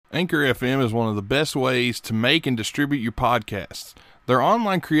Anchor FM is one of the best ways to make and distribute your podcasts. Their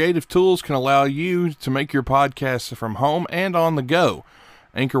online creative tools can allow you to make your podcasts from home and on the go.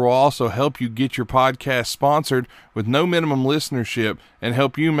 Anchor will also help you get your podcast sponsored with no minimum listenership and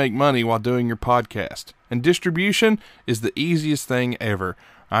help you make money while doing your podcast. And distribution is the easiest thing ever.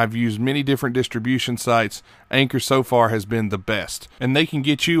 I've used many different distribution sites. Anchor so far has been the best. And they can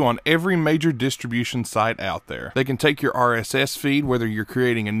get you on every major distribution site out there. They can take your RSS feed, whether you're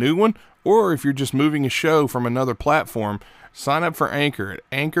creating a new one or if you're just moving a show from another platform. Sign up for Anchor at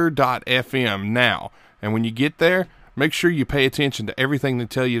anchor.fm now. And when you get there, make sure you pay attention to everything they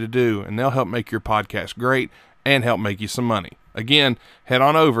tell you to do, and they'll help make your podcast great and help make you some money. Again, head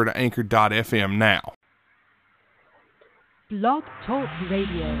on over to anchor.fm now. Blog Talk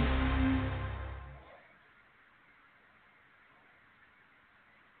Radio.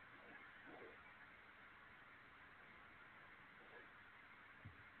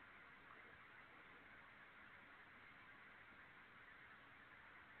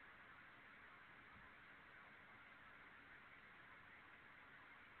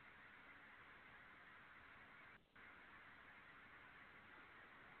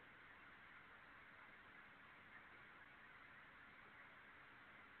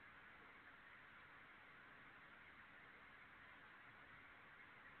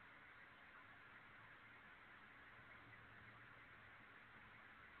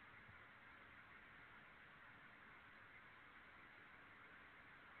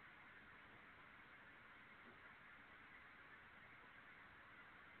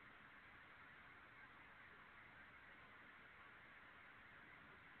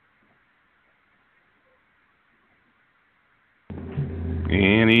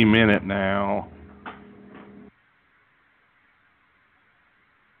 Any minute now.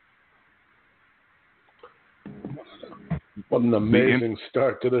 What an amazing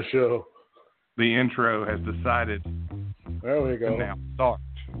start to the show. The intro has decided There we go. to now start.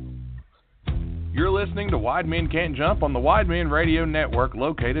 You're listening to Wide Men Can't Jump on the Wide Men Radio Network,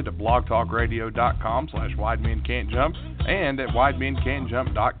 located at blogtalkradio.com/widemencan'tjump and at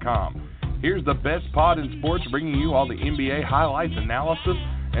widemencan'tjump.com. Here's the best pod in sports, bringing you all the NBA highlights, analysis,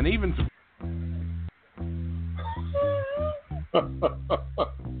 and even some...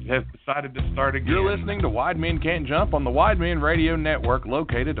 has decided to start again. You're listening to Wide Men Can't Jump on the Wide Men Radio Network,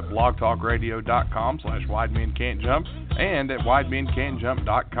 located at blogtalkradio.com/widemencan'tjump and at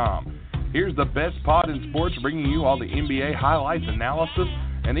widemencan'tjump.com. Here's the best pod in sports, bringing you all the NBA highlights, analysis,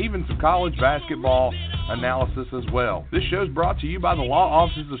 and even some college basketball analysis as well. This show is brought to you by the law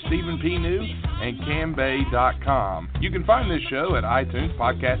offices of Stephen P. New and CamBay.com. You can find this show at iTunes,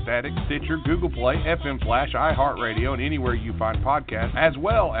 Podcast Addict, Stitcher, Google Play, FM Flash, iHeartRadio, and anywhere you find podcasts, as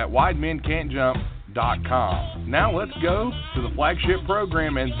well at WideMenCan'tJump.com. Now let's go to the flagship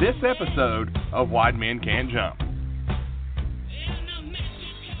program and this episode of Wide Men Can't Jump.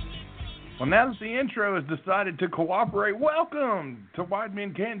 Well, now that the intro has decided to cooperate, welcome to Wide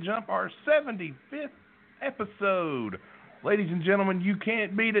Men Can't Jump, our 75th episode. Ladies and gentlemen, you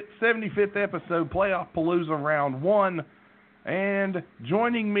can't beat it. 75th episode, Playoff Palooza Round 1. And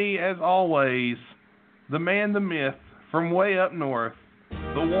joining me, as always, the man, the myth, from way up north,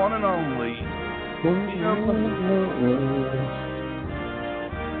 the one and only...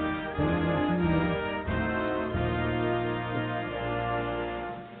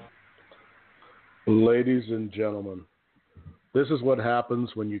 Ladies and gentlemen, this is what happens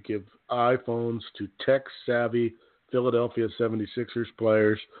when you give iPhones to tech-savvy Philadelphia 76ers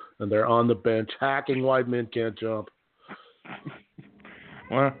players, and they're on the bench hacking Wide Men Can't Jump.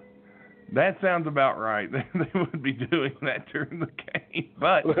 Well, that sounds about right. They would be doing that during the game.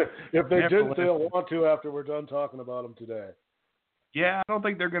 But if they didn't, they'll want to after we're done talking about them today. Yeah, I don't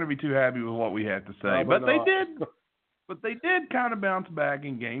think they're going to be too happy with what we have to say. Probably but they not. did. But they did kind of bounce back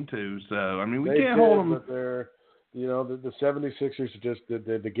in game 2. So, I mean, we they can't did, hold them. But they're, the 76ers are just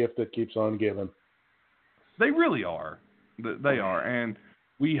the gift that keeps on giving. They really are. They are. And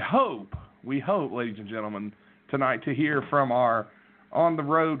we hope, ladies and gentlemen, tonight to hear from our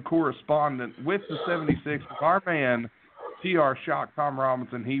on-the-road correspondent with the 76ers, our man, TR Shock, Tom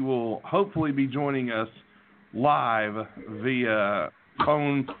Robinson. He will hopefully be joining us live via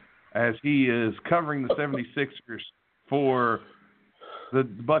phone as he is covering the 76ers for the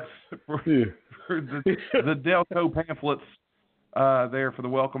Bucks, for the Delco pamphlets there for the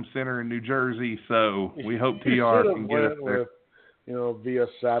Welcome Center in New Jersey. So we hope TR can get us there. With, via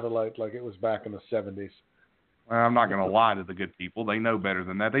satellite like it was back in the 70s. Well, I'm not going to lie to the good people. They know better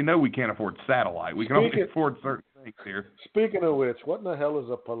than that. They know we can't afford satellite. We can only afford certain things here. Speaking of which, what in the hell is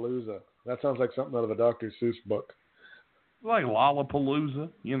a Palooza? That sounds like something out of a Dr. Seuss book. like Lollapalooza,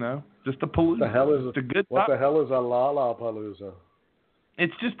 just a palooza. What the hell is a Lollapalooza?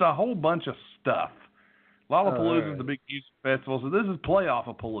 It's just a whole bunch of stuff. Lollapalooza is the big music festival, so this is playoff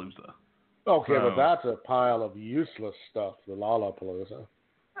of Palooza. Okay, but that's a pile of useless stuff, the Lollapalooza.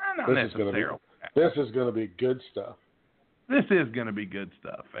 Not this necessarily. This is going to be good stuff. This is going to be good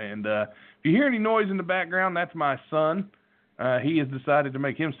stuff. And if you hear any noise in the background, that's my son. He has decided to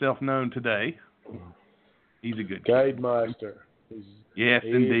make himself known today. He's a good Guide Meister. Yes,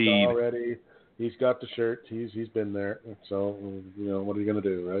 indeed. He's got the shirt. He's been there. So, what are you going to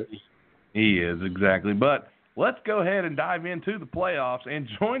do, right? He is, exactly. But let's go ahead and dive into the playoffs. And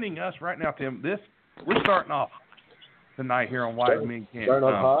joining us right now, Tim, we're starting off tonight here on Wide Men Can't. Starting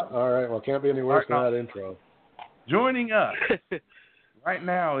off hot? All right. Well, it can't be any worse than that intro. Joining us right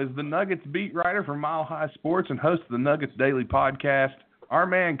now is the Nuggets beat writer for Mile High Sports and host of the Nuggets Daily Podcast, our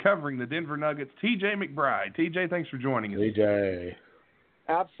man covering the Denver Nuggets, TJ McBride. TJ, thanks for joining us. TJ.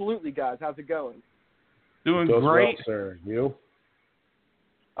 Absolutely, guys. How's it going? Doing great. Well, sir. You?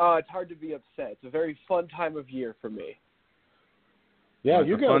 It's hard to be upset. It's a very fun time of year for me. Yeah,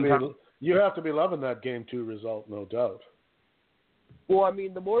 you have to be loving that Game 2 result, no doubt. Well, I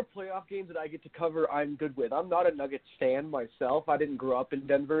mean, the more playoff games that I get to cover, I'm good with. I'm not a Nuggets fan myself. I didn't grow up in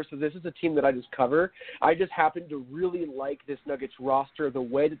Denver, so this is a team that I just cover. I just happen to really like this Nuggets roster, the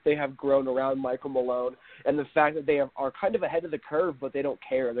way that they have grown around Michael Malone, and the fact that they are kind of ahead of the curve, but they don't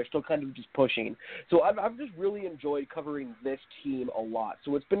care. They're still kind of just pushing. So I've just really enjoyed covering this team a lot.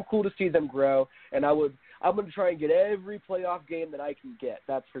 So it's been cool to see them grow, and I'm going to try and get every playoff game that I can get.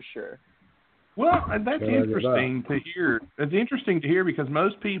 That's for sure. Well, that's interesting to hear. It's interesting to hear because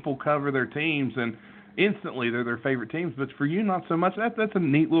most people cover their teams and instantly they're their favorite teams, but for you, not so much. That's a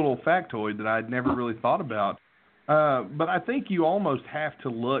neat little factoid that I'd never really thought about. But I think you almost have to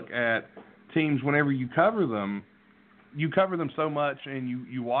look at teams whenever you cover them. You cover them so much and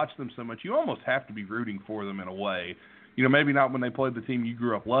you watch them so much, you almost have to be rooting for them in a way. Maybe not when they play the team you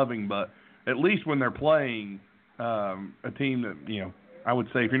grew up loving, but at least when they're playing a team that, I would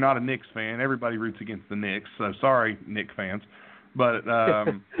say if you're not a Knicks fan, everybody roots against the Knicks. So sorry, Knicks fans, but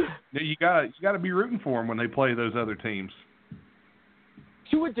you gotta be rooting for them when they play those other teams.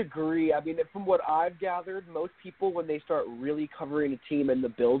 To a degree, I mean, from what I've gathered, most people, when they start really covering a team in the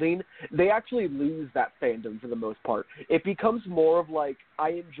building, they actually lose that fandom for the most part. It becomes more of like, I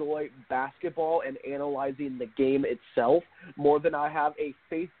enjoy basketball and analyzing the game itself more than I have a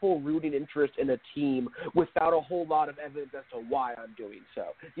faithful rooting interest in a team without a whole lot of evidence as to why I'm doing so.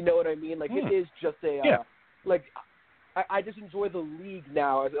 You know what I mean? Like, it is just I just enjoy the league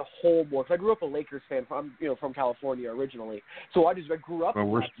now as a whole more. Cause I grew up a Lakers fan. From California originally, so I grew up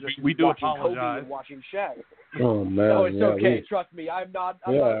we do watching apologize. Kobe and watching Shaq. Oh man, it's okay. Trust me, I'm not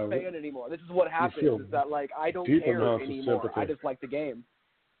a fan anymore. This is what happens. Is that I don't care anymore. I just like the game.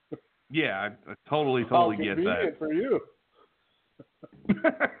 Yeah, I totally get that. For you.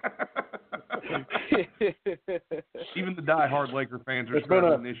 Even the die-hard Laker fans are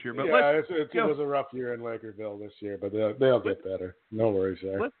struggling this year. But it was a rough year in Lakerville this year, but they'll get better. No worries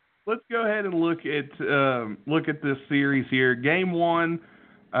there. Let's go ahead and look at this series here. Game 1,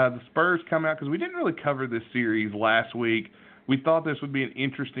 the Spurs come out because we didn't really cover this series last week. We thought this would be an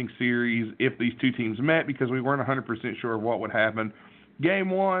interesting series if these two teams met because we weren't 100% sure of what would happen. Game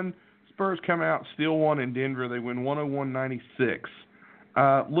 1, Spurs come out, still won in Denver. They win 101-96.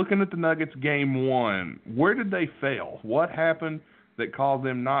 Looking at the Nuggets game 1, where did they fail? What happened that caused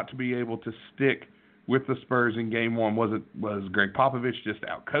them not to be able to stick with the Spurs in game 1? Was Greg Popovich just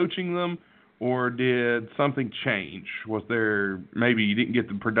out coaching them, or did something change? Was there maybe you didn't get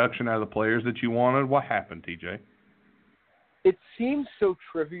the production out of the players that you wanted? What happened, TJ? It seems so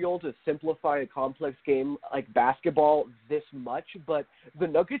trivial to simplify a complex game like basketball this much, but the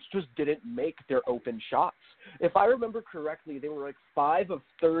Nuggets just didn't make their open shots. If I remember correctly, they were 5 of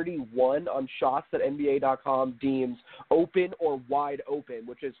 31 on shots that NBA.com deems open or wide open,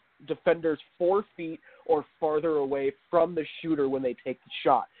 which is defenders 4 feet or farther away from the shooter when they take the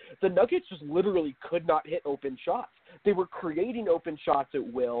shot. The Nuggets just literally could not hit open shots. They were creating open shots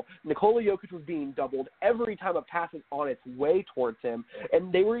at will. Nikola Jokic was being doubled every time a pass was on its way towards him,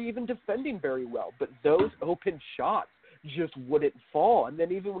 and they were even defending very well. But those open shots just wouldn't fall. And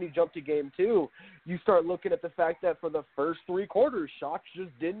then even when you jump to game 2, you start looking at the fact that for the first 3 quarters, shots just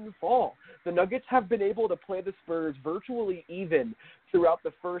didn't fall. The Nuggets have been able to play the Spurs virtually even throughout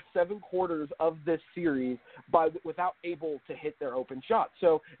the first 7 quarters of this series without able to hit their open shots.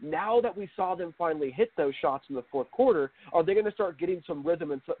 So now that we saw them finally hit those shots in the fourth quarter, are they going to start getting some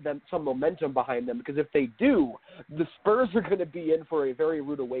rhythm and some momentum behind them? Because if they do, the Spurs are going to be in for a very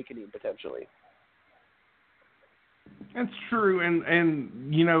rude awakening potentially. That's true,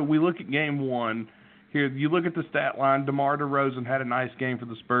 and you know, we look at game one. Here, you look at the stat line. DeMar DeRozan had a nice game for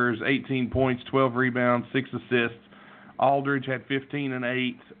the Spurs, 18 points, 12 rebounds, 6 assists. Aldridge had 15 and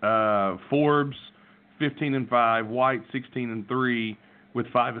 8. Forbes, 15 and 5. White, 16 and 3 with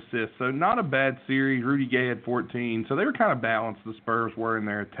 5 assists. So not a bad series. Rudy Gay had 14. So they were kind of balanced, the Spurs were in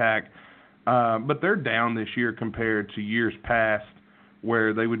their attack. But they're down this year compared to years past,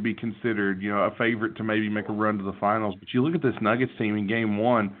 where they would be considered, you know, a favorite to maybe make a run to the finals. But you look at this Nuggets team in game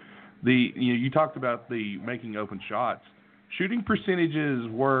one, you talked about the making open shots. Shooting percentages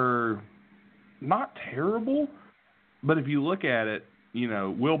were not terrible, but if you look at it, you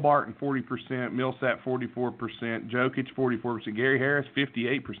know, Will Barton 40%, Millsap 44%, Jokic 44%, Gary Harris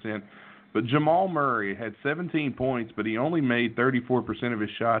 58%. But Jamal Murray had 17 points, but he only made 34% of his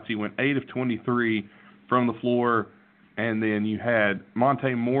shots. He went 8 of 23 from the floor. And then you had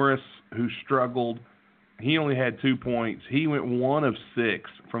Monte Morris, who struggled. He only had 2 points. He went 1 of 6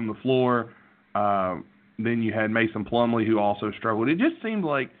 from the floor. Then you had Mason Plumlee, who also struggled. It just seemed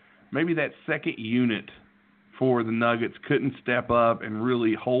like maybe that second unit for the Nuggets couldn't step up and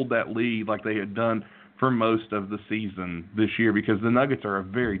really hold that lead like they had done for most of the season this year, because the Nuggets are a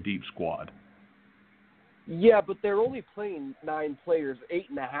very deep squad. Yeah, but they're only playing 9 players,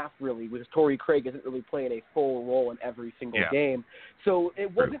 8.5 really, because Torrey Craig isn't really playing a full role in every single game. So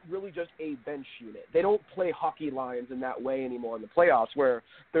it wasn't really just a bench unit. They don't play hockey lines in that way anymore in the playoffs, where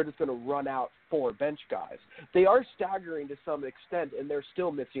they're just going to run out 4 bench guys. They are staggering to some extent, and they're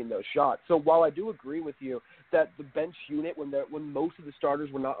still missing those shots. So while I do agree with you that the bench unit, when most of the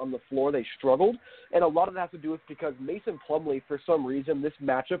starters were not on the floor, they struggled, and a lot of that has to do with because Mason Plumlee, for some reason, this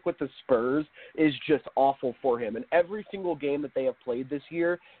matchup with the Spurs is just awful for him. And every single game that they have played this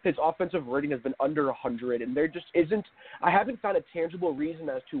year, his offensive rating has been under 100, and there just isn't – I haven't found a tangible reason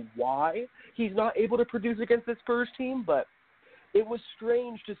as to why he's not able to produce against this Spurs team, but it was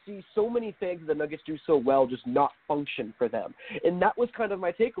strange to see so many things the Nuggets do so well just not function for them. And that was kind of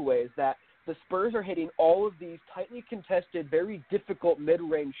my takeaway, is that the Spurs are hitting all of these tightly contested, very difficult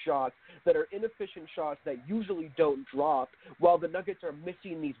mid-range shots that are inefficient shots that usually don't drop, while the Nuggets are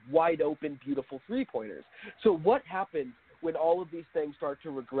missing these wide-open, beautiful three-pointers. So what happens when all of these things start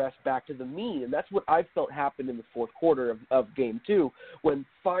to regress back to the mean? And that's what I felt happened in the fourth quarter of Game 2, when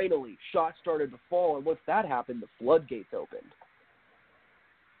finally shots started to fall, and once that happened, the floodgates opened.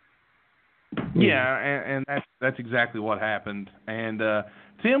 Yeah, and that's exactly what happened. And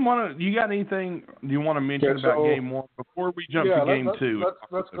Tim, you got anything you want to mention about Game 1 before we jump to Game 2?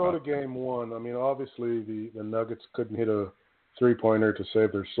 Let's go to Game 1. I mean, obviously the Nuggets couldn't hit a three-pointer to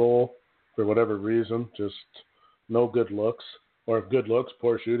save their soul for whatever reason. Just no good looks, or good looks,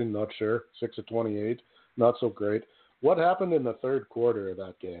 poor shooting, not sure. 6 of 28, not so great. What happened in the third quarter of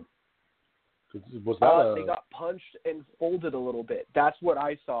that game? Was that they got punched and folded a little bit. That's what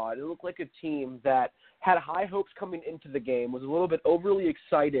I saw. It looked like a team that had high hopes coming into the game, was a little bit overly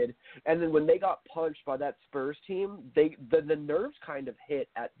excited, and then when they got punched by that Spurs team, the nerves kind of hit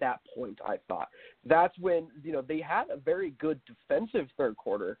at that point, I thought. That's when, they had a very good defensive third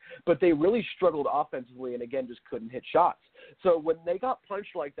quarter, but they really struggled offensively and, again, just couldn't hit shots. So when they got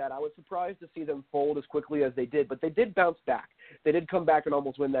punched like that, I was surprised to see them fold as quickly as they did, but they did bounce back. They did come back and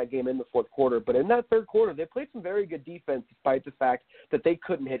almost win that game in the fourth quarter, but in that third quarter, they played some very good defense despite the fact that they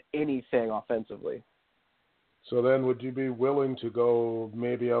couldn't hit anything offensively. So then would you be willing to go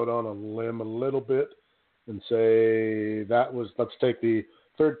maybe out on a limb a little bit and say let's take the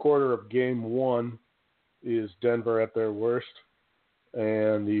third quarter of Game 1 is Denver at their worst,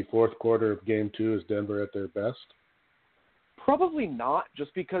 and the fourth quarter of Game 2 is Denver at their best? Probably not,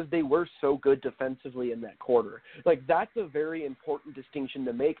 just because they were so good defensively in that quarter. Like, that's a very important distinction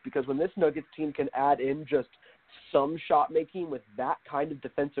to make, because when this Nuggets team can add in just some shot making with that kind of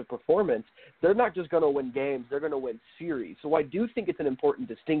defensive performance, they're not just going to win games, they're going to win series. So I do think it's an important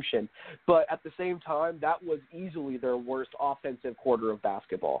distinction, but at the same time, that was easily their worst offensive quarter of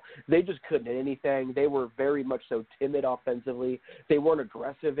basketball. They just couldn't hit anything. They were very much so timid offensively. They weren't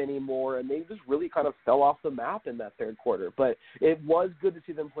aggressive anymore, and they just really kind of fell off the map in that third quarter. But it was good to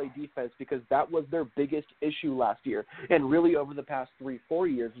see them play defense, because that was their biggest issue last year, and really over the past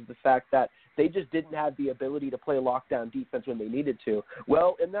 3-4 years, is the fact that they just didn't have the ability to play lockdown defense when they needed to.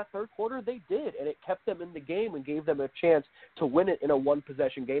 Well, in that third quarter, they did, and it kept them in the game and gave them a chance to win it in a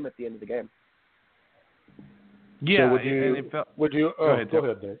one-possession game at the end of the game. Yeah, so go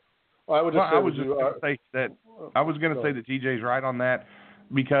ahead, Dave. I was going to say that TJ's right on that,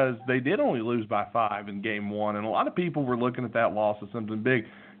 because they did only lose by 5 in Game 1, and a lot of people were looking at that loss as something big.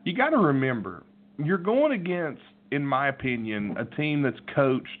 You got to remember, you're going against, in my opinion, a team that's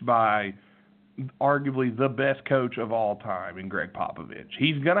coached by arguably the best coach of all time in Greg Popovich.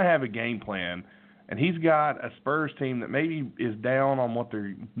 He's going to have a game plan, and he's got a Spurs team that maybe is down on what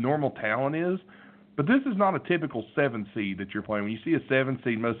their normal talent is, but this is not a typical 7 seed that you're playing. When you see a 7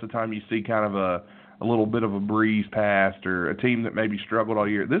 seed, most of the time you see kind of a little bit of a breeze past or a team that maybe struggled all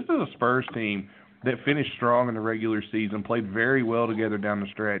year. This is a Spurs team that finished strong in the regular season, played very well together down the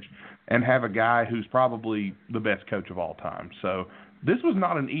stretch, and have a guy who's probably the best coach of all time. So this was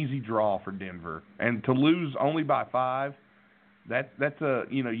not an easy draw for Denver. And to lose only by 5, that's a,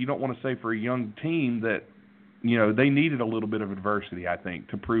 you don't want to say for a young team that, they needed a little bit of adversity, I think,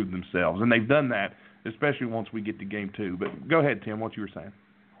 to prove themselves. And they've done that, especially once we get to game 2. But go ahead, Tim, what you were saying.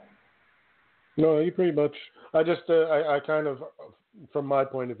 No, you pretty much. I just, I kind of, from my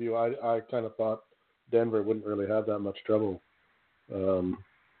point of view, I kind of thought Denver wouldn't really have that much trouble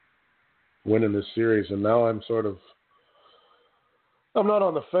winning this series. And now I'm not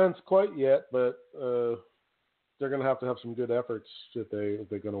on the fence quite yet, but they're going to have some good efforts if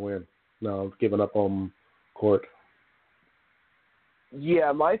they're going to win. Now, giving up home court.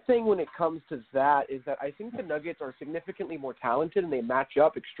 Yeah, my thing when it comes to that is that I think the Nuggets are significantly more talented and they match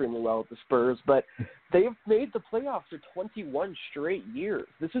up extremely well with the Spurs, but they've made the playoffs for 21 straight years.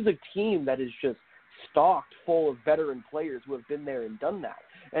 This is a team that is just stocked full of veteran players who have been there and done that.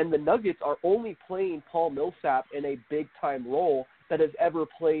 And the Nuggets are only playing Paul Millsap in a big-time role that has ever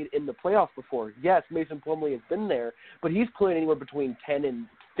played in the playoffs before. Yes, Mason Plumlee has been there, but he's played anywhere between 10 and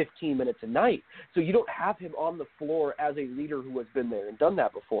 15 minutes a night. So you don't have him on the floor as a leader who has been there and done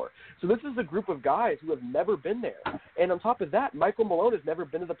that before. So this is a group of guys who have never been there. And on top of that, Michael Malone has never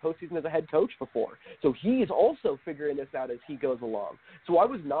been to the postseason as a head coach before. So he is also figuring this out as he goes along. So I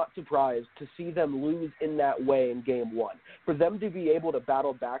was not surprised to see them lose in that way in game 1. For them to be able to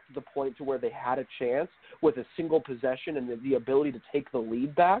battle back to the point to where they had a chance with a single possession and the ability to take the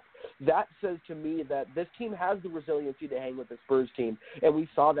lead back, that says to me that this team has the resiliency to hang with the Spurs team, and we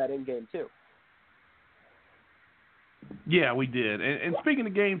saw that in game 2. Yeah, we did. And speaking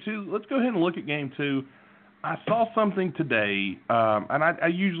of game 2, let's go ahead and look at game 2. I saw something today, and I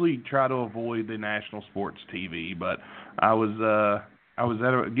usually try to avoid the national sports TV, but I was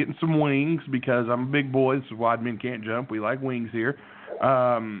getting some wings because I'm a big boy. This is why men can't jump. We like wings here.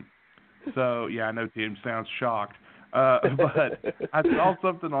 So, yeah, I know Tim sounds shocked. But I saw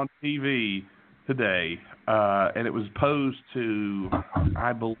something on TV today, and it was posed to,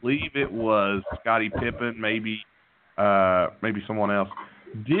 I believe it was Scottie Pippen, maybe someone else.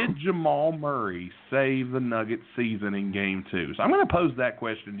 Did Jamal Murray save the Nuggets season in Game 2? So I'm going to pose that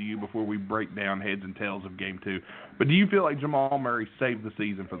question to you before we break down heads and tails of Game 2. But do you feel like Jamal Murray saved the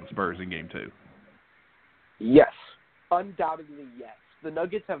season for the Spurs in Game 2? Yes. Undoubtedly, yes. The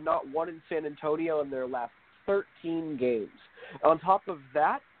Nuggets have not won in San Antonio in their last 13 games. On top of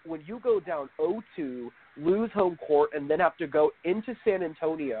that, when you go down 0-2, lose home court, and then have to go into San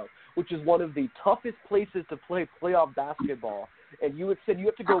Antonio, which is one of the toughest places to play playoff basketball, and you had said you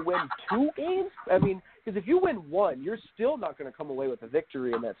have to go win 2 games? I mean, because if you win 1, you're still not going to come away with a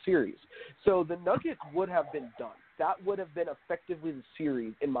victory in that series. So the Nuggets would have been done. That would have been effectively the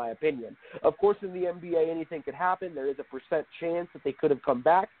series, in my opinion. Of course, in the NBA, anything could happen. There is a % chance that they could have come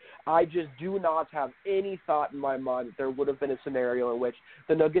back. I just do not have any thought in my mind that there would have been a scenario in which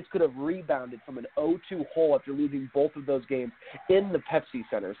the Nuggets could have rebounded from an 0-2 hole after losing both of those games in the Pepsi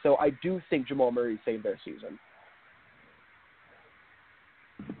Center. So I do think Jamal Murray saved their season.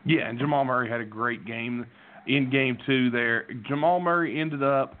 Yeah, and Jamal Murray had a great game in Game 2 there. Jamal Murray ended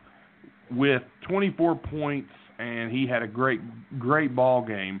up with 24 points, and he had a great ball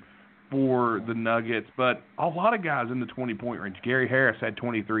game for the Nuggets. But a lot of guys in the 20-point range. Gary Harris had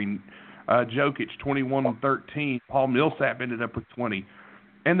 23. Jokic, 21 and 13. Paul Millsap ended up with 20.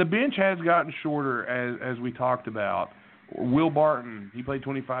 And the bench has gotten shorter, as we talked about. Will Barton, he played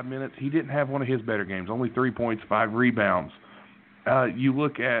 25 minutes. He didn't have one of his better games, only 3 points, 5 rebounds. You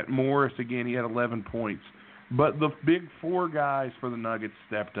look at Morris again, he had 11 points. But the big 4 guys for the Nuggets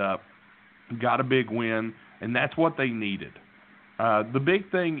stepped up, got a big win, and that's what they needed. The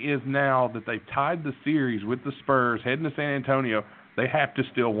big thing is now that they've tied the series with the Spurs heading to San Antonio, they have to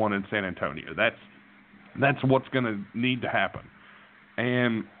steal one in San Antonio. That's what's going to need to happen.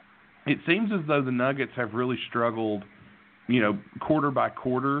 And it seems as though the Nuggets have really struggled, quarter by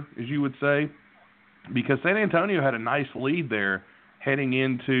quarter, as you would say, because San Antonio had a nice lead there heading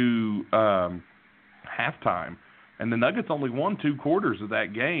into halftime, and the Nuggets only won 2 quarters of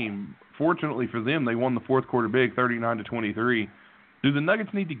that game. Fortunately for them, they won the fourth quarter big, 39-23. Do the Nuggets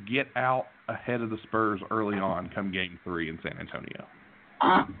need to get out ahead of the Spurs early on come Game 3 in San Antonio?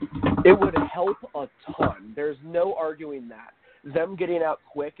 It would help a ton. There's no arguing that. them getting out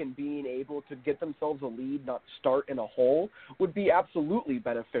quick and being able to get themselves a lead, not start in a hole, would be absolutely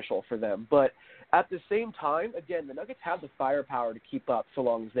beneficial for them. But at the same time, again, the Nuggets have the firepower to keep up so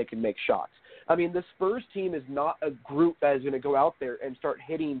long as they can make shots. I mean, the Spurs team is not a group that is going to go out there and start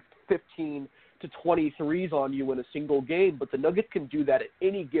hitting 15 to 23s on you in a single game, but the Nuggets can do that at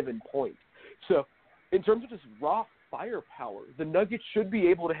any given point. So in terms of just raw firepower, the Nuggets should be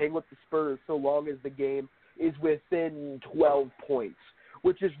able to hang with the Spurs so long as the game is within 12 points,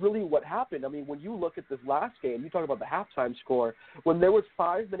 which is really what happened. I mean, when you look at this last game, you talk about the halftime score, when there was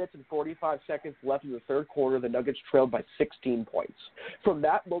 5 minutes and 45 seconds left in the third quarter, the Nuggets trailed by 16 points. From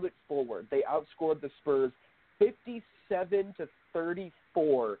that moment forward, they outscored the Spurs 57 to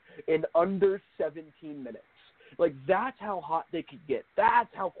 34 in under 17 minutes. Like, that's how hot they could get. That's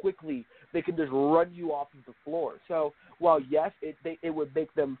how quickly they can just run you off of the floor. So while, yes, it would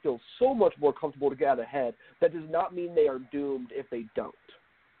make them feel so much more comfortable to get out ahead, that does not mean they are doomed if they don't.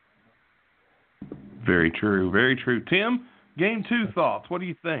 Very true. Very true. Tim, Game 2 thoughts. What do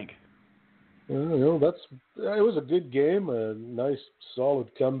you think? It was a good game, a nice, solid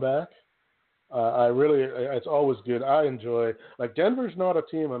comeback. It's always good. I enjoy, like, Denver's not a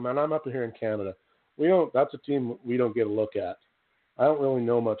team, I mean, I'm up here in Canada. That's a team we don't get a look at. I don't really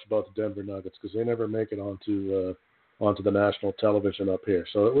know much about the Denver Nuggets because they never make it onto the national television up here.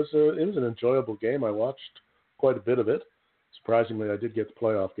 So it was an enjoyable game. I watched quite a bit of it. Surprisingly, I did get the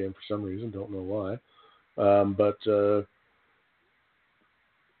playoff game for some reason. Don't know why.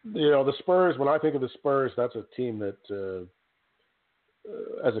 The Spurs. When I think of the Spurs, that's a team that,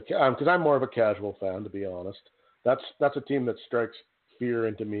 because I'm more of a casual fan, to be honest. That's a team that strikes fear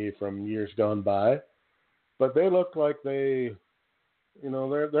into me from years gone by. But they look like they're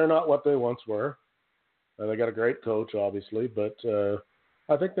not what they once were. They got a great coach, obviously, but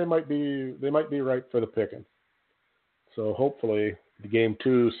I think they might be right for the picking. So hopefully, the Game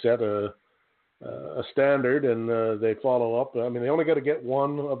 2 set a standard and they follow up. I mean, they only got to get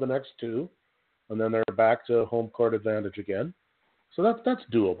one of the next two, and then they're back to home court advantage again. So that's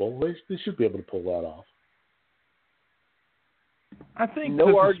doable. They should be able to pull that off. I think no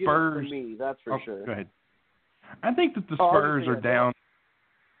that the argument Spurs. For me, that's for sure. Go ahead. I think that the Spurs are down.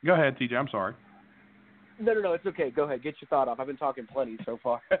 Go ahead, TJ. I'm sorry. No, it's okay. Go ahead. Get your thought off. I've been talking plenty so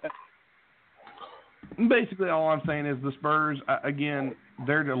far. Basically, all I'm saying is the Spurs, again,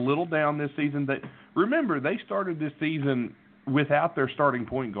 they're a little down this season. Remember, they started this season without their starting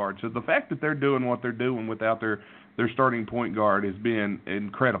point guard. So the fact that they're doing what they're doing without their starting point guard has been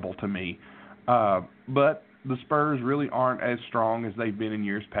incredible to me. But the Spurs really aren't as strong as they've been in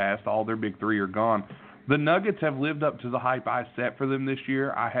years past. All their big three are gone. The Nuggets have lived up to the hype I set for them this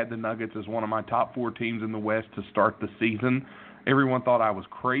year. I had the Nuggets as one of my top 4 teams in the West to start the season. Everyone thought I was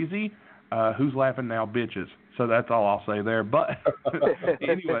crazy. Who's laughing now? Bitches. So that's all I'll say there. But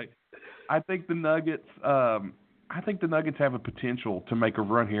anyway, I think the Nuggets have a potential to make a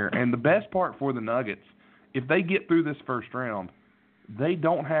run here. And the best part for the Nuggets, if they get through this first round, they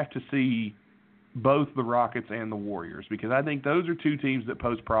don't have to see both the Rockets and the Warriors, because I think those are two teams that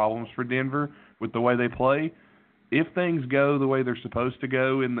pose problems for Denver with the way they play. If things go the way they're supposed to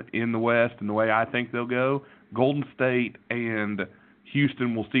go in the West and the way I think they'll go, Golden State and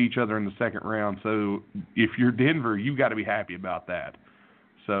Houston will see each other in the second round. So if you're Denver, you've got to be happy about that.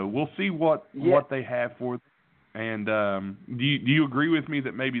 So we'll see what they have for them. And do you agree with me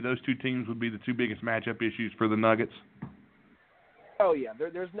that maybe those two teams would be the two biggest matchup issues for the Nuggets? Oh, yeah.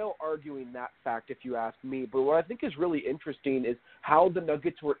 There's no arguing that fact if you ask me. But what I think is really interesting is how the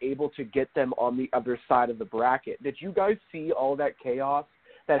Nuggets were able to get them on the other side of the bracket. Did you guys see all that chaos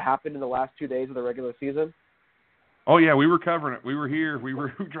that happened in the last 2 days of the regular season? Oh, yeah, we were covering it. We were here. We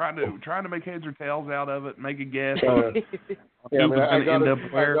were trying to make heads or tails out of it, make a guess.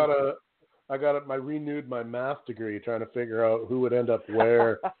 I renewed my math degree trying to figure out who would end up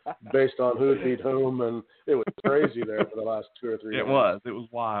where based on who beat whom, and it was crazy there for the last 2 or 3 days. It was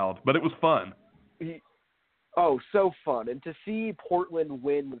wild, but it was fun. Oh, so fun. And to see Portland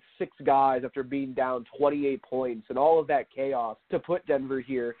win with 6 guys after being down 28 points and all of that chaos to put Denver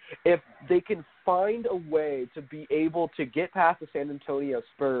here, if they can find a way to be able to get past the San Antonio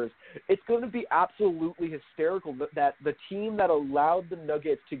Spurs, it's going to be absolutely hysterical that the team that allowed the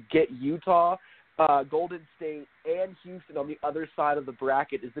Nuggets to get Utah, Golden State, and Houston on the other side of the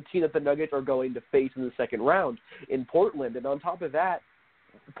bracket is the team that the Nuggets are going to face in the second round in Portland. And on top of that,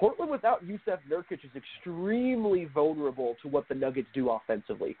 Portland without Jusuf Nurkic is extremely vulnerable to what the Nuggets do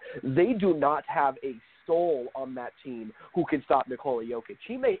offensively. They do not have a soul on that team who can stop Nikola Jokic.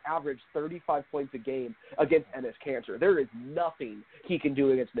 He may average 35 points a game against Enes Kanter. There is nothing he can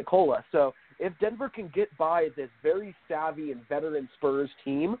do against Nikola. So if Denver can get by this very savvy and veteran Spurs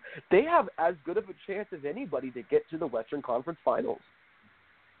team, they have as good of a chance as anybody to get to the Western Conference Finals.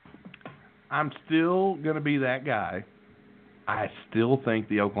 I'm still going to be that guy. I still think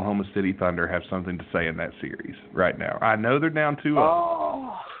the Oklahoma City Thunder have something to say in that series right now. I know they're down 2-0.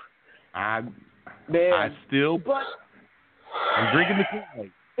 Oh, I man. But I'm drinking the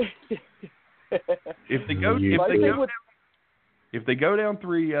Kool-Aid. If they go down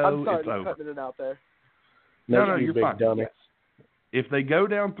 3-0, I'm sorry, it's over. cutting it out there. No, you're fine. Dummy. If they go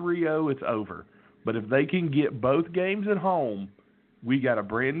down 3-0, it's over. But if they can get both games at home, we got a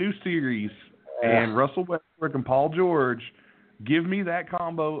brand new series, and Russell Westbrook and Paul George, give me that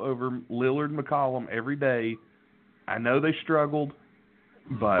combo over Lillard and McCollum every day. I know they struggled,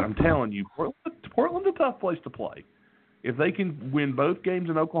 but I'm telling you, Portland's a tough place to play. If they can win both games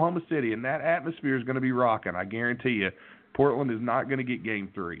in Oklahoma City, and that atmosphere is going to be rocking, I guarantee you, Portland is not going to get Game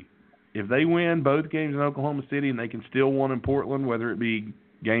 3. If they win both games in Oklahoma City and they can still win in Portland, whether it be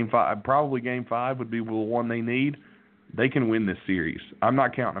Game 5, probably Game 5 would be the one they need, they can win this series. I'm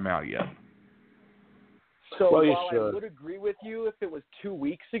not counting them out yet. So while I would agree with you if it was 2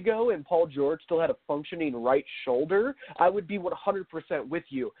 weeks ago and Paul George still had a functioning right shoulder, I would be 100% with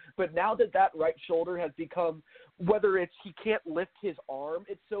you. But now that right shoulder has become, whether it's he can't lift his arm,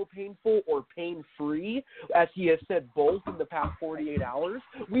 it's so painful, or pain-free, as he has said both in the past 48 hours,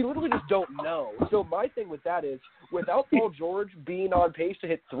 we literally just don't know. So my thing with that is, without Paul George being on pace to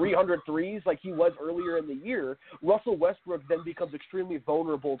hit 300 threes like he was earlier in the year, Russell Westbrook then becomes extremely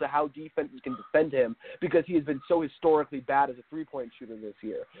vulnerable to how defenses can defend him, because he has been so historically bad as a three-point shooter this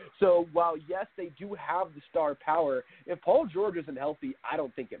year. So while, yes, they do have the star power, if Paul George isn't healthy, I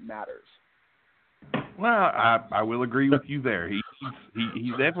don't think it matters. Well, I will agree with you there. He's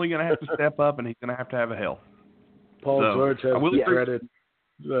definitely going to have to step up, and he's going to have a health. Paul George has the dreaded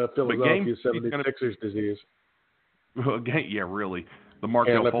Philadelphia 76ers disease. Well, yeah, really. The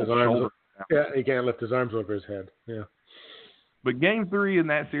Markel Fultz shoulder. Yeah, he can't lift his arms over his head. Yeah. But Game 3 in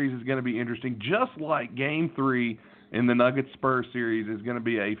that series is going to be interesting, just like Game 3 in the Nuggets-Spurs series is going to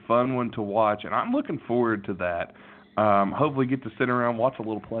be a fun one to watch, and I'm looking forward to that. Hopefully get to sit around and watch a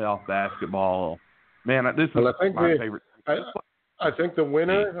little playoff basketball. Man, this is my favorite. I think the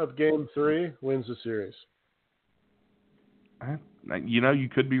winner of Game 3 wins the series. You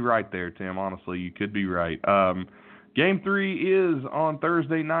could be right there, Tim. Honestly, you could be right. Game 3 is on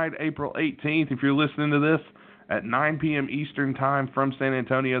Thursday night, April 18th. If you're listening to this, at 9 p.m. Eastern time from San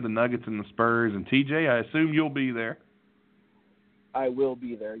Antonio, the Nuggets and the Spurs. And TJ, I assume you'll be there. I will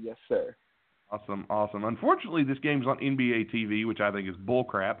be there, yes, sir. Awesome. Unfortunately, this game's on NBA TV, which I think is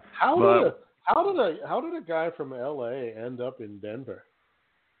bullcrap. How did a guy from LA end up in Denver?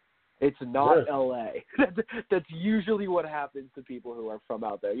 It's not LA. That's usually what happens to people who are from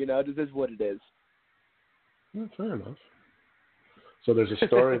out there. This is what it is. Yeah, fair enough. So there's a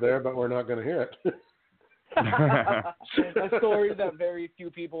story there, but we're not going to hear it. A story that very few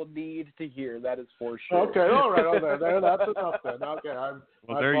people need to hear. That is for sure. Okay, all right, there. That's enough then. Okay,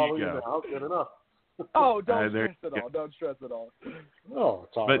 there you go. Now. Good enough. Oh, don't stress at all. Don't stress at all. Oh,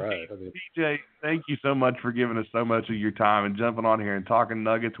 it's all right. TJ, thank you so much for giving us so much of your time and jumping on here and talking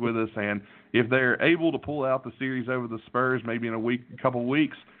Nuggets with us. And if they're able to pull out the series over the Spurs, maybe in a couple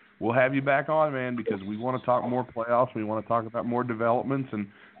weeks, we'll have you back on, man, because we want to talk more playoffs. We want to talk about more developments and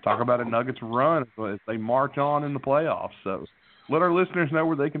talk about a Nuggets run as they march on in the playoffs. So let our listeners know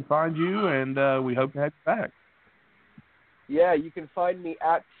where they can find you, and we hope to have you back. Yeah, you can find me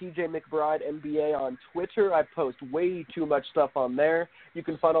at TJ McBride NBA on Twitter. I post way too much stuff on there. You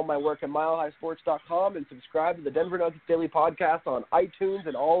can find all my work at milehighsports.com and subscribe to the Denver Nuggets Daily Podcast on iTunes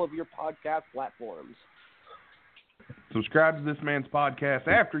and all of your podcast platforms. Subscribe to this man's podcast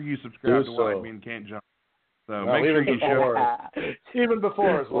after you subscribe to White Men Can't Jump. So make sure you even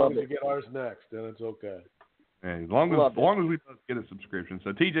before, as long as you get ours next, then it's okay. As long as we both get a subscription.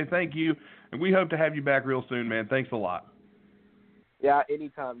 So TJ, thank you, and we hope to have you back real soon, man. Thanks a lot. Yeah,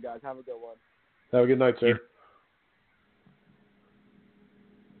 anytime, guys. Have a good one. Have a good night, sir.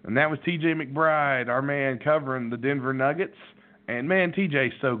 And that was TJ McBride, our man covering the Denver Nuggets. And man,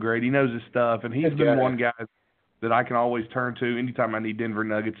 TJ's so great. He knows his stuff, and he's been one guy that I can always turn to anytime I need Denver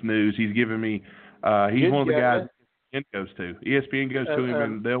Nuggets news. He's given me he's one of the guys ESPN goes to. ESPN goes to him,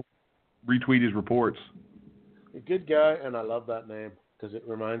 and they'll retweet his reports. A good guy, and I love that name because it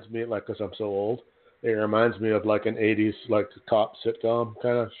reminds me, because I'm so old, it reminds me of like an 80s, like the top sitcom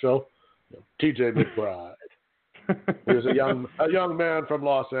kind of show. TJ McBride. He was a young man from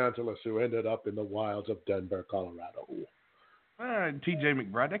Los Angeles who ended up in the wilds of Denver, Colorado. TJ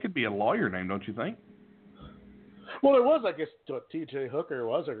McBride, that could be a lawyer name, don't you think? Well, there was, I guess, T.J. Hooker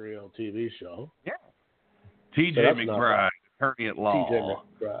was a real TV show. Yeah. T.J. McBride, attorney at law. T.J.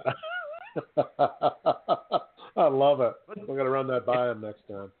 McBride. I love it. We're going to run that by him next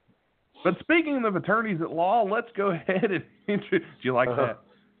time. But speaking of attorneys at law, let's go ahead and introduce. Do you like that?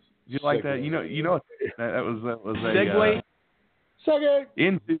 Do you like that? You know that was a segue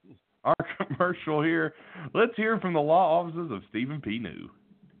into our commercial here. Let's hear from the law offices of Stephen P. New.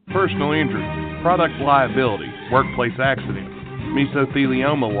 Personal injury, product liability, workplace accident,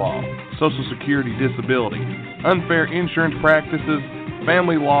 mesothelioma law, Social Security disability, unfair insurance practices,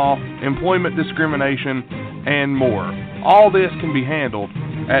 family law, employment discrimination, and more. All this can be handled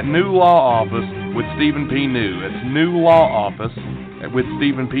at New Law Office with Stephen P. New. That's New Law Office with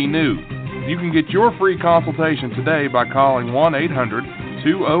Stephen P. New. You can get your free consultation today by calling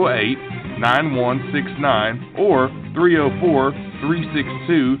 1-800-208-9169 or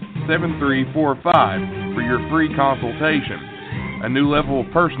 304-362-7345 for your free consultation. A new level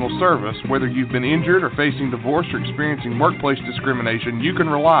of personal service. Whether you've been injured or facing divorce or experiencing workplace discrimination, you can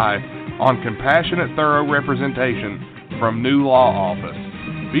rely on compassionate, thorough representation from New Law Office.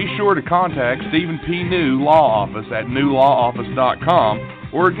 Be sure to contact Stephen P. New Law Office at newlawoffice.com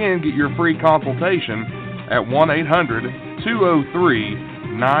or again get your free consultation at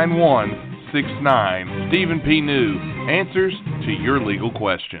 1-800-203-9169. Stephen P. New, answers to your legal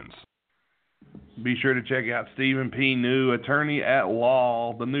questions. Be sure to check out Stephen P. New, attorney at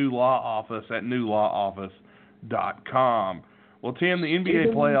law, the New Law Office at newlawoffice.com. Well, Tim, the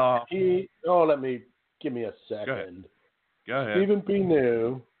NBA playoffs. Give me a second. Go ahead. Stephen P.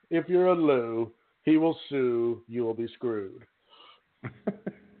 New, if you're a Lou, he will sue, you will be screwed.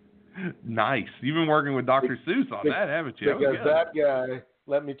 Nice. You've been working with Dr. Seuss on that, haven't you? Because that guy,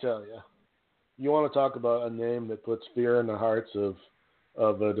 let me tell you, you want to talk about a name that puts fear in the hearts of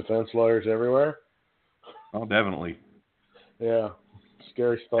defense lawyers everywhere? Oh, definitely. Yeah.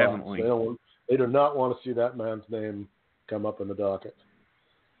 Scary stuff. Definitely. They do not want to see that man's name come up in the docket.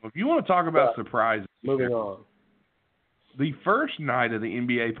 Well, if you want to talk about surprises. Moving on. The first night of the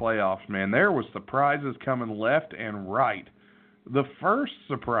NBA playoffs, man, there was surprises coming left and right. The first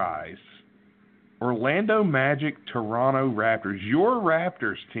surprise, Orlando Magic, Toronto Raptors. Your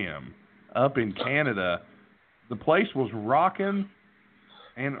Raptors, Tim, up in Canada. The place was rocking,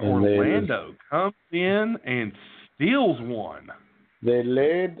 and Orlando comes in and steals one. They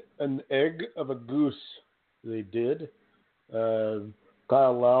laid an egg of a goose. They did. Kyle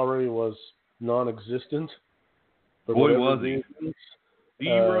Lowry was non-existent. Boy, was he.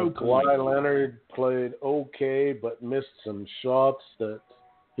 Kawhi Leonard played okay, but missed some shots that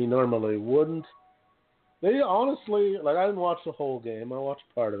he normally wouldn't. They honestly, I didn't watch the whole game. I watched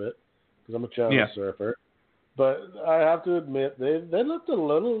part of it because I'm a channel surfer. But I have to admit, they looked a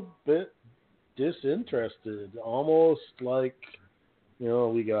little bit disinterested, almost like,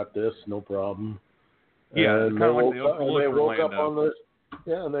 we got this, no problem. Yeah, and kind of like they woke up on the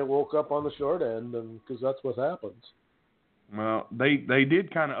and they woke up on the short end, and because that's what happens. Well, they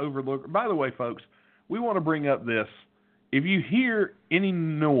did kind of overlook. By the way, folks, we want to bring up this. If you hear any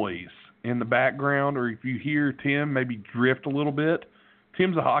noise in the background, or if you hear Tim maybe drift a little bit,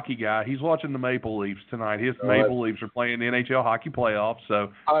 Tim's a hockey guy. He's watching the Maple Leafs tonight. His Maple Leafs are playing the NHL hockey playoffs, so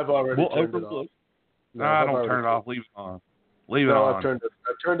I've already turned it off. No, I don't turn it off. Leave it on. Leave it on. I've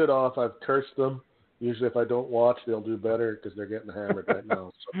turned it off. I've cursed them. Usually, if I don't watch, they'll do better because they're getting hammered right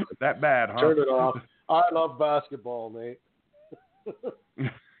now. So that bad, huh? Turn it off. I love basketball, Nate.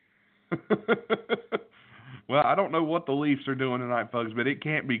 Well, I don't know what the Leafs are doing tonight, folks, but it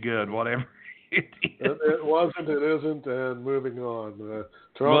can't be good, whatever it is. It wasn't, it isn't, and moving on.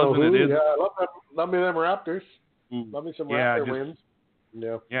 Toronto, love me them Raptors. Love me some Raptor wins.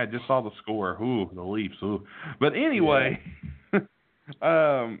 Yeah, just saw the score. Ooh, the Leafs. Ooh. But anyway,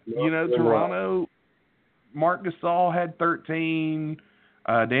 Toronto, Marc Gasol had 13.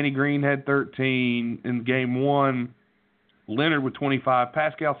 Danny Green had 13 in game one. Leonard with 25.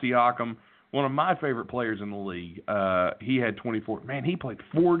 Pascal Siakam, one of my favorite players in the league, he had 24. Man, he played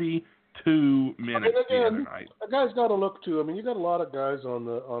 42 minutes the other night. A guy's got to look too. I mean, you got a lot of guys on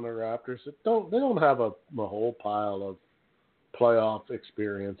the Raptors that don't have a whole pile of playoff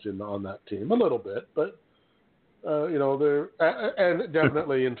experience on that team. A little bit, but they're and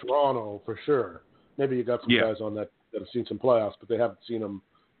definitely in Toronto for sure. Maybe you got some guys on that have seen some playoffs, but they haven't seen them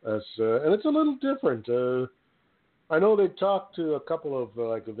as and it's a little different. I know they talked to a couple of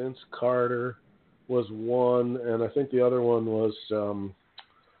Vince Carter was one, and I think the other one was who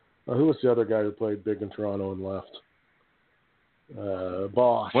was the other guy who played big in Toronto and left?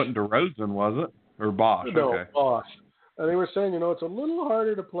 Bosch. Wasn't DeRozan, was it? Or Bosch? No, okay. Bosch. And they were saying, it's a little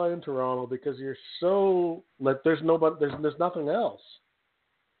harder to play in Toronto because you're so there's nothing else.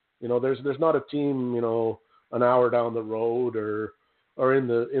 There's not a team, an hour down the road or in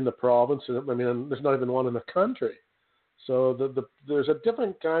the province. I mean, there's not even one in the country. So there's a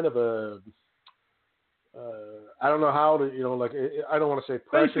different kind of I don't know how to, I don't want to say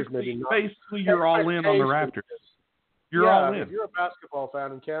pressures. Basically, you're all in on the Raptors. You're all in. If you're a basketball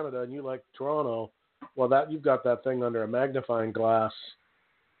fan in Canada and you like Toronto, well, you've got that thing under a magnifying glass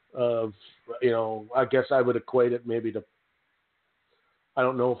of, I guess I would equate it maybe to, I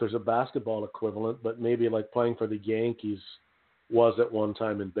don't know if there's a basketball equivalent, but maybe like playing for the Yankees was at one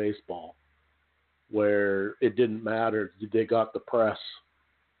time in baseball, where it didn't matter. They got the press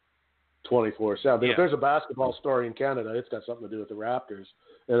 24/7. If there's a basketball story in Canada, it's got something to do with the Raptors.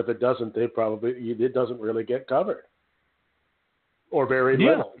 And if it doesn't, it doesn't really get covered. Or very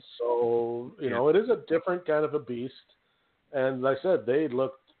little. So, it is a different kind of a beast. And like I said, they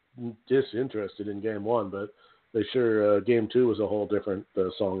looked disinterested in game one, but they sure, game two was a whole different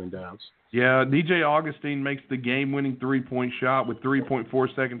song and dance. Yeah, DJ Augustine makes the game-winning three-point shot with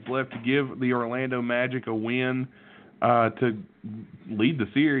 3.4 seconds left to give the Orlando Magic a win to lead the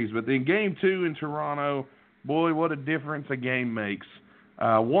series. But then game two in Toronto, boy, what a difference a game makes.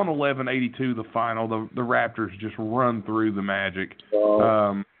 111-82 the final. The Raptors just run through the Magic.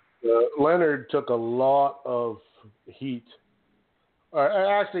 Leonard took a lot of heat.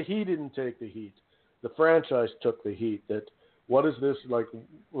 Actually, he didn't take the heat. The franchise took the heat. That what is this like?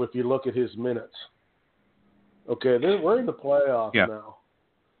 If you look at his minutes, okay, we're in the playoffs now.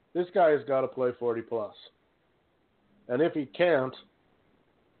 This guy has got to play 40 plus, and if he can't,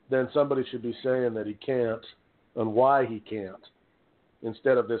 then somebody should be saying that he can't and why he can't.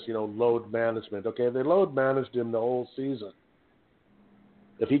 Instead of this, load management. Okay, they load managed him the whole season.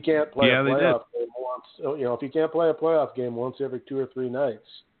 If he can't play a playoff game once, if he can't play a playoff game once every 2 or 3 nights,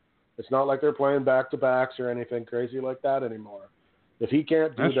 it's not like they're playing back-to-backs or anything crazy like that anymore. If he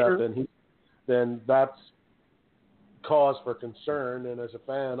can't do then that's cause for concern. And as a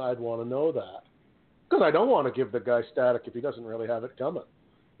fan, I'd want to know that, because I don't want to give the guy static if he doesn't really have it coming.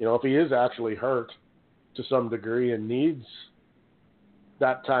 If he is actually hurt to some degree and needs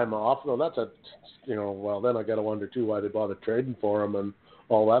that time off, well, that's then I got to wonder too why they bother trading for him and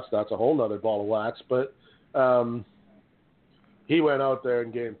all that. That's a whole nother ball of wax. But he went out there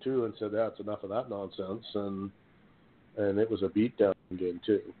in game two and said, that's enough of that nonsense, and it was a beatdown in game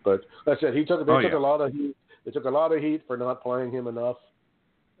two. But like I said, they took a lot of heat. They took a lot of heat for not playing him enough,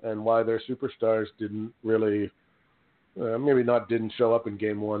 and why their superstars didn't really, didn't show up in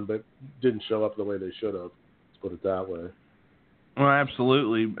game one, but didn't show up the way they should have. Let's put it that way. Well,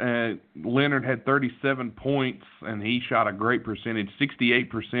 absolutely. Leonard had 37 points, and he shot a great percentage,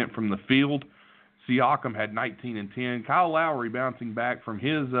 68% from the field. Siakam had 19 and 10. Kyle Lowry bouncing back from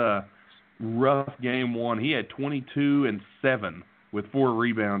his rough game one. He had 22 and 7 with 4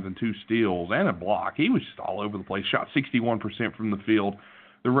 rebounds and 2 steals and a block. He was just all over the place. Shot 61% from the field.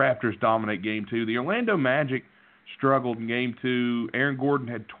 The Raptors dominate game two. The Orlando Magic struggled in game two. Aaron Gordon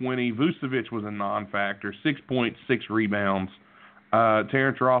had 20. Vucevic was a non-factor, 6 points, 6 rebounds.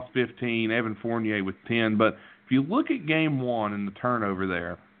 Terrence Ross 15, Evan Fournier with 10. But if you look at game one and the turnover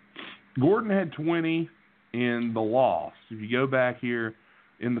there, Gordon had 20 in the loss. If you go back here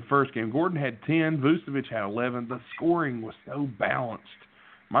in the first game, Gordon had 10, Vucevic had 11. The scoring was so balanced.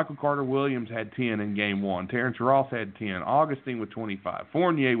 Michael Carter-Williams had 10 in game one. Terrence Ross had 10. Augustine with 25.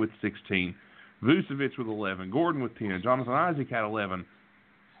 Fournier with 16. Vucevic with 11. Gordon with 10. Jonathan Isaac had 11.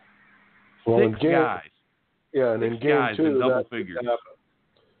 Six guys. Yeah, and in game two, double figures.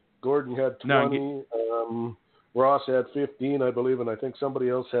 Gordon had 20. Ross had 15, I believe, and I think somebody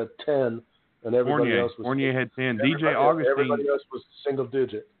else had 10, and everybody else was. Fournier had 10. DJ Augustine. Everybody else was single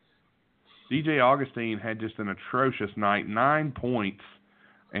digit. DJ Augustine had just an atrocious night, 9 points,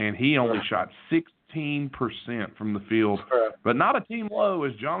 and he only shot 16% from the field. But not a team low,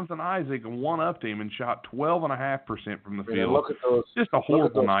 as Jonathan Isaac one-upped him and shot 12.5% from the field. Look at those. Just a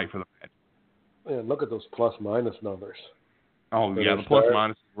horrible night for the Magic. Yeah, look at those plus-minus numbers. Oh, yeah, the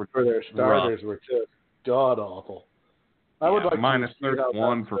plus-minus for their starters were just god-awful. I would like minus to see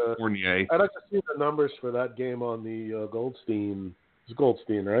 31 for Fournier. I'd like to see the numbers for that game on the Goldstein. It's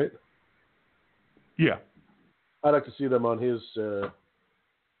Goldstein, right? Yeah. I'd like to see them on his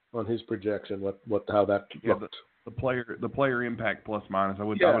projection. How that looked. The player impact plus-minus. I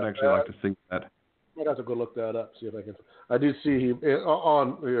would actually like to see that. I'd have to go look that up. See if I can. I did see him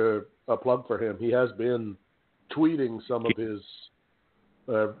on a plug for him. He has been tweeting some of his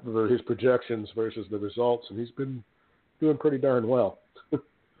projections versus the results, and he's been doing pretty darn well.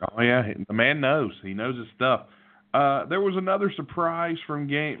 Oh yeah, the man knows. He knows his stuff. There was another surprise from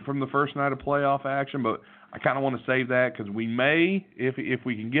the first night of playoff action, but I kind of want to save that because we may, if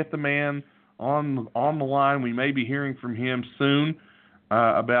we can get the man on the line, we may be hearing from him soon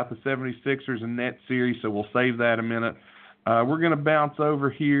about the 76ers and Nets series, so we'll save that a minute. We're going to bounce over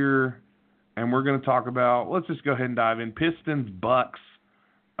here, and we're going to talk about, let's just go ahead and dive in, Pistons-Bucks.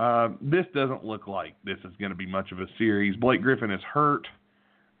 This doesn't look like this is going to be much of a series. Blake Griffin is hurt,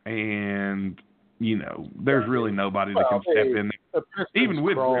 and there's really nobody that can step in there. Even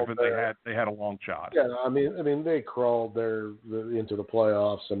with Griffin, they had a long shot. Yeah, I mean, they crawled into the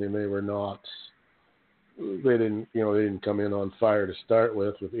playoffs. I mean, they were not. They didn't come in on fire to start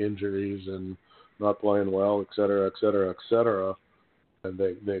with injuries and not playing well, et cetera, et cetera, et cetera. And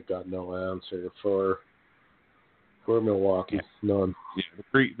they've got no answer for Milwaukee. None. Yeah,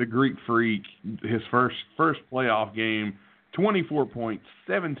 the Greek Freak, his first playoff game. 24 points,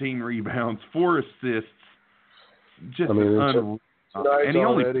 17 rebounds, 4 assists. Just unreal. And he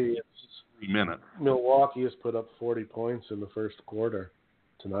only played 3 minutes. Milwaukee has put up 40 points in the first quarter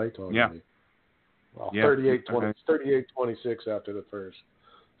tonight already. Yeah. Well, 38-26 after the first.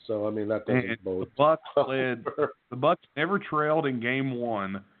 So, I mean, that doesn't bode. The Bucks never trailed in game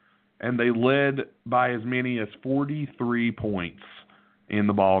 1, and they led by as many as 43 points in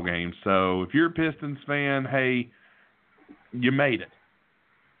the ball game. So, if you're a Pistons fan, hey, you made it.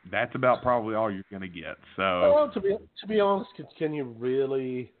 That's about probably all you're going to get. So, well, to be honest, can you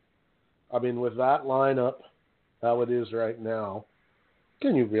really? I mean, with that lineup, how it is right now,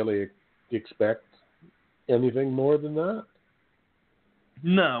 can you really expect anything more than that?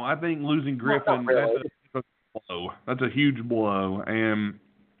 No, I think losing Griffin, really. That's a blow. That's a huge blow. And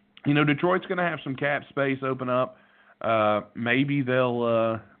Detroit's going to have some cap space open up. Maybe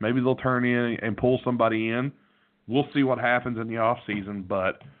they'll turn in and pull somebody in. We'll see what happens in the offseason,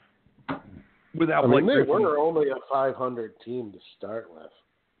 but without Blake Griffin, they were only a 500 team to start with.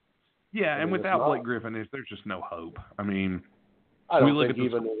 Yeah, and without Blake Griffin, there's just no hope. I mean, I don't think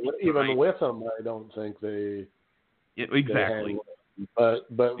even with him, I don't think they exactly.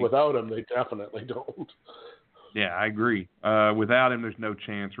 But without him, they definitely don't. Yeah, I agree. Without him, there's no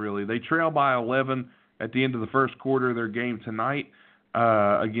chance really. They trail by 11 at the end of the first quarter of their game tonight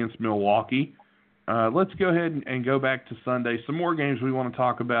against Milwaukee. Let's go ahead and go back to Sunday. Some more games we want to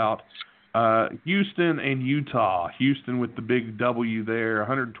talk about. Houston and Utah. Houston with the big W there,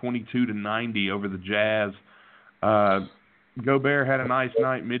 122-90 over the Jazz. Gobert had a nice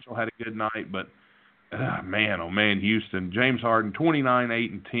night. Mitchell had a good night, but man, Houston. James Harden, 29,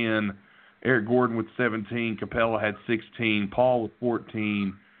 8, and 10. Eric Gordon with 17. Capella had 16. Paul with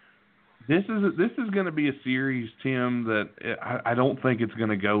 14. This is going to be a series, Tim, that I don't think it's going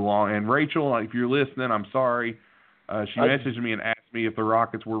to go long. And Rachel, if you're listening, I'm sorry. She messaged me and asked me if the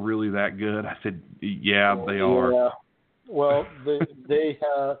Rockets were really that good. I said, yeah, they are. Yeah. Well, they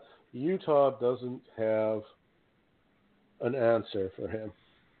have Utah doesn't have an answer for him.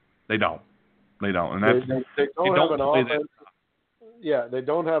 They don't. And they don't have an offense. Yeah, they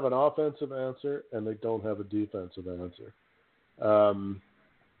don't have an offensive answer, and they don't have a defensive answer.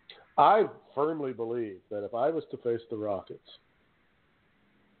 I firmly believe that if I was to face the Rockets,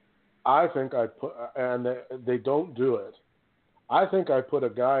 I think I'd put, and they don't do it, I think I put a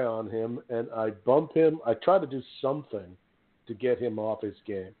guy on him and I bump him. I try to do something to get him off his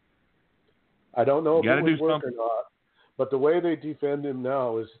game. I don't know if it would work or not, but the way they defend him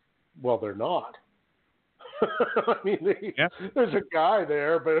now is, well, they're not. I mean, there's a guy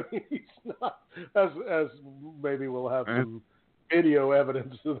there, but he's not, as maybe we'll have some video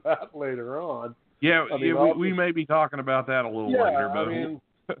evidence of that later on. Yeah, we may be talking about that a little later.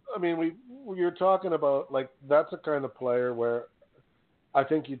 But I mean, you're talking about, like, that's a kind of player where I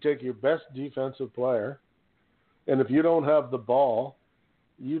think you take your best defensive player, and if you don't have the ball,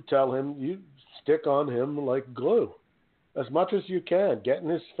 you tell him, you stick on him like glue as much as you can. Get in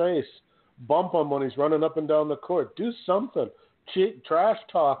his face, bump him when he's running up and down the court. Do something. Trash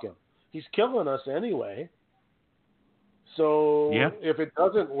talk him. He's killing us anyway. So if it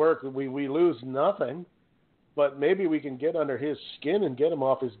doesn't work, we lose nothing. But maybe we can get under his skin and get him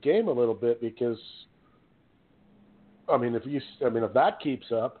off his game a little bit, because, if that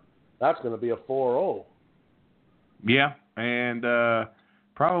keeps up, that's going to be a 4-0. Yeah, and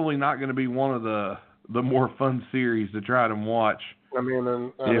probably not going to be one of the more fun series to try to watch. I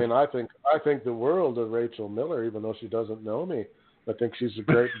think the world of Rachel Miller, even though she doesn't know me. I think she's a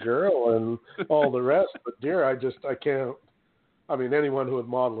great girl and all the rest. But dear, I can't. Anyone who would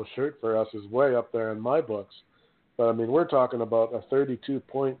model a shirt for us is way up there in my books. But we're talking about a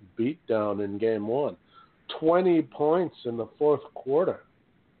 32-point beatdown in game 1, 20 points in the fourth quarter,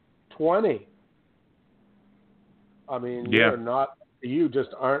 20. I mean, Yeah. you just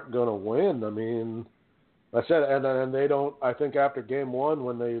aren't going to win. I mean, I said, and they don't. I think after game one,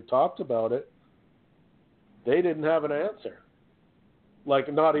 when they talked about it, they didn't have an answer.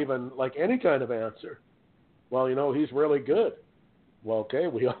 Like, not even like any kind of answer. Well, he's really good. Well, okay,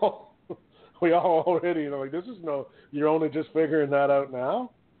 we all already, like, this is you're only just figuring that out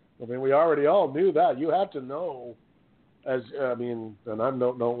now. I mean, we already all knew that. You had to know, and I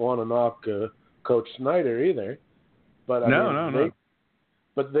don't want to knock Coach Snyder either, but No.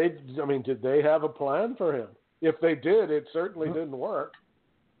 But did they have a plan for him? If they did, it certainly didn't work.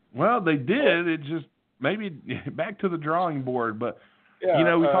 Well, they did. It just maybe back to the drawing board. But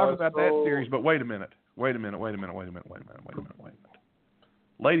yeah, we talked about that series. But wait a minute.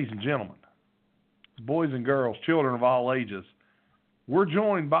 Ladies and gentlemen, boys and girls, children of all ages, we're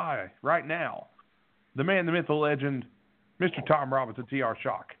joined by right now the man, the myth, the legend, Mr. Tom Robinson, TR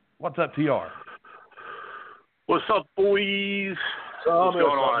Shock. What's up, TR? What's up, boys? Tom, what's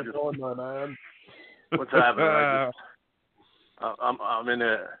going on? How's it going, my man? What's happening? I'm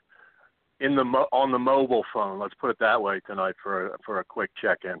on the mobile phone. Let's put it that way tonight for a quick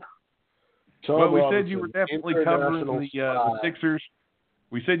check-in. Tom well, we Robinson, said you were definitely covering the Sixers.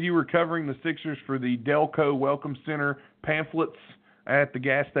 We said you were covering the Sixers for the Delco Welcome Center pamphlets at the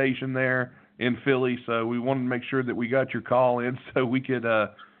gas station there in Philly. So we wanted to make sure that we got your call in so we could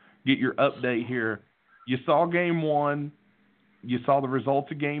get your update here. You saw game one. You saw the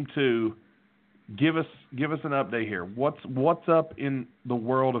results of game two. Give us an update here. What's up in the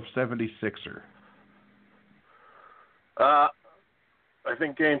world of 76er? I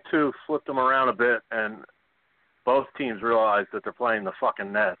think game two flipped them around a bit, and both teams realized that they're playing the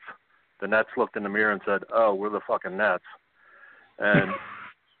fucking Nets. The Nets looked in the mirror and said, "Oh, we're the fucking Nets," and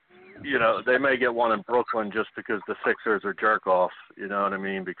they may get one in Brooklyn just because the Sixers are jerk offs. You know what I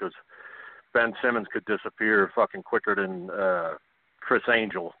mean? Because Ben Simmons could disappear fucking quicker than Chris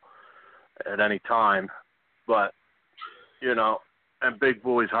Angel at any time. But, and Big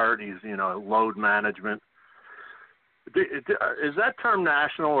Boy's hurt. He's, load management. Is that term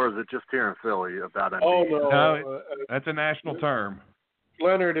national, or is it just here in Philly about NBA? Oh, no, that's a national term.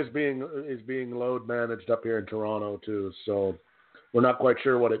 Leonard is being load managed up here in Toronto, too. So we're not quite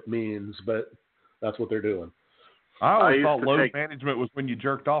sure what it means, but that's what they're doing. I always thought load management was when you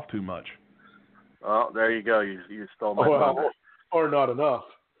jerked off too much. Oh, there you go. You stole my thunder. Or not enough.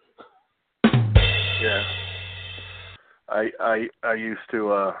 Yeah. I used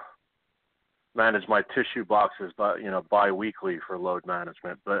to manage my tissue boxes bi-weekly for load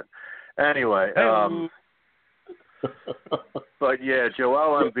management. But anyway, but yeah,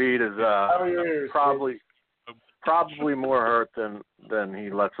 Joel Embiid is probably more hurt than he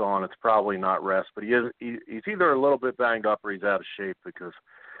lets on. It's probably not rest, but he's either a little bit banged up or he's out of shape because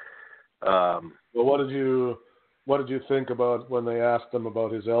well, what did you think about when they asked him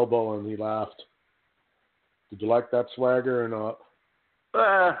about his elbow and he laughed? Did you like that swagger or not?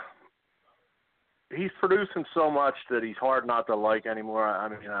 He's producing so much that he's hard not to like anymore. I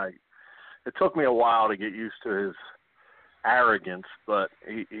mean, it took me a while to get used to his arrogance, but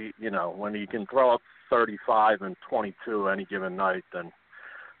he when he can throw up 35 and 22 any given night, then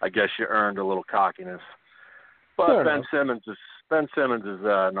I guess you earned a little cockiness. But Fair Ben enough. Simmons is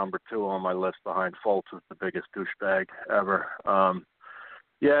number 2 on my list behind Fultz, who's the biggest douchebag ever.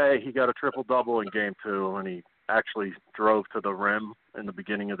 Yeah, he got a triple-double in game 2, and he actually drove to the rim in the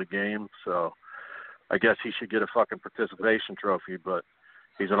beginning of the game, so I guess he should get a fucking participation trophy, but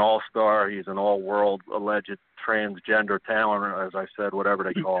he's an all-star. He's an all-world alleged transgender talent, as I said, whatever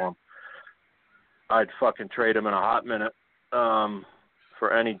they call him. I'd fucking trade him in a hot minute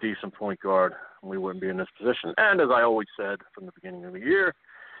for any decent point guard. We wouldn't be in this position. And as I always said from the beginning of the year,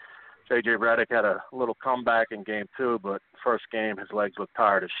 J.J. Redick had a little comeback in game 2, but first game his legs looked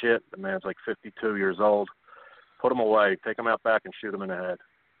tired as shit. The man's like 52 years old. Put him away. Take him out back and shoot him in the head.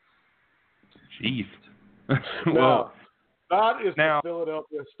 Jeez. Well, that is the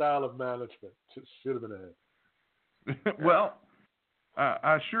Philadelphia style of management. Just shoot him in the head. Well,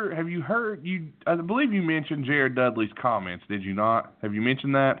 have you heard, I believe you mentioned Jared Dudley's comments, did you not? Have you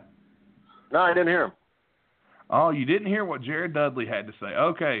mentioned that? No, I didn't hear him. Oh, you didn't hear what Jared Dudley had to say.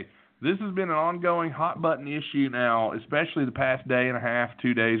 Okay, this has been an ongoing hot-button issue now, especially the past day and a half,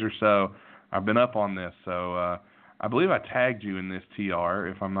 2 days or so. I've been up on this, so I believe I tagged you in this, TR,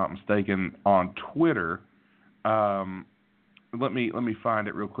 if I'm not mistaken, on Twitter. Let me find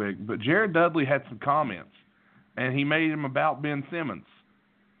it real quick. But Jared Dudley had some comments, and he made them about Ben Simmons.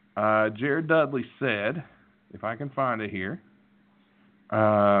 Jared Dudley said, if I can find it here,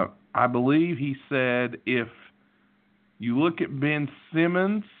 I believe he said, if you look at Ben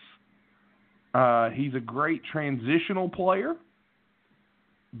Simmons, He's a great transitional player,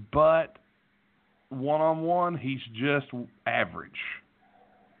 but one-on-one, he's just average.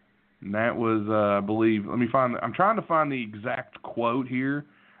 And that was, I believe, I'm trying to find the exact quote here.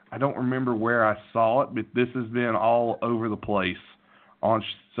 I don't remember where I saw it, but this has been all over the place on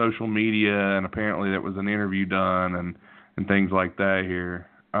social media, and apparently there was an interview done and things like that here.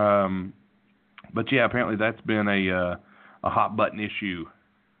 But yeah, apparently that's been a hot button issue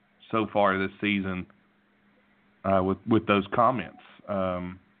so far this season with those comments.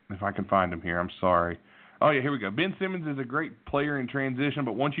 If I can find them here, I'm sorry. Oh yeah, here we go. Ben Simmons is a great player in transition,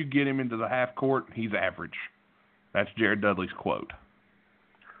 but once you get him into the half court, he's average. That's Jared Dudley's quote.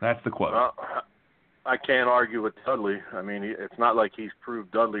 That's the quote. I can't argue with Dudley. I mean, it's not like he's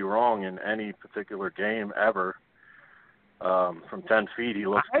proved Dudley wrong in any particular game ever. From 10 feet, he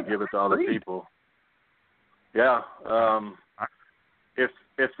looks to give it to other people. Yeah.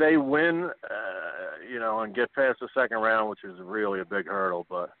 If they win, and get past the second round, which is really a big hurdle,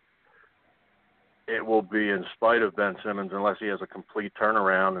 but it will be in spite of Ben Simmons unless he has a complete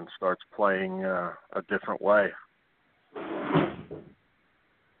turnaround and starts playing a different way.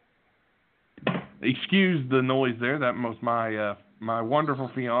 Excuse the noise there. That was my wonderful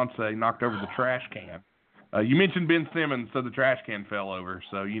fiance knocked over the trash can. You mentioned Ben Simmons, so the trash can fell over.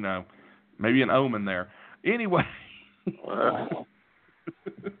 So, maybe an omen there. Anyway.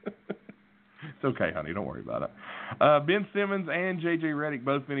 It's okay, honey. Don't worry about it. Ben Simmons and J.J. Redick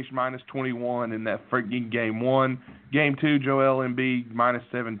both finished minus 21 in that freaking game 1. Game 2, Joel Embiid minus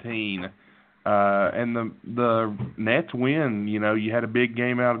 17. And the Nets win. You had a big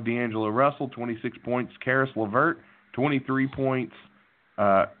game out of D'Angelo Russell, 26 points. Karis LeVert, 23 points.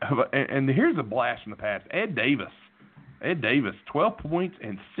 And here's a blast from the past. Ed Davis, 12 points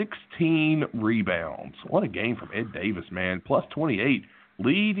and 16 rebounds. What a game from Ed Davis, man. Plus 28,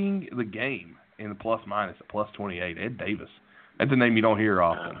 leading the game in the plus-minus at plus 28. Ed Davis. That's a name you don't hear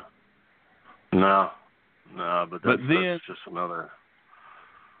often. No, but that's just another...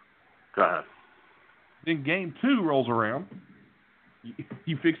 Go ahead. Then game 2 rolls around.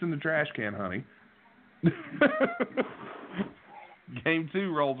 You fixing the trash can, honey. Game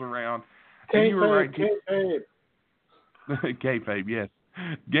 2 rolls around. And you were right. Kayfabe, yes.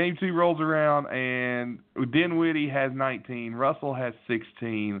 Game 2 rolls around, and Dinwiddie has 19. Russell has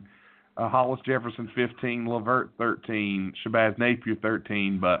 16. Hollis Jefferson, 15. LeVert, 13. Shabazz Napier,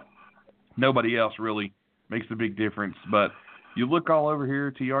 13. But nobody else really makes a big difference. But you look all over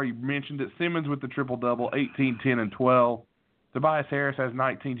here, TR, you mentioned it. Simmons with the triple-double, 18, 10, and 12. Tobias Harris has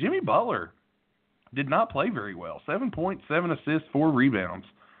 19. Jimmy Butler did not play very well. 7 points, 7 assists, 4 rebounds.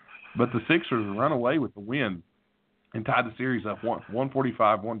 But the Sixers run away with the win and tied the series up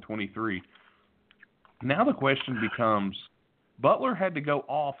 145-123. Now the question becomes, Butler had to go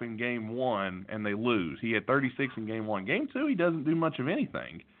off in Game 1, and they lose. He had 36 in Game 1. Game 2, he doesn't do much of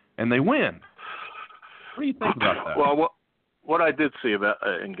anything, and they win. What do you think about that? Well, what I did see about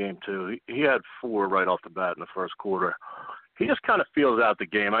in Game 2, he had 4 right off the bat in the first quarter. He just kind of feels out the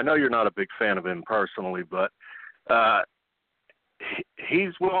game. I know you're not a big fan of him personally, but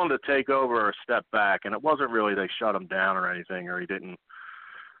he's willing to take over or step back, and it wasn't really they shut him down or anything, or he didn't.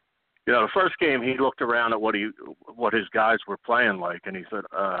 The first game he looked around at what his guys were playing like, and he said,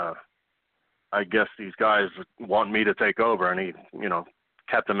 I guess these guys want me to take over, and he,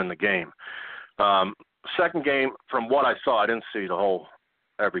 kept them in the game. Second game, from what I saw, I didn't see the whole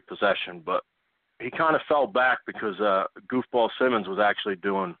every possession, but he kind of fell back because Goofball Simmons was actually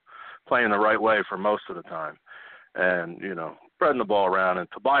playing the right way for most of the time, and spreading the ball around. And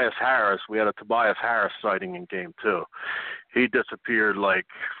Tobias Harris, we had a Tobias Harris sighting in Game 2. He disappeared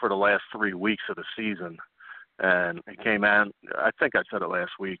for the last 3 weeks of the season, and he came in. I think I said it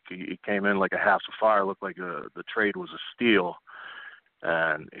last week. He came in like a house of fire. Looked like the trade was a steal,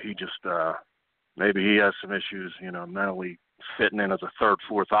 and he just maybe he has some issues, mentally fitting in as a third,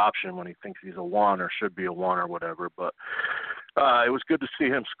 fourth option when he thinks he's a 1 or should be a 1 or whatever. But it was good to see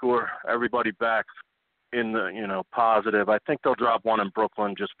him score. Everybody back in the, positive. I think they'll drop 1 in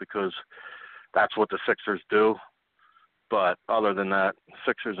Brooklyn just because that's what the Sixers do. But other than that,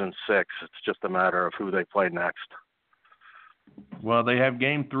 Sixers in 6, it's just a matter of who they play next. Well, they have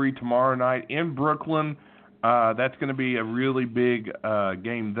Game 3 tomorrow night in Brooklyn. That's going to be a really big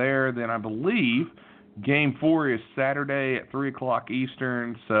game there. Then I believe Game 4 is Saturday at 3 o'clock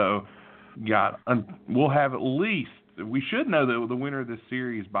Eastern. So we'll have at least, we should know the winner of this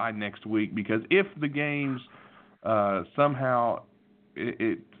series by next week, because if the games somehow,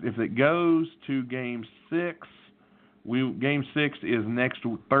 if it goes to Game 6, Game 6 is next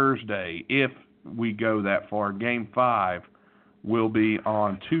Thursday if we go that far. Game 5 will be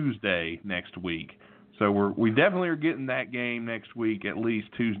on Tuesday next week. So we definitely are getting that game next week, at least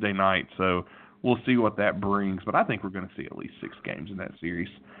Tuesday night. So we'll see what that brings. But I think we're going to see at least 6 games in that series.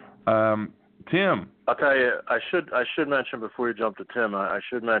 Tim, I'll tell you, I should mention before you jump to Tim, I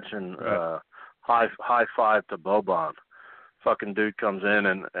should mention high five to Boban. Fucking dude comes in,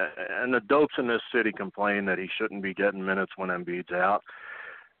 and the dopes in this city complain that he shouldn't be getting minutes when Embiid's out.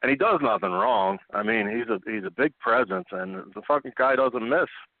 And he does nothing wrong. I mean, he's a big presence, and the fucking guy doesn't miss.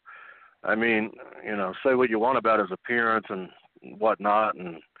 I mean, say what you want about his appearance and whatnot,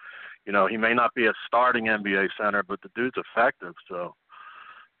 and, he may not be a starting NBA center, but the dude's effective. So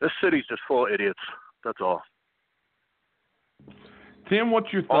this city's just full of idiots. That's all. Tim,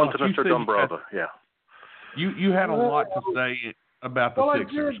 what's your thoughts? On to Mr. Dumbrova, yeah. You had a lot to say about the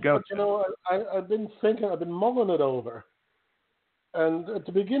Sixers. But, I've been mulling it over. And at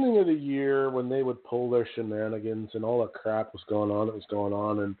the beginning of the year, when they would pull their shenanigans and all that crap was going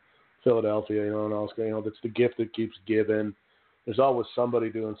on in Philadelphia, and all it's the gift that keeps giving. There's always somebody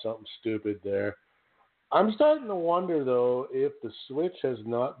doing something stupid there. I'm starting to wonder, though, if the switch has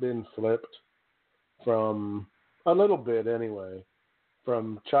not been flipped from, a little bit anyway,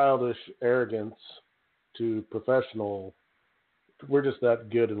 from childish arrogance to professional. We're just that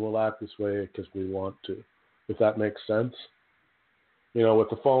good and we'll act this way because we want to, if that makes sense. With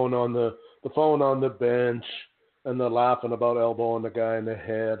the phone on the bench and the laughing about elbowing the guy in the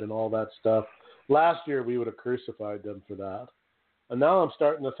head and all that stuff. Last year we would have crucified them for that. And now I'm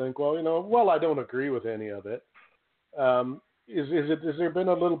starting to think, I don't agree with any of it. Has there been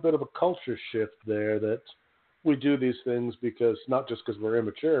a little bit of a culture shift there that we do these things not just because we're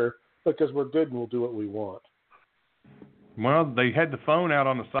immature, but because we're good and we'll do what we want? Well, they had the phone out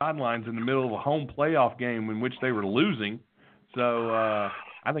on the sidelines in the middle of a home playoff game in which they were losing. So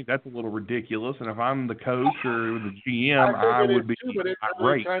I think that's a little ridiculous. And if I'm the coach or the GM, I would be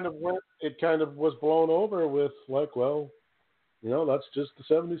irate. It kind of was blown over with that's just the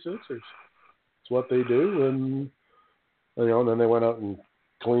 76ers. It's what they do, and then they went out and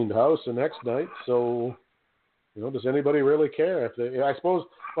cleaned house the next night. So, does anybody really care? I suppose,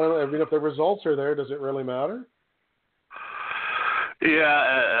 if the results are there, does it really matter?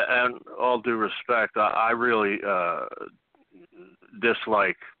 Yeah, and all due respect, I really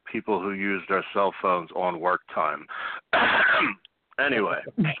dislike people who use their cell phones on work time. Anyway.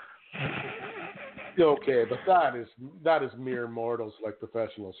 Okay, but that is mere mortals like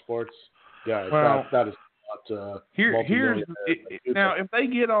professional sports guys. Well, that is not. Now, if they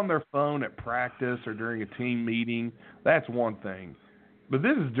get on their phone at practice or during a team meeting, that's one thing. But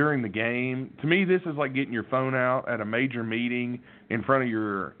this is during the game. To me, this is like getting your phone out at a major meeting in front of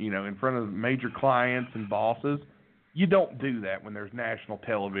in front of major clients and bosses. You don't do that when there's national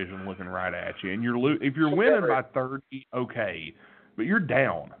television looking right at you. And if you're winning by 30, okay. But you're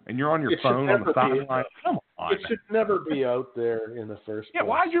down, and you're on your phone on the sideline. Come on. It should never be out there in the first place. Yeah,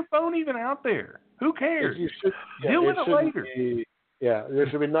 why is your phone even out there? Who cares? Deal with it later. There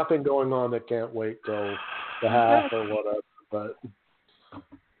should be nothing going on that can't wait till the half or whatever. But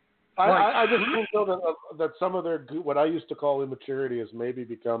I just think, though, that some of their what I used to call immaturity has maybe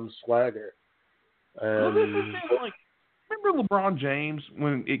become swagger. Well, this is like, remember LeBron James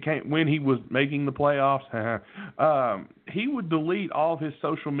when he was making the playoffs? He would delete all of his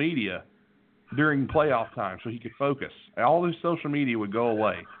social media during playoff time so he could focus. All his social media would go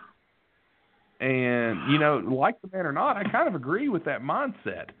away. And like the man or not, I kind of agree with that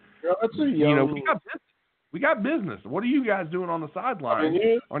mindset. Yeah, that's a young. We got business. What are you guys doing on the sideline?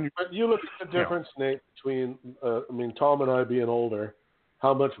 You look at the difference, Nate, between Tom and I being older,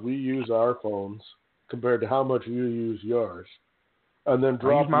 how much we use our phones compared to how much you use yours, and then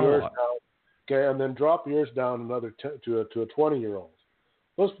drop yours down. Okay, and then drop yours down another to a 20-year-old.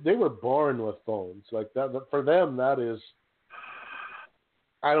 They were born with phones like that. For them, that is.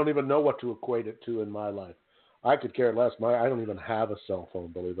 I don't even know what to equate it to in my life. I could care less. I don't even have a cell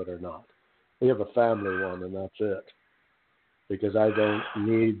phone, believe it or not. We have a family one, and that's it. Because I don't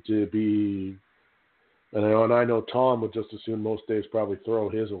need to be. And I know Tom would just as soon most days probably throw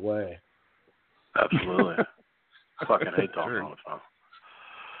his away. Absolutely. I fucking hate talking on the phone.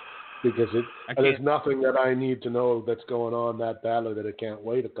 Because there's nothing that I need to know that's going on that badly that it can't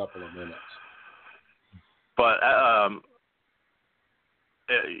wait a couple of minutes. But,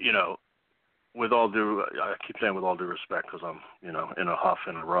 with all due, I keep saying with all due respect because I'm, in a huff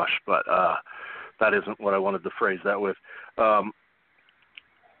and a rush, but that isn't what I wanted to phrase that with.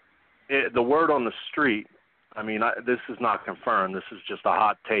 The word on the street, this is not confirmed. This is just a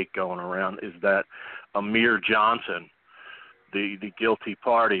hot take going around, is that Amir Johnson, the guilty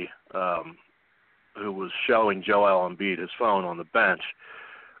party, who was showing Joel Embiid his phone on the bench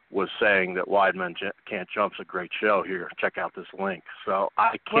was saying that Wide Men Can't Jump's a great show here. Check out this link. So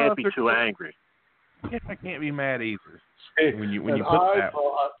I can't be too angry. Yes, I can't be mad either. When you put I that.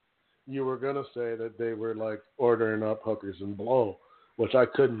 thought you were going to say that they were like ordering up hookers and blow, which I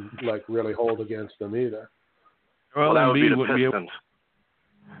couldn't like really hold against them either. Joel Embiid wouldn't be able. Pistons.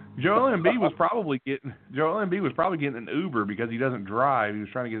 Joel Embiid was probably getting an Uber because he doesn't drive. He was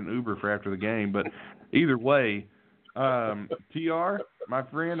trying to get an Uber for after the game. But either way, TR, my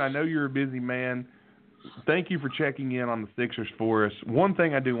friend, I know you're a busy man. Thank you for checking in on the Sixers for us. One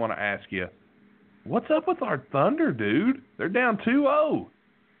thing I do want to ask you, what's up with our Thunder, dude? They're down 2-0.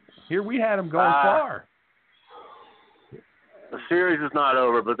 Here we had them going far. The series is not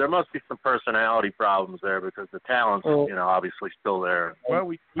over, but there must be some personality problems there because the talent's, obviously still there. Well,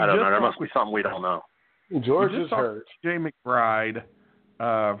 we I don't know. There must be something we don't know. George is hurt. Jay McBride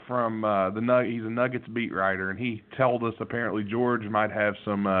from he's a Nuggets beat writer, and he told us apparently George might have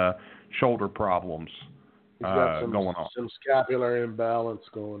some shoulder problems going on. Some scapular imbalance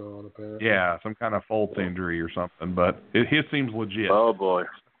going on, apparently. Yeah, some kind of Fultz injury or something, but his seems legit. Oh, boy.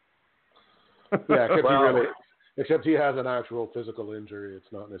 Yeah, except he has an actual physical injury.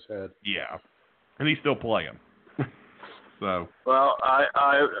 It's not in his head. Yeah, and he's still playing. So. Well, I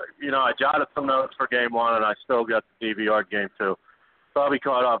jotted some notes for Game 1, and I still got the DVR Game 2. So I'll be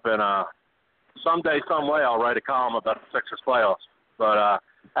caught up, and someday, some way, I'll write a column about the Sixers playoffs. But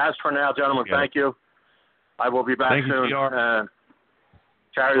as for now, gentlemen, thank you. I will be back soon. And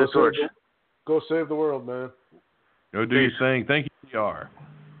carry the torch. Go save the world, man. Go do your thing. Thank you, TR.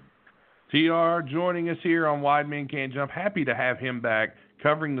 TR joining us here on Wide Men Can't Jump. Happy to have him back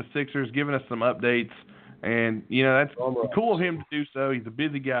covering the Sixers, giving us some updates. And, that's cool of him to do so. He's a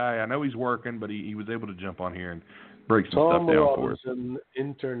busy guy. I know he's working, but he was able to jump on here and break some stuff down for us. An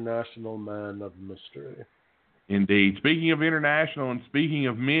international man of mystery. Indeed. Speaking of international and speaking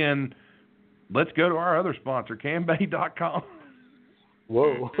of men, let's go to our other sponsor, CamBay.com.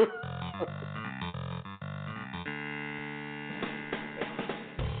 Whoa.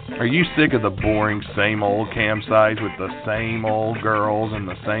 Are you sick of the boring same old campsites with the same old girls and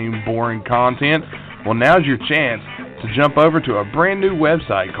the same boring content? Well, now's your chance to jump over to a brand new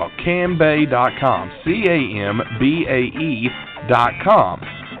website called CamBay.com, CamBae.com.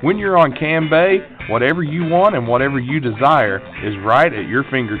 When you're on CamBay, whatever you want and whatever you desire is right at your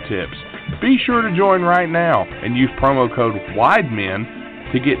fingertips. Be sure to join right now and use promo code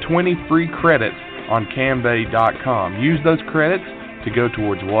WIDEMEN to get 20 free credits on CamBay.com. Use those credits to go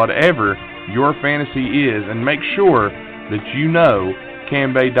towards whatever your fantasy is, and make sure that you know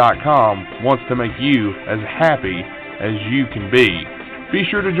CamBay.com wants to make you as happy as you can be. Be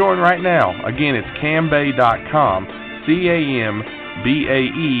sure to join right now. Again, it's CamBay.com,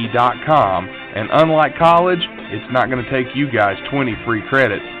 CamBae.com, and unlike college, it's not going to take you guys 20 free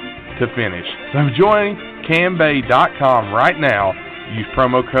credits to finish. So join CamBay.com right now, use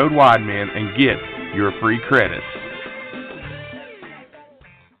promo code WIDEMEN, and get your free credits.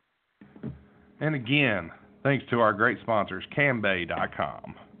 And again, thanks to our great sponsors,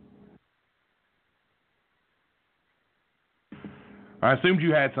 CamBay.com. I assumed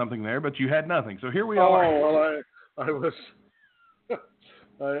you had something there, but you had nothing. So here we are. Oh, well,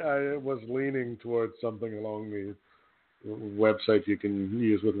 I was leaning towards something along the website you can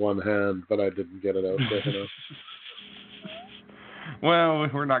use with one hand, but I didn't get it out quick enough. Well,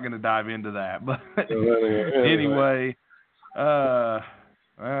 we're not going to dive into that. But anyway,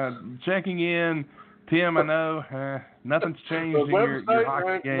 checking in, Tim, I know nothing's changed in your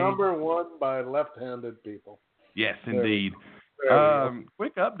hockey game. Number 1 by left-handed people. Yes, indeed.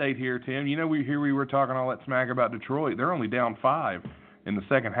 Quick update here, Tim. We were talking all that smack about Detroit. They're only down 5 in the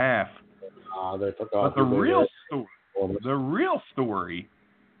second half. They forgot. But the real story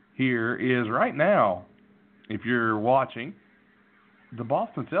here is right now, if you're watching, the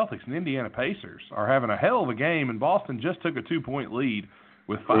Boston Celtics and Indiana Pacers are having a hell of a game, and Boston just took a 2-point lead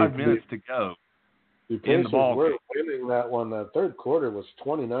with 5 minutes to go. The Pacers were winning that one. That third quarter was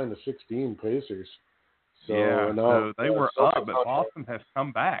 29-16 Pacers. So, so they were up, but Boston has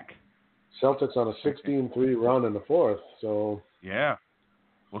come back. Celtics on a 16-3 run in the fourth. So yeah.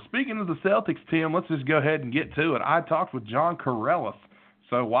 Well, speaking of the Celtics, Tim, let's just go ahead and get to it. I talked with John Corellis.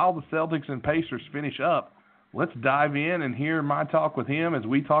 So while the Celtics and Pacers finish up, let's dive in and hear my talk with him as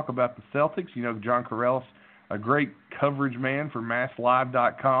we talk about the Celtics. John Corellis, a great coverage man for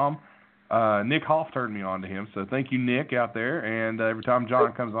MassLive.com. Nick Hoff turned me on to him, so thank you, Nick, out there. And every time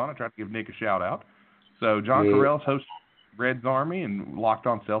John comes on, I try to give Nick a shout-out. So John Corellis hosts Red's Army and Locked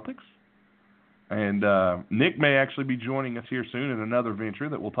on Celtics. And Nick may actually be joining us here soon in another venture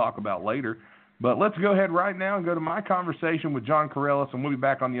that we'll talk about later. But let's go ahead right now and go to my conversation with John Corellis, and we'll be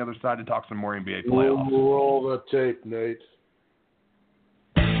back on the other side to talk some more NBA playoffs. Roll the tape, Nate.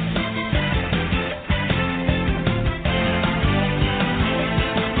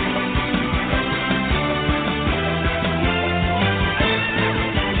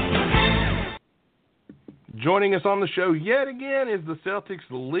 Joining us on the show yet again is the Celtics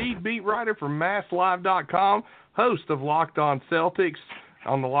lead beat writer for MassLive.com, host of Locked On Celtics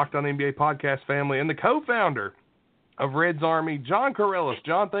on the Locked On NBA podcast family, and the co-founder of Red's Army, John Corellis.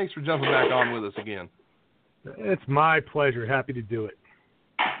 John, thanks for jumping back on with us again. It's my pleasure. Happy to do it.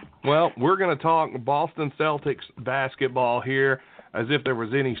 Well, we're going to talk Boston Celtics basketball here, as if there was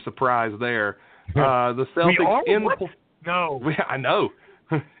any surprise there. The Celtics No. I know.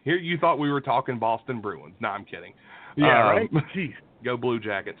 Here you thought we were talking Boston Bruins. No, I'm kidding. Yeah, right? Jeez. Go Blue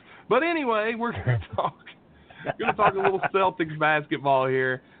Jackets. But anyway, we're going to talk a little Celtics basketball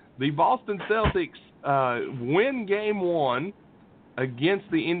here. The Boston Celtics win Game 1 against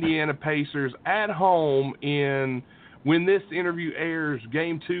the Indiana Pacers at home when this interview airs,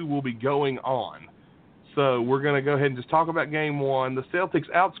 Game 2 will be going on. So we're going to go ahead and just talk about Game 1. The Celtics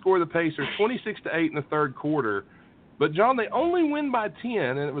outscore the Pacers 26-8 in the third quarter. But, John, they only win by 10,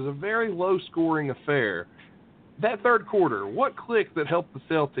 and it was a very low-scoring affair. That third quarter, what clicked that helped the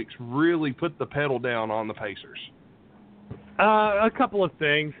Celtics really put the pedal down on the Pacers? A couple of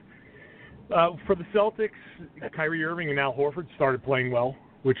things. For the Celtics, Kyrie Irving and Al Horford started playing well,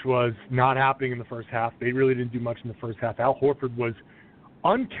 which was not happening in the first half. They really didn't do much in the first half. Al Horford was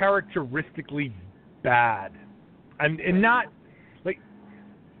uncharacteristically bad. And not, like,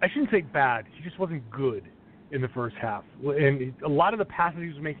 I shouldn't say bad. He just wasn't good in the first half. And a lot of the passes he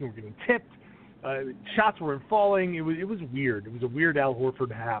was making were getting tipped. Shots weren't falling. It was weird. It was a weird Al Horford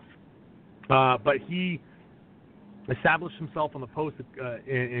half. But he established himself on the post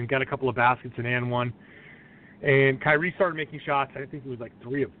and got a couple of baskets and one. And Kyrie started making shots. I think it was like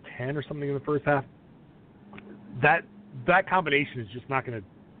 3 of 10 or something in the first half. That combination is just not going to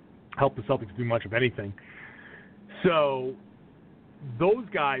help the Celtics do much of anything. So those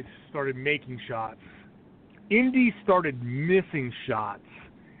guys started making shots. Indy started missing shots.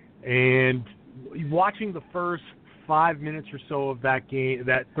 And watching the first 5 minutes or so of that game,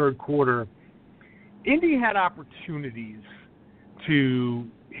 that third quarter, Indy had opportunities to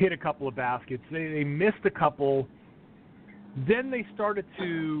hit a couple of baskets. They missed a couple. Then they started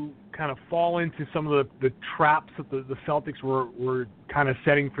to kind of fall into some of the traps that the Celtics were kind of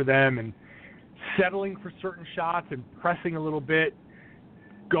setting for them and settling for certain shots and pressing a little bit,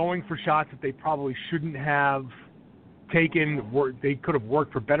 going for shots that they probably shouldn't have taken. They could have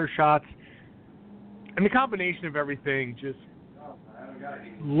worked for better shots. And the combination of everything just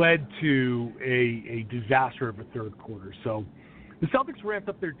led to a disaster of a third quarter. So the Celtics ramped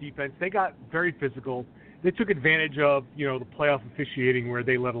up their defense. They got very physical. They took advantage of, the playoff officiating where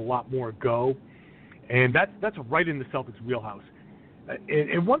they let a lot more go. And that's right in the Celtics' wheelhouse.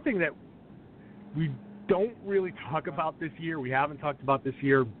 And one thing that we don't really talk about this year, we haven't talked about this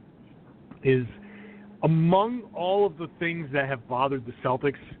year, is among all of the things that have bothered the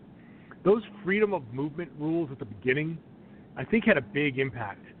Celtics, those freedom of movement rules at the beginning, I think, had a big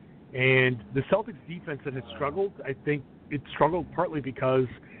impact. And the Celtics defense that had struggled, I think it struggled partly because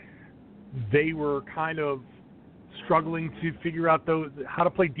they were kind of struggling to figure out how to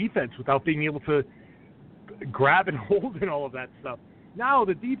play defense without being able to grab and hold and all of that stuff. Now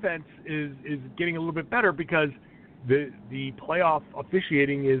the defense is getting a little bit better because the playoff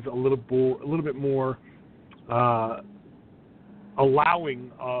officiating is a little bit more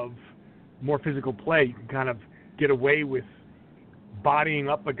allowing of more physical play. You can kind of get away with bodying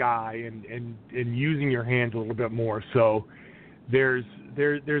up a guy and using your hands a little bit more. So there's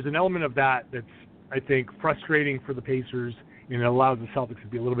an element of that's, I think, frustrating for the Pacers, and it allows the Celtics to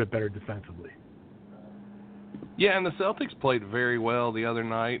be a little bit better defensively. Yeah, and the Celtics played very well the other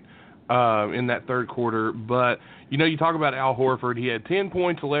night in that third quarter. But, you talk about Al Horford. He had 10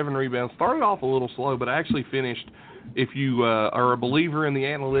 points, 11 rebounds. Started off a little slow, but actually finished, if you are a believer in the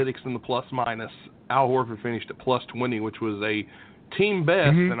analytics and the plus-minus, Al Horford finished at plus 20, which was a team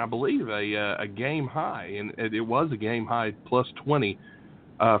best, and I believe a game high. And it was a game high plus 20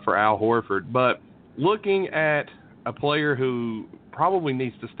 for Al Horford. But looking at a player who probably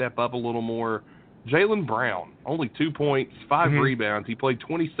needs to step up a little more, Jaylen Brown, only 2 points, 5 rebounds. He played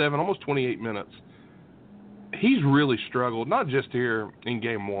 27, almost 28 minutes. He's really struggled, not just here in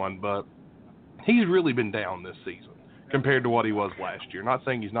Game 1, but he's really been down this season compared to what he was last year. Not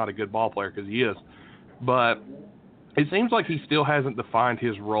saying he's not a good ball player, because he is, but it seems like he still hasn't defined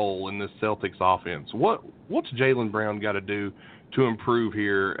his role in this Celtics offense. What's Jaylen Brown got to do to improve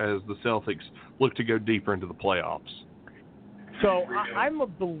here as the Celtics look to go deeper into the playoffs? So I'm a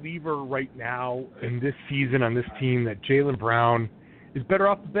believer right now in this season on this team that Jaylen Brown is better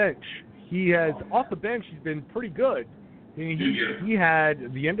off the bench. He has, off the bench, he's been pretty good. He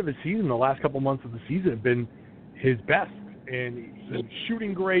had, the end of his season, the last couple months of the season have been his best. And he's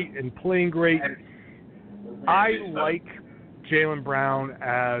shooting great and playing great. I like Jaylen Brown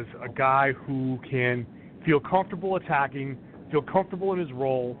as a guy who can feel comfortable attacking, feel comfortable in his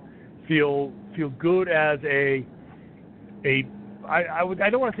role, feel good as I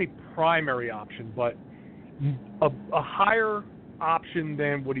don't want to say primary option, but a higher option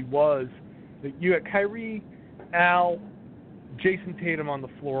than what he was. You had Kyrie, Al, Jason Tatum on the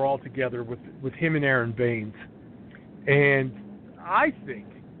floor all together with him and Aaron Baines. And I think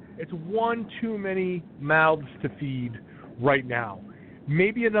it's one too many mouths to feed right now.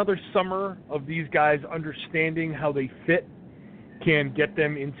 Maybe another summer of these guys understanding how they fit can get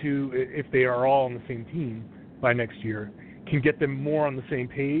them into, if they are all on the same team by next year, can get them more on the same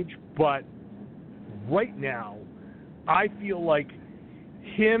page. But right now, I feel like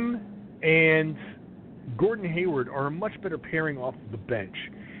him and Gordon Hayward are a much better pairing off the bench.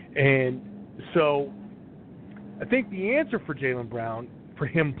 And so I think the answer for Jaylen Brown, for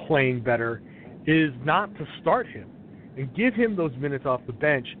him playing better, is not to start him and give him those minutes off the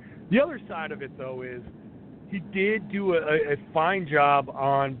bench. The other side of it, though, is he did do a fine job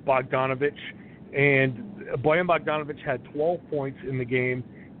on Bogdanović, and Bojan Bogdanović had 12 points in the game,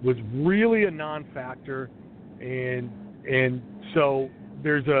 was really a non-factor, and so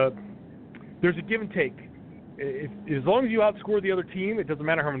there's a give and take. As long as you outscore the other team, it doesn't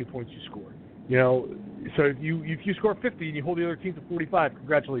matter how many points you score. You know, so if you score 50 and you hold the other team to 45,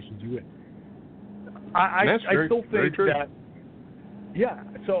 congratulations, you win. I still think that. Yeah,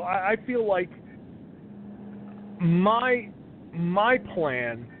 so I feel like my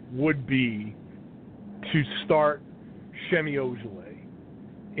plan would be to start Semi Ojeleye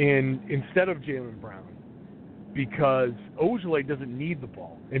instead of Jaylen Brown, because Ojeleye doesn't need the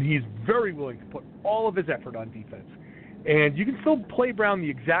ball, and he's very willing to put all of his effort on defense. And you can still play Brown the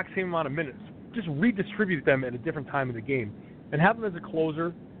exact same amount of minutes, just redistribute them at a different time of the game, and have him as a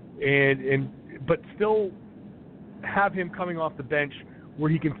closer, but still have him coming off the bench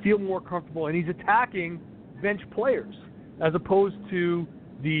where he can feel more comfortable, and he's attacking bench players as opposed to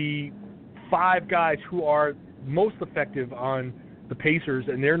the 5 guys who are most effective on the Pacers,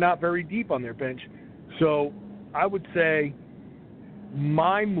 and they're not very deep on their bench. So I would say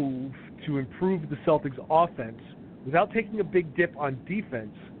my move to improve the Celtics' offense without taking a big dip on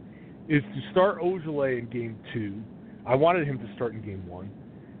defense is to start Ojeleye in Game 2. I wanted him to start in Game 1.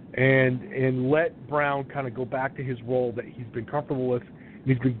 And let Brown kind of go back to his role that he's been comfortable with and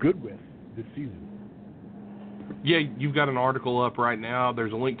he's been good with this season. Yeah, you've got an article up right now.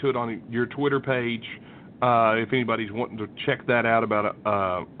 There's a link to it on your Twitter page. If anybody's wanting to check that out about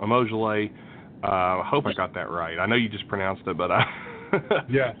Ojeleye. I hope I got that right. I know you just pronounced it, but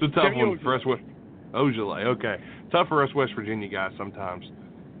yeah, it's a tough one for us. Ojeleye, okay. Tough for us West Virginia guys sometimes.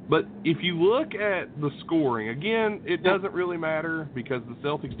 But if you look at the scoring, again, it doesn't really matter because the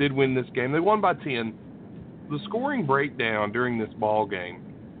Celtics did win this game. They won by 10. The scoring breakdown during this ball game,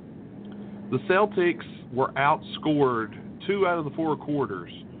 the Celtics were outscored 2 out of the 4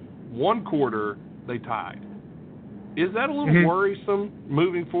 quarters. 1 quarter, they tied. Is that a little worrisome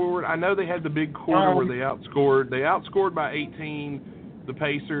moving forward? I know they had the big quarter where they outscored. They outscored by 18 the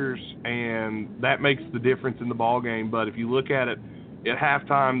Pacers, and that makes the difference in the ball game. But if you look at it, at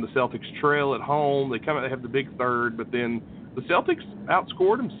halftime, the Celtics trail at home. They have the big third, but then the Celtics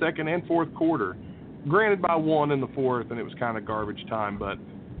outscored them second and fourth quarter. Granted, by 1 in the fourth, and it was kind of garbage time. But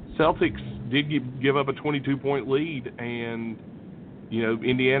Celtics did give up a 22-point lead, and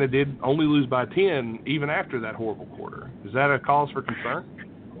Indiana did only lose by 10 even after that horrible quarter. Is that a cause for concern?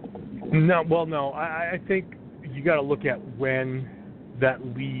 No. Well, no. I think you got to look at when that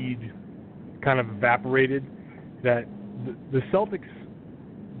lead kind of evaporated. That the Celtics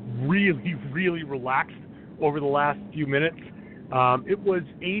really, really relaxed over the last few minutes. It was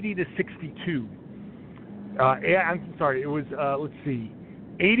 80-62. I'm sorry. It was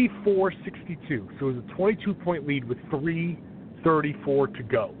 84-62. So it was a 22-point lead with 3:34 to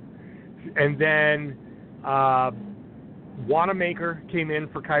go. And then Wanamaker came in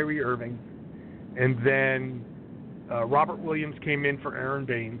for Kyrie Irving, and then Robert Williams came in for Aaron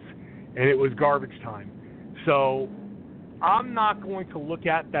Baines, and it was garbage time. So I'm not going to look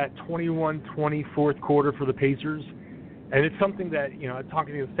at that 21-20 fourth quarter for the Pacers, and it's something that,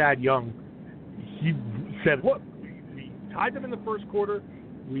 talking to Thad Young, he said, look, we tied them in the first quarter,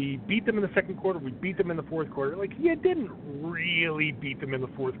 we beat them in the second quarter, we beat them in the fourth quarter. Like, you didn't really beat them in the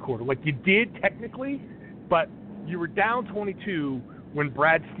fourth quarter. Like, you did technically, but you were down 22 when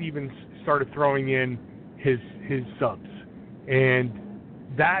Brad Stevens started throwing in his subs. And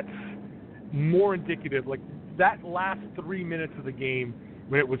that's more indicative. Like, that last 3 minutes of the game,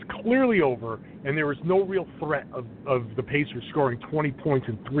 when it was clearly over and there was no real threat of the Pacers scoring 20 points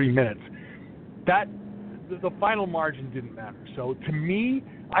in 3 minutes, that the final margin didn't matter. So to me,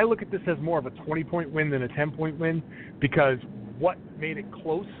 I look at this as more of a 20-point win than a 10-point win, because what made it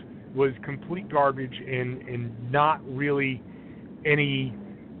close was complete garbage and not really any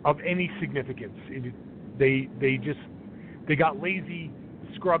significance. They got lazy.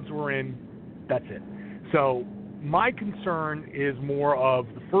 Scrubs were in. That's it. So my concern is more of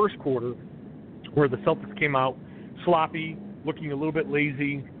the first quarter, where the Celtics came out sloppy, looking a little bit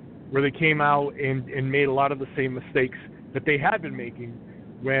lazy, where they came out and made a lot of the same mistakes that they had been making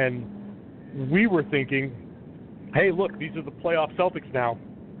when we were thinking, hey, look, these are the playoff Celtics now.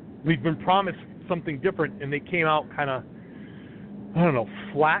 We've been promised something different, and they came out kind of, I don't know,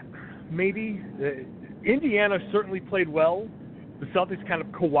 flat maybe. Indiana certainly played well. The Celtics kind of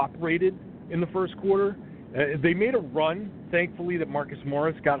cooperated in the first quarter. They made a run, thankfully, that Marcus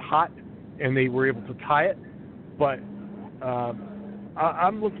Morris got hot, and they were able to tie it. But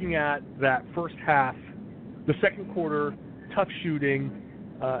I'm looking at that first half, the second quarter, tough shooting,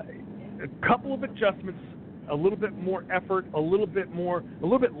 a couple of adjustments, a little bit more effort, a little bit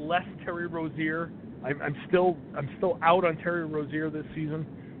less Terry Rozier. I'm still out on Terry Rozier this season.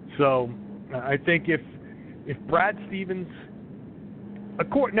 So I think if Brad Stevens,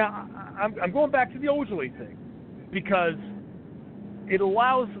 now I'm going back to the Ojale thing, because it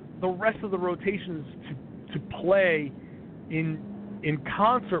allows the rest of the rotations to play in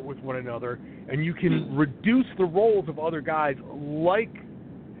concert with one another, and you can reduce the roles of other guys like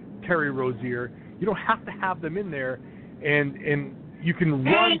Terry Rozier. You don't have to have them in there, and you can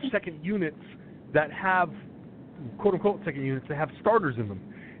run second units that have, quote-unquote second units, that have starters in them.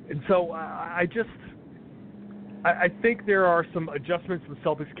 And so I think there are some adjustments the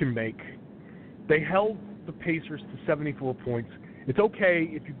Celtics can make. They held the Pacers to 74 points. It's okay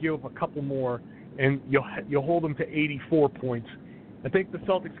if you give a couple more and you'll hold them to 84 points. I think the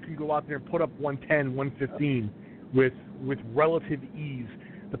Celtics can go out there and put up 110, 115 with relative ease.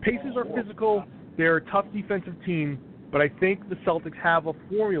 The Pacers are physical. They're a tough defensive team, but I think the Celtics have a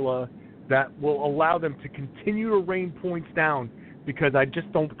formula that will allow them to continue to rain points down, because I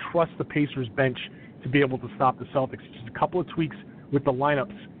just don't trust the Pacers bench to be able to stop the Celtics. Just a couple of tweaks with the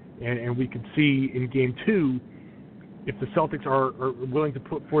lineups, and we can see in Game 2, if the Celtics are willing to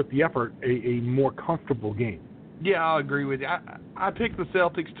put forth the effort, a more comfortable game. Yeah, I'll agree with you. I picked the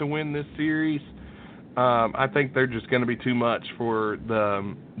Celtics to win this series. I think they're just going to be too much for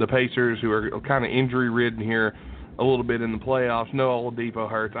the Pacers, who are kind of injury-ridden here a little bit in the playoffs. No Oladipo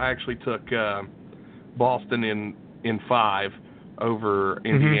hurts. I actually took Boston in 5 over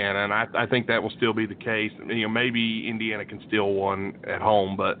Indiana, and I think that will still be the case. You know, maybe Indiana can steal one at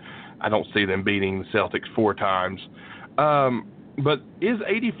home, but I don't see them beating the Celtics 4 times. But is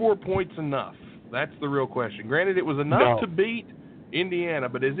 84 points enough? That's the real question. Granted, it was enough to beat Indiana,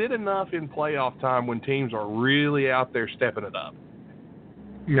 but is it enough in playoff time when teams are really out there stepping it up?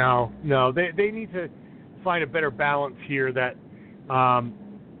 No. They need to find a better balance here, that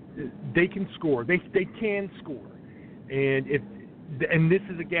they can score. They can score. And this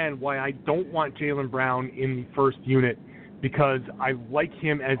is, again, why I don't want Jaylen Brown in the first unit, because I like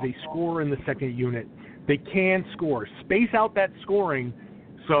him as a scorer in the second unit. They can score. Space out that scoring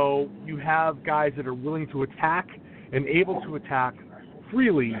so you have guys that are willing to attack and able to attack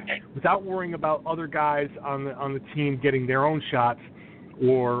freely without worrying about other guys on the team getting their own shots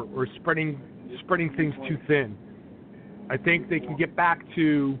or spreading things too thin. I think they can get back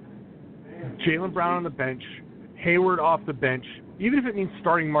to Jaylen Brown on the bench, Hayward off the bench, even if it means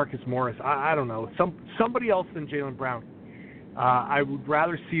starting Marcus Morris. I don't know, somebody else than Jaylen Brown. I would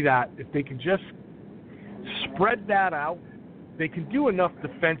rather see that. If they can just spread that out, they can do enough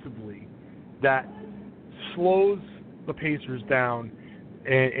defensively that slows the Pacers down,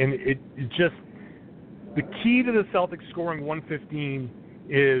 and it just, the key to the Celtics scoring 115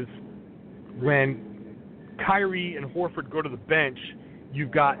 is when Kyrie and Horford go to the bench,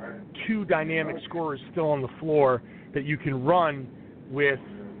 you've got 2 dynamic scorers still on the floor that you can run with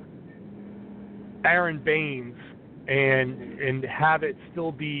Aaron Baines and have it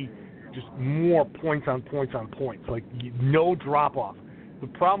still be just more points on points on points, like no drop off.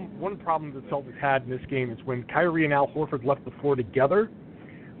 One problem the Celtics had in this game is when Kyrie and Al Horford left the floor together.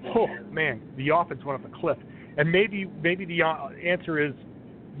 Oh man, the offense went off a cliff. And maybe the answer is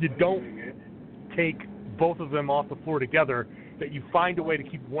you don't take both of them off the floor together, that you find a way to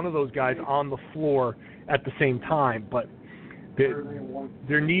keep one of those guys on the floor at the same time. But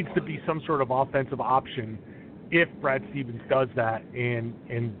there needs to be some sort of offensive option if Brad Stevens does that, and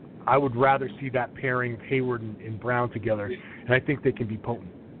I would rather see that pairing of Hayward and Brown together, and I think they can be potent.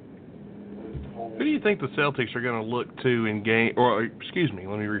 Who do you think the Celtics are going to look to in game, or excuse me,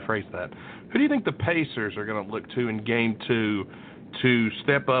 let me rephrase that. Who do you think the Pacers are going to look to in Game 2 to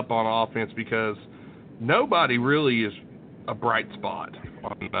step up on offense? Because nobody really is a bright spot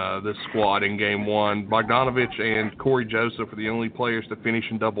on this squad in Game 1. Bogdanovich and Corey Joseph are the only players to finish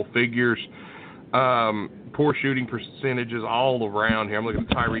in double figures. Poor shooting percentages all around here. I'm looking at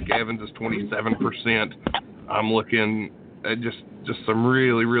Tyreek Evans is 27%. I'm looking at just some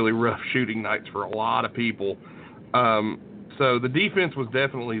really, really rough shooting nights for a lot of people. So the defense was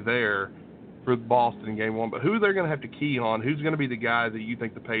definitely there for Boston in Game 1. But who they're going to have to key on, who's going to be the guy that you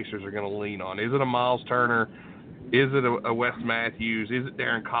think the Pacers are going to lean on? Is it a Miles Turner? Is it a Wes Matthews? Is it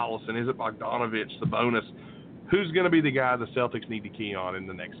Darren Collison? Is it Bogdanovich, Sabonis? Who's going to be the guy the Celtics need to key on in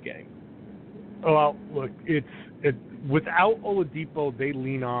the next game? Well, look, without Oladipo, they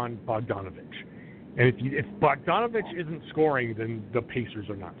lean on Bogdanovich. And if Bogdanovich isn't scoring, then the Pacers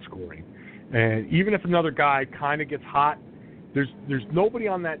are not scoring. And even if another guy kind of gets hot, there's nobody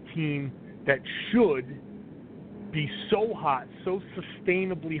on that team that should be so hot, so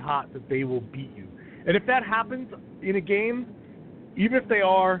sustainably hot that they will beat you. And if that happens in a game, even if they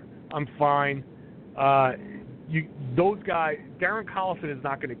are, I'm fine. Those guys, Darren Collison is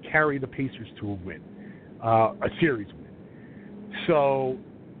not going to carry the Pacers to a win, a series win. So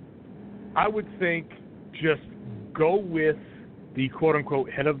I would think just go with the quote-unquote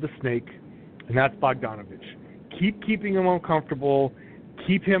head of the snake, and that's Bogdanovich. Keeping him uncomfortable,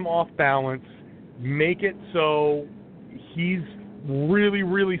 keep him off balance, make it so he's really,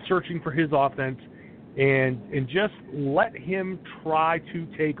 really searching for his offense, and just let him try to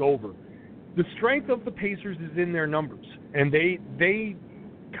take over. The strength of the Pacers is in their numbers, and they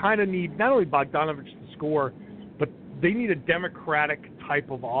kind of need not only Bogdanovich to score, but they need a democratic type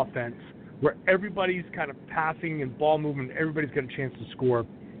of offense where everybody's kind of passing and ball movement, everybody's got a chance to score.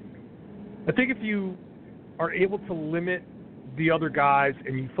 I think if you are able to limit the other guys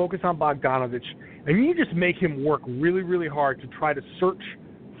and you focus on Bogdanovich and you just make him work really, really hard to try to search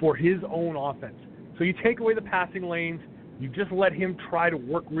for his own offense. So you take away the passing lanes, you just let him try to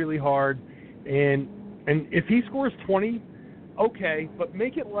work really hard, and if he scores 20, okay, but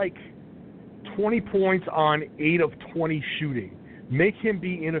make it like 20 points on 8 of 20 shooting. Make him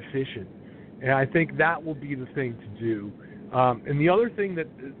be inefficient, and I think that will be the thing to do. And the other thing that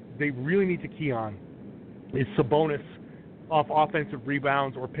they really need to key on is Sabonis off offensive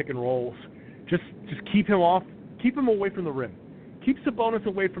rebounds or pick and rolls. Just keep him away from the rim. Keep Sabonis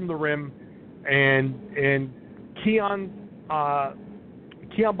away from the rim, and key on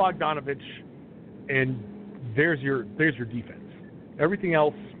Bogdanovich, and there's your defense. Everything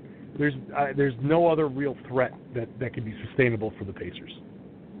else, there's no other real threat that can be sustainable for the Pacers.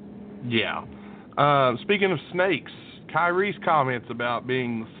 Yeah. Speaking of snakes, Kyrie's comments about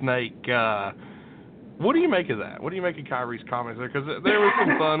being the snake. What do you make of that? What do you make of Kyrie's comments there? Because there was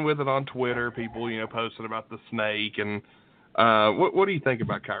some fun with it on Twitter. People, posting about the snake, and what do you think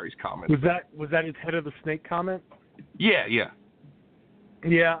about Kyrie's comments? Was that his head of the snake comment? Yeah.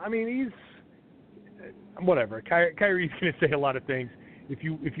 Yeah, I mean, he's whatever. Kyrie's going to say a lot of things. If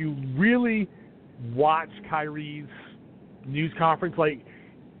you really watch Kyrie's news conference, like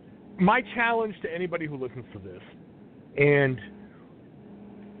my challenge to anybody who listens to this and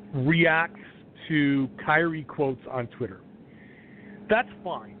reacts to Kyrie quotes on Twitter, that's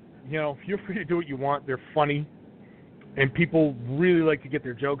fine. You're free to do what you want. They're funny, and people really like to get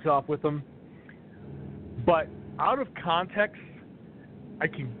their jokes off with them. But out of context, I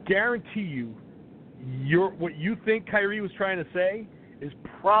can guarantee you, what you think Kyrie was trying to say is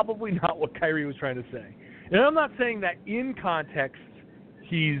probably not what Kyrie was trying to say. And I'm not saying that in context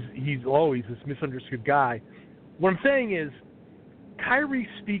he's always this misunderstood guy. What I'm saying is Kyrie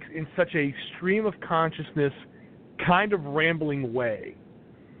speaks in such a stream of consciousness, kind of rambling way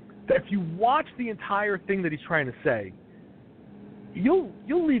that if you watch the entire thing that he's trying to say, you'll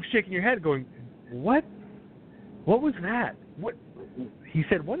leave shaking your head going, what? What was that? What? He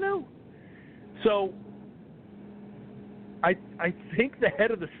said, what now? So I think the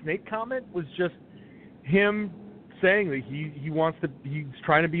head of the snake comment was just him saying that he's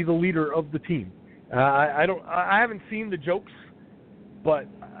trying to be the leader of the team. I haven't seen the jokes, but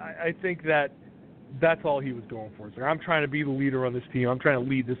I think that's all he was going for. It's like, I'm trying to be the leader on this team. I'm trying to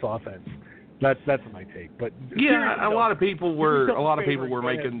lead this offense. That's my take. But yeah, a lot of people were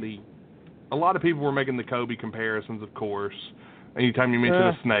making the Kobe comparisons, of course. Anytime you mention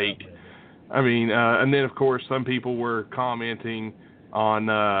a snake, I mean, and then of course some people were commenting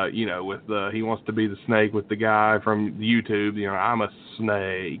on, he wants to be the snake with the guy from YouTube. I'm a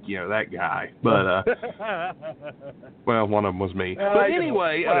snake. That guy. But well, one of them was me. But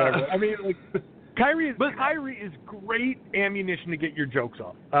anyway, I mean, Kyrie is great ammunition to get your jokes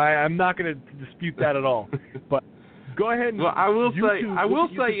off. I'm not going to dispute that at all. But go ahead. Well, I will say,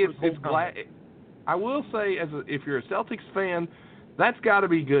 if you're a Celtics fan, that's got to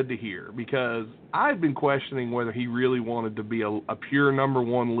be good to hear, because I've been questioning whether he really wanted to be a pure number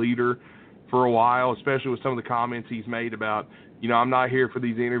one leader for a while, especially with some of the comments he's made about, I'm not here for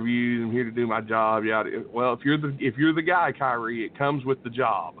these interviews. I'm here to do my job. Yeah. Well, if you're the guy, Kyrie, it comes with the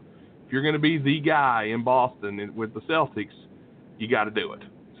job. If you're going to be the guy in Boston with the Celtics, you got to do it.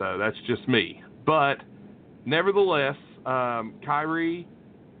 So that's just me. But nevertheless, Kyrie,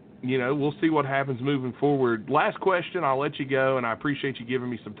 we'll see what happens moving forward. Last question, I'll let you go, and I appreciate you giving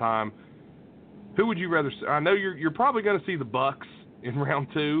me some time. Who would you rather see? I know you're probably going to see the Bucks in round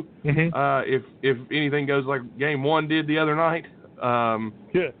 2, if anything goes like Game 1 did the other night.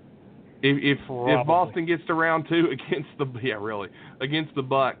 If Boston gets to round 2 against the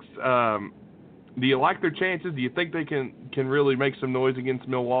Bucks, do you like their chances? Do you think they can really make some noise against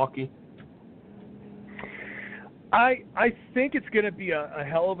Milwaukee? I think it's going to be a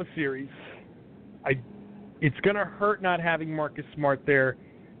hell of a series. It's going to hurt not having Marcus Smart there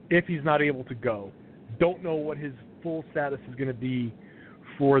if he's not able to go. Don't know what his full status is going to be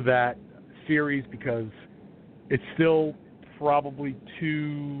for that series, because it's still probably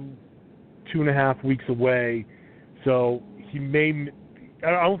 2.5 weeks away. So I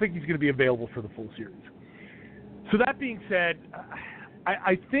don't think he's going to be available for the full series. So that being said,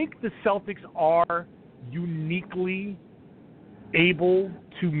 I think the Celtics are uniquely able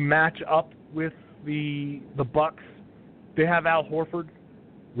to match up with the Bucks. They have Al Horford,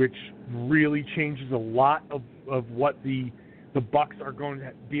 which really changes a lot of what the Bucks are going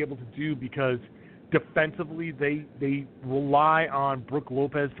to be able to do, because defensively they rely on Brook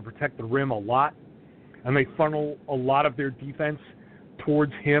Lopez to protect the rim a lot, and they funnel a lot of their defense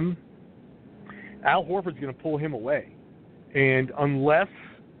towards him. Al Horford's going to pull him away, and unless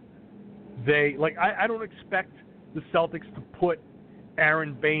I don't expect the Celtics to put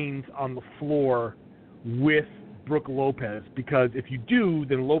Aaron Baines on the floor with Brook Lopez, because if you do,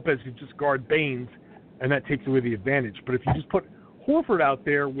 then Lopez could just guard Baines, and that takes away the advantage. But if you just put Horford out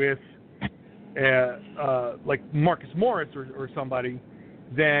there with like Marcus Morris or somebody,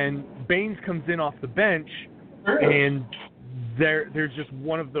 then Baines comes in off the bench, and there's just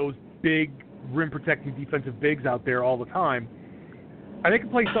one of those big rim-protecting defensive bigs out there all the time. And they can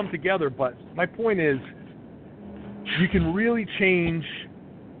play some together, but my point is you can really change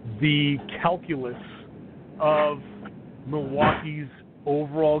the calculus of Milwaukee's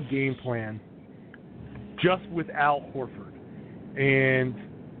overall game plan just with Al Horford. And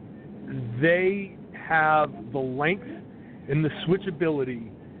they have the length and the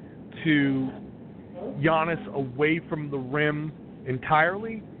switchability to Giannis away from the rim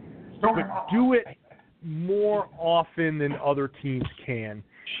entirely, but do it more often than other teams can,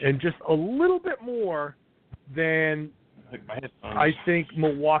 and just a little bit more than I think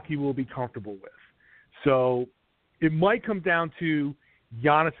Milwaukee will be comfortable with. So it might come down to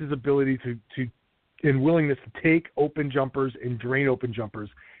Giannis's ability to and willingness to take open jumpers and drain open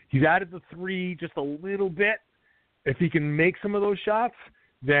jumpers. He's added the three just a little bit. If he can make some of those shots,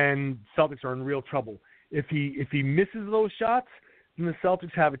 then Celtics are in real trouble. If he misses those shots, then the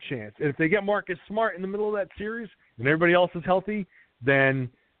Celtics have a chance. And if they get Marcus Smart in the middle of that series and everybody else is healthy, then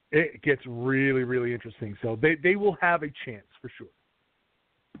it gets really, really interesting. So they will have a chance for sure.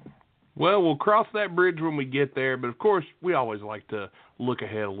 Well, we'll cross that bridge when we get there, but of course, we always like to look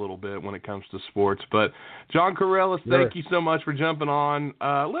ahead a little bit when it comes to sports. But John Corrales, thank you so much for jumping on.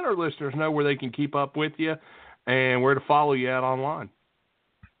 Let our listeners know where they can keep up with you and where to follow you at online.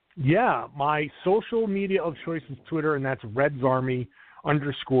 Yeah, my social media of choice is Twitter, and that's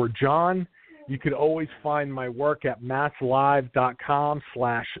RedsArmy_John. You could always find my work at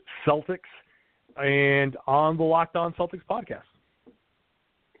masslive.com/Celtics and on the Locked On Celtics podcast.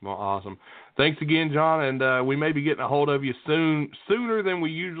 Well, awesome. Thanks again, John, and we may be getting a hold of you sooner than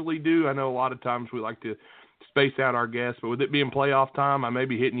we usually do. I know a lot of times we like to space out our guests, but with it being playoff time, I may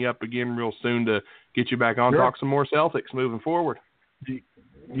be hitting you up again real soon to get you back on, talk some more Celtics moving forward.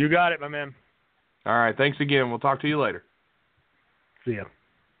 You got it, my man. All right, thanks again. We'll talk to you later. See ya.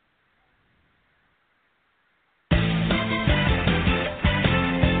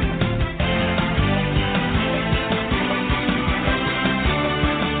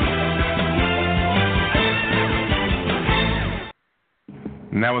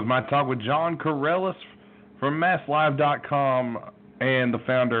 And that was my talk with John Corellis from MassLive.com and the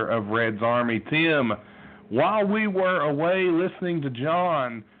founder of Red's Army. Tim, while we were away listening to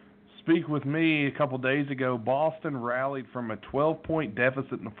John speak with me a couple days ago, Boston rallied from a 12-point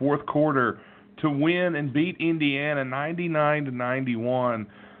deficit in the fourth quarter to win and beat Indiana 99-91.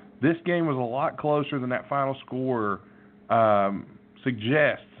 This game was a lot closer than that final score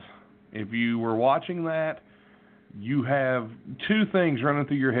suggests. If you were watching that, you have two things running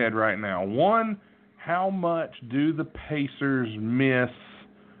through your head right now. One, how much do the Pacers miss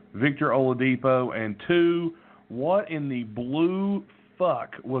Victor Oladipo? And two, what in the blue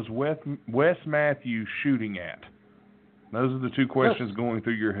fuck was Wes Matthews shooting at? Those are the two questions going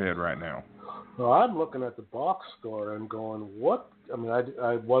through your head right now. Well, I'm looking at the box score and going, what? I mean, I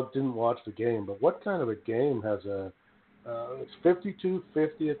didn't watch the game, but what kind of a game has it's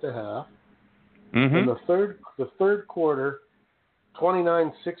 52-50 at the half. Mm-hmm. In the third quarter,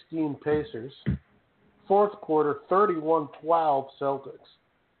 29-16 Pacers. Fourth quarter, 31-12 Celtics.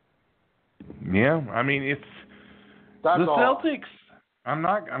 Yeah, I mean That's the all. Celtics. I'm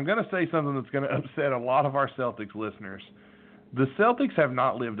going to say something that's going to upset a lot of our Celtics listeners. The Celtics have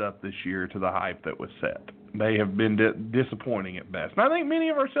not lived up this year to the hype that was set. They have been disappointing at best. And I think many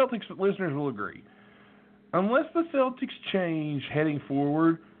of our Celtics listeners will agree. Unless the Celtics change heading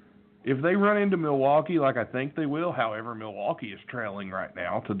forward, if they run into Milwaukee like I think they will, however, Milwaukee is trailing right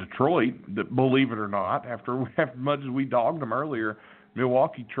now to Detroit, believe it or not, after as much as we dogged them earlier,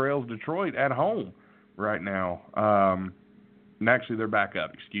 Milwaukee trails Detroit at home right now. And actually, they're back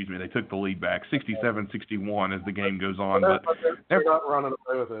up. Excuse me. They took the lead back, 67-61 as the game goes on. But they're not running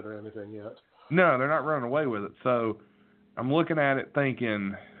away with it or anything yet. No, they're not running away with it. So I'm looking at it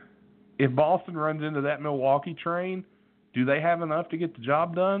thinking, if Boston runs into that Milwaukee train, do they have enough to get the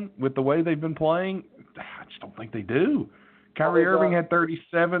job done with the way they've been playing? I just don't think they do. Kyrie Irving had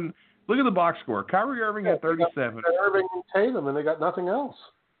 37. Look at the box score. Kyrie Irving had 37. Irving and Tatum, and they got nothing else.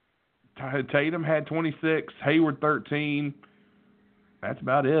 Tatum had 26. Hayward 13. That's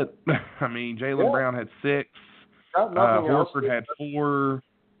about it. I mean, Jaylen Brown had 6. Horford had 4.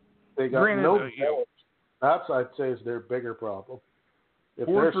 They got no bench. That's, I'd say, is their bigger problem. If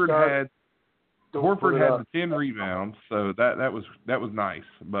Horford had the 10 rebounds, so that was nice.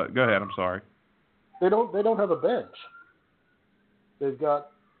 But go ahead, I'm sorry. They don't have a bench. They've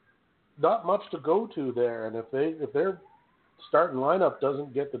got not much to go to there, and if their starting lineup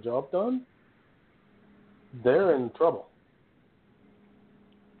doesn't get the job done, they're in trouble.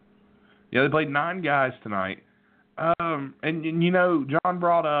 Yeah, they played 9 guys tonight. And you know, John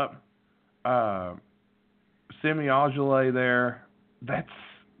brought up Semi Ojeleye there.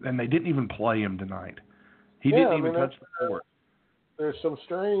 And they didn't even play him tonight. He didn't even touch the court. There's some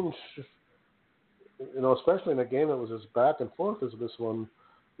strange, especially in a game that was as back and forth as this one.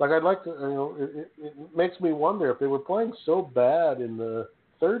 Like, I'd like to, it makes me wonder if they were playing so bad in the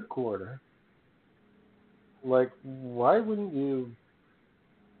third quarter. Like, why wouldn't you?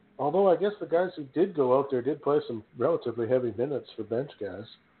 Although I guess the guys who did go out there did play some relatively heavy minutes for bench guys.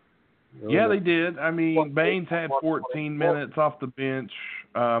 Yeah, they did. I mean, Baines had 14 minutes off the bench.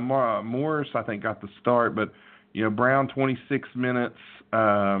 Morris, I think, got the start, but Brown 26 minutes.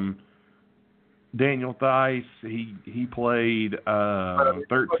 Daniel Theis, he played 13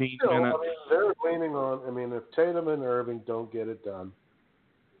 minutes. I mean, they're leaning on. If Tatum and Irving don't get it done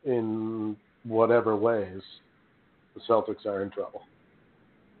in whatever ways, the Celtics are in trouble,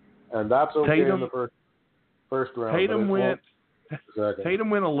 and that's okay in the first round. Tatum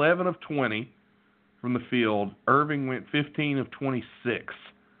went 11 of 20 from the field. Irving went 15 of 26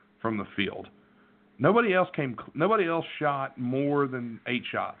 from the field. Nobody else shot more than 8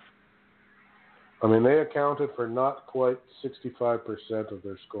 shots. I mean, they accounted for not quite 65% of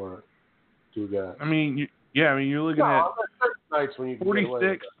their scoring. 2 guys. I mean, you're looking at nights when you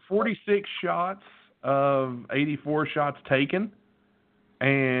 46 shots of 84 shots taken.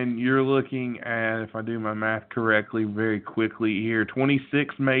 And you're looking at, if I do my math correctly very quickly here,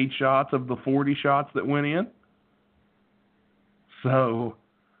 26 made shots of the 40 shots that went in. So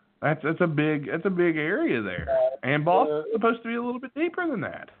that's a big area there. And Boston's supposed to be a little bit deeper than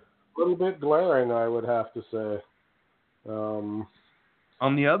that. A little bit glaring, I would have to say. On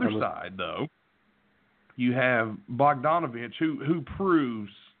the other side, though, you have Bogdanovich, who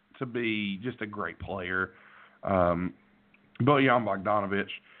proves to be just a great player. Bojan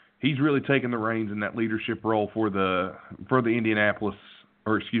Bogdanovich, he's really taken the reins in that leadership role for the Indiana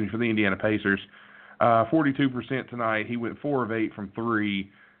Pacers. 42% tonight. He went 4 of 8 from 3.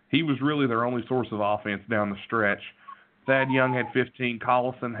 He was really their only source of offense down the stretch. Thad Young had 15.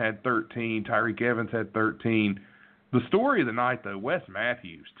 Collison had 13. Tyreek Evans had 13. The story of the night, though, Wes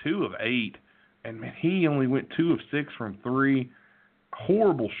Matthews, 2 of 8, and man, he only went 2 of 6 from 3.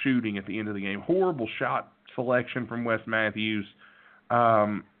 Horrible shooting at the end of the game. Horrible shot selection from Wes Matthews.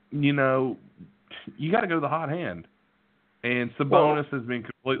 You know, you got to go the hot hand. And Sabonis has been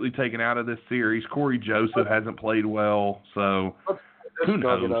completely taken out of this series. Corey Joseph hasn't played well, so who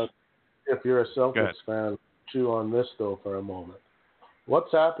knows? If you're a Celtics fan, chew on this, though, for a moment.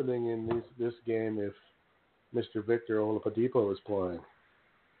 What's happening in this game if Mr. Victor Oladipo is playing?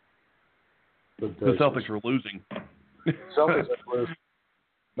 The Celtics are losing. Celtics are losing.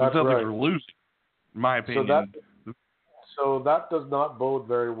 That's the Celtics right. are losing, in my opinion. So that does not bode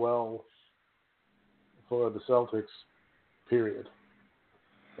very well for the Celtics, period.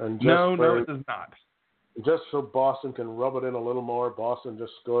 And no, it does not. Just so Boston can rub it in a little more, Boston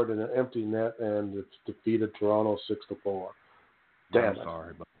just scored in an empty net and it's defeated Toronto 6-4. Damn it.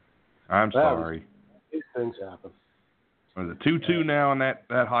 I'm sorry. These things happen. It's a 2-2 now in that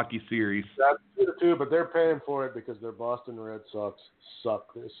hockey series. That's 2-2, but they're paying for it because their Boston Red Sox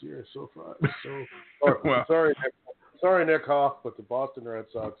suck this year so far. So, sorry, Nick Hoff, but the Boston Red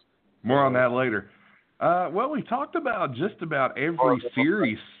Sox. More on that later. Well, we've talked about just about every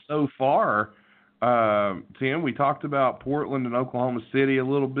series so far. Tim, we talked about Portland and Oklahoma City a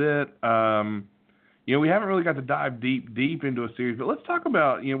little bit. You know, we haven't really got to dive deep into a series, but let's talk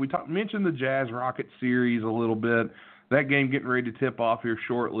about, you know, mentioned the Jazz-Rockets series a little bit. That game getting ready to tip off here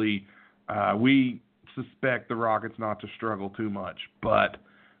shortly. We suspect the Rockets not to struggle too much. But,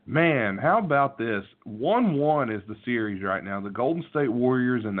 man, how about this? 1-1 is the series right now. The Golden State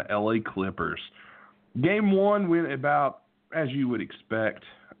Warriors and the LA Clippers. Game 1 went about as you would expect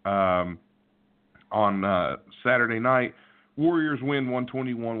on Saturday night. Warriors win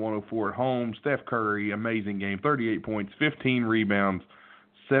 121-104 at home. Steph Curry, amazing game, 38 points, 15 rebounds,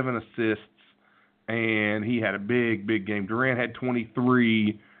 7 assists, and he had a big game. Durant had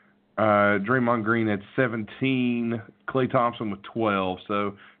 23. Draymond Green had 17. Klay Thompson with 12.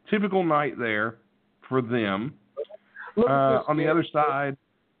 So typical night there for them. On the other side,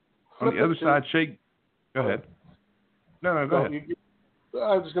 Shake. Go ahead. No, go ahead.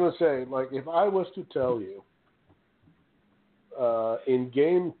 I was going to say, like, if I was to tell you, in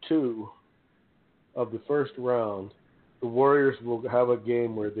Game 2 of the first round, the Warriors will have a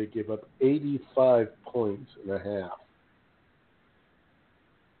game where they give up 85 points and a half.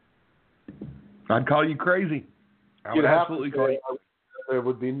 I'd call you crazy. I would absolutely call you. There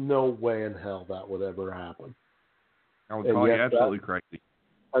would be no way in hell that would ever happen. I would call you absolutely crazy.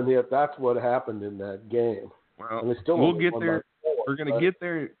 And yet that's what happened in that game. Well, we'll get there. We're going to get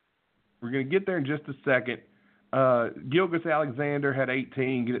there. We're going to get there in just a second. Gilgeous-Alexander had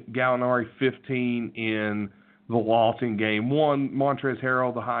 18, Gallinari 15 in the loss in Game 1. Montrezl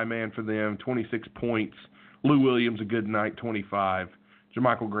Harrell, the high man for them, 26 points. Lou Williams, a good night, 25.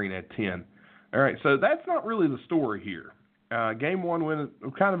 JaMychal Green had 10. All right, so that's not really the story here. Game 1 went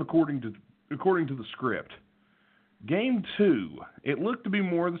kind of according to the script. Game 2, it looked to be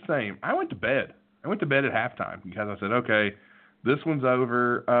more of the same. I went to bed at halftime because I said, okay, this one's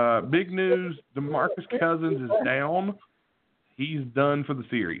over. Big news, DeMarcus Cousins is down. He's done for the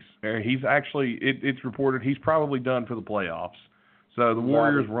series. He's actually, it's reported he's probably done for the playoffs. So the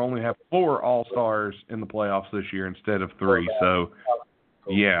Warriors will only have 4 All-Stars in the playoffs this year instead of 3. So,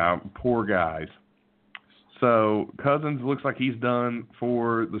 yeah, poor guys. So Cousins looks like he's done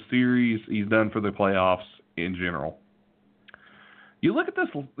for the series. He's done for the playoffs in general. You look at this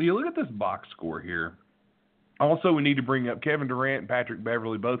box score here. Also, we need to bring up Kevin Durant and Patrick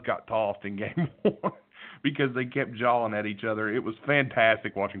Beverly both got tossed in Game 1 because they kept jawing at each other. It was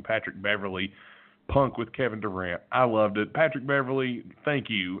fantastic watching Patrick Beverly punk with Kevin Durant. I loved it. Patrick Beverly, thank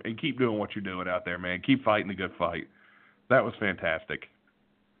you, and keep doing what you're doing out there, man. Keep fighting the good fight. That was fantastic.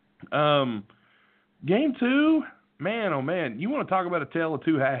 Game 2, man, oh man, you want to talk about a tale of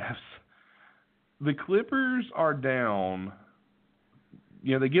two halves. The Clippers are down.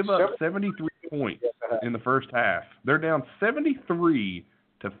 You know, they give up 73 points in the first half. They're down 73-50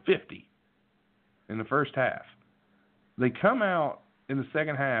 in the first half. They come out in the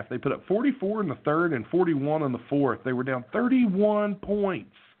second half. They put up 44 in the third and 41 in the fourth. They were down 31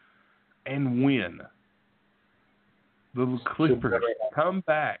 points and win. The Clippers come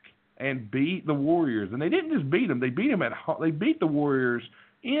back and beat the Warriors. And they didn't just beat them. They beat them they beat the Warriors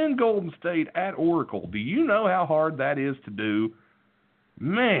in Golden State at Oracle. Do you know how hard that is to do?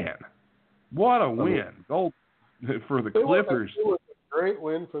 Man, what a win. Gold for the Clippers. It was a great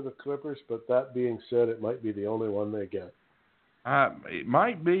win for the Clippers, but that being said, it might be the only one they get. It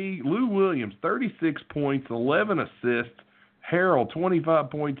might be. Lou Williams, 36 points, 11 assists, Harrell, 25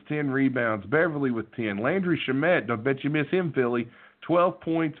 points, 10 rebounds. Beverly with 10. Landry Shamet, don't bet you miss him, Philly. 12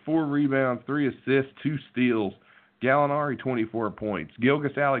 points, 4 rebounds, 3 assists, 2 steals. Gallinari, 24 points.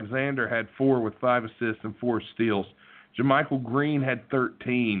 Gilgeous-Alexander had 4 with 5 assists and 4 steals. JaMychal Green had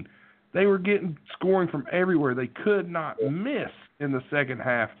 13. They were getting scoring from everywhere. They could not miss in the second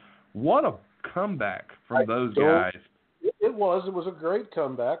half. What a comeback from those guys. It was a great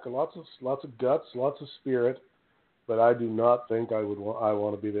comeback. Lots of guts, lots of spirit. But I do not think I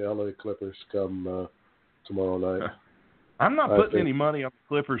want to be the LA Clippers come tomorrow night. I'm not putting any money on the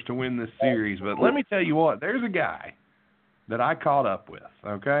Clippers to win this series, but let me tell you what, there's a guy that I caught up with,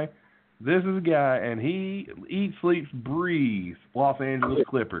 okay? This is a guy, and he eats, sleeps, breathes Los Angeles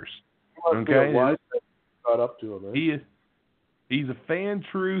Clippers, okay? Caught up to him, eh? He's a fan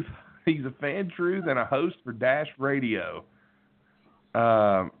truth. He's a fan truth and a host for Dash Radio.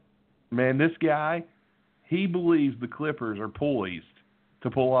 Man, this guy, he believes the Clippers are poised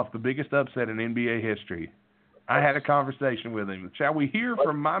to pull off the biggest upset in NBA history. I had a conversation with him. Shall we hear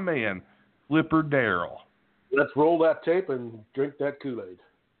from my man, Clipper Darrell? Let's roll that tape and drink that Kool-Aid.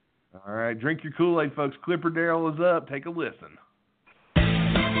 All right, drink your Kool-Aid, folks. Clipper Darrell is up. Take a listen.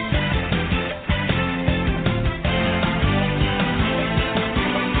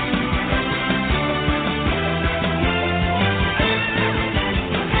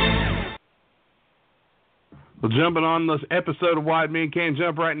 Well, jumping on this episode of Wide Men Can't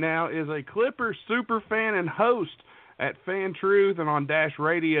Jump right now is a Clippers super fan and host at Fan Truth and on Dash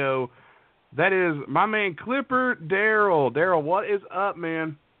Radio. That is my man Clipper Darrell. Darrell, what is up,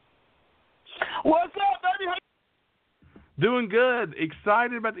 man? What's up, baby? Doing good.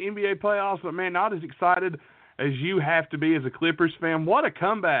 Excited about the NBA playoffs, but, man, not as excited as you have to be as a Clippers fan. What a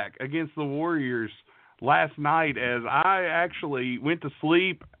comeback against the Warriors last night, as I actually went to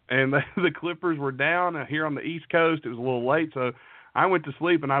sleep and the Clippers were down here on the East Coast. It was a little late, so I went to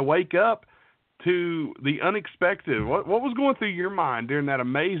sleep, and I wake up to the unexpected. What was going through your mind during that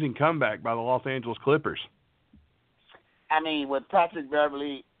amazing comeback by the Los Angeles Clippers? I mean, with Patrick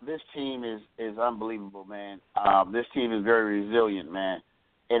Beverly, this team is unbelievable, man. This team is very resilient, man.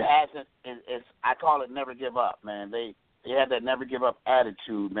 It hasn't. I call it never give up, man. They have that never give up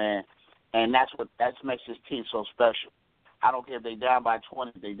attitude, man, and that makes this team so special. I don't care if they down by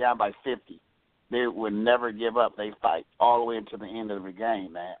 20, they down by 50. They would never give up. They fight all the way into the end of the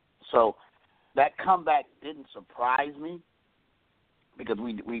game, man. So that comeback didn't surprise me because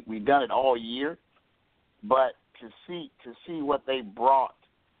we done it all year. But to see what they brought,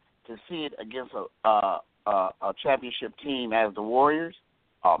 to see it against a championship team as the Warriors,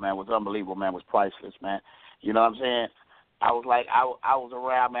 oh man, it was unbelievable, man. It was priceless, man. You know what I'm saying? I was like, I was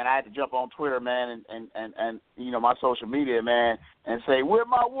around, man. I had to jump on Twitter, man, and you know, my social media, man, and say, where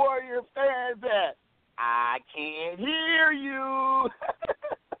my Warrior fans at? I can't hear you.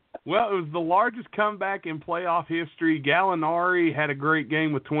 Well, it was the largest comeback in playoff history. Gallinari had a great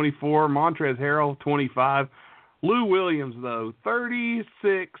game with 24. Montrezl Harrell, 25. Lou Williams, though,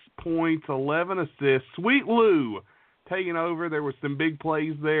 36 points, 11 assists. Sweet Lou taking over. There were some big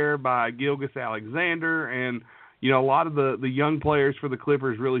plays there by Gilgeous-Alexander, and you know, a lot of the young players for the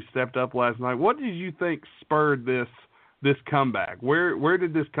Clippers really stepped up last night. What did you think spurred this comeback? Where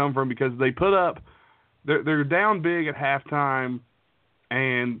did this come from? Because they put up, they're down big at halftime,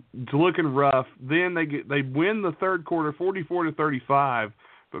 and it's looking rough. Then they win the third quarter, 44-35.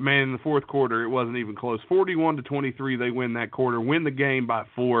 But man, in the fourth quarter, it wasn't even close. 41-23, they win that quarter, win the game by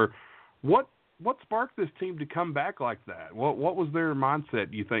 4. What sparked this team to come back like that? What was their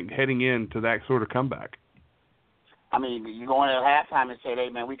mindset, you think, heading into that sort of comeback? I mean, you go in at halftime and say, hey,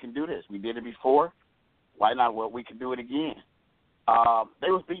 man, we can do this. We did it before. Why not? Well, we can do it again.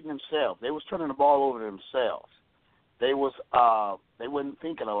 They was beating themselves. They was turning the ball over themselves. They wasn't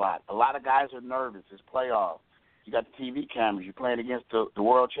thinking a lot. A lot of guys are nervous. It's playoffs. You got the TV cameras. You're playing against the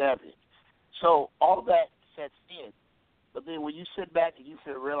world champion. So all that sets in. But then when you sit back and you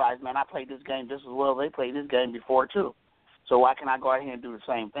realize, man, I played this game just as well as they played this game before too. So why can't I go out here and do the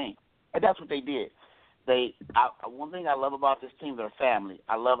same thing? And that's what they did. One thing I love about this team, they're family.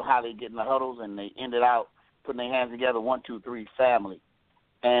 I love how they get in the huddles and they ended out putting their hands together, 1, 2, 3, family.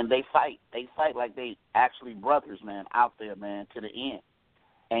 And they fight. They fight like they actually brothers, man, out there, man, to the end.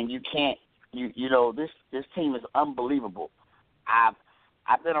 And you can't, you know, this team is unbelievable.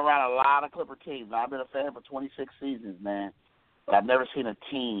 I've been around a lot of Clipper teams. I've been a fan for 26 seasons, man. But I've never seen a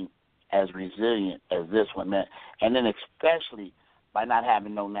team as resilient as this one, man. And then especially by not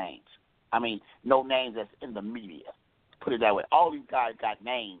having no names. I mean, no names that's in the media. Put it that way. All these guys got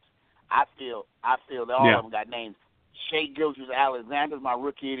names. I feel that all of them got names. Shai Gilgeous-Alexander is my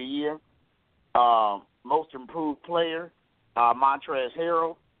Rookie of the Year. Most Improved Player. Montrezl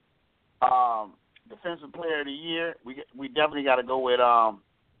Harrell. Defensive Player of the Year, we definitely got to go with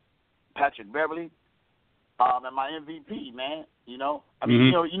Patrick Beverly. And my MVP, man. You know, I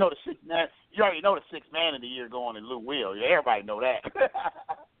mean, you know the sixth man. You already know the sixth man of the year going to Lou Will. Yeah, everybody know that.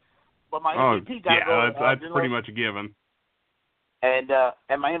 But my MVP got to go. That's pretty much a given. And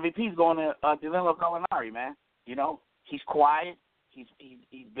my MVP is going to Danilo Gallinari, man. You know, he's quiet. He's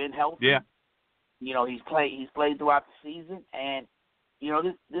been healthy. Yeah. You know, he's played throughout the season, and you know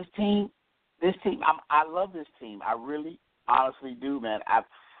this team. I love this team. I really, honestly do, man.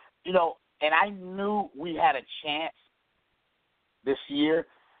 And I knew we had a chance this year.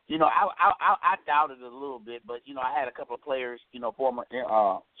 You know, I doubted it a little bit, but you know, I had a couple of players, you know, former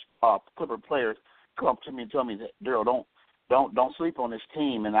Clipper players, come up to me and tell me that, Daryl, don't sleep on this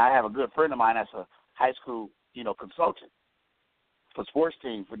team. And I have a good friend of mine that's a high school, you know, consultant for sports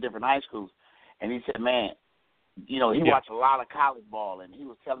teams for different high schools, and he said, man, you know, he watched a lot of college ball, and he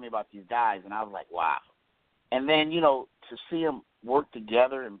was telling me about these guys, and I was like, wow. And then, you know, to see them work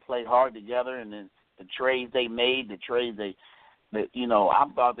together and play hard together, and then the trades they made, you know, I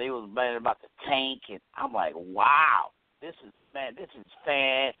thought they was bad about the tank, and I'm like, wow, this is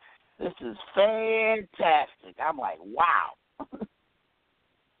fantastic. I'm like, wow.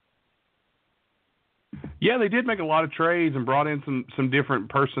 Yeah, they did make a lot of trades and brought in some different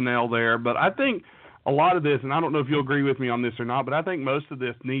personnel there, but I think a lot of this, and I don't know if you'll agree with me on this or not, but I think most of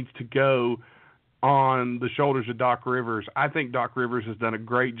this needs to go on the shoulders of Doc Rivers. I think Doc Rivers has done a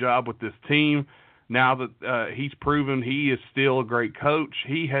great job with this team. Now that he's proven he is still a great coach,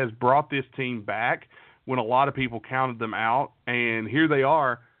 he has brought this team back when a lot of people counted them out, and here they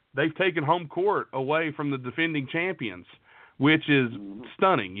are. They've taken home court away from the defending champions, which is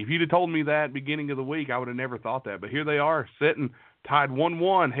stunning. If you'd have told me that beginning of the week, I would have never thought that. But here they are, sitting tied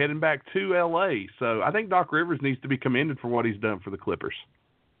 1-1, heading back to L.A. So I think Doc Rivers needs to be commended for what he's done for the Clippers.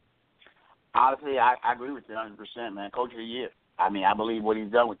 Honestly, I agree with you 100%, man. Coach of the year. I mean, I believe what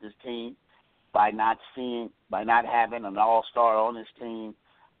he's done with this team by not having an all-star on this team,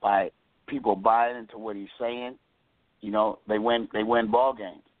 by people buying into what he's saying. You know, they win ball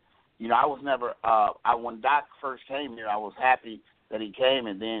games. You know, I was never when Doc first came here, I was happy that he came,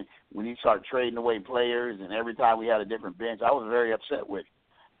 and then when he started trading away players, and every time we had a different bench, I was very upset with him.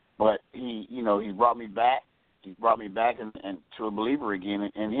 But he brought me back. He brought me back and to a believer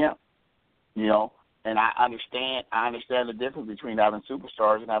again in him. You know, and I understand the difference between having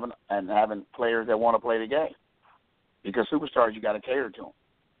superstars and having players that want to play the game. Because superstars, you got to cater to them.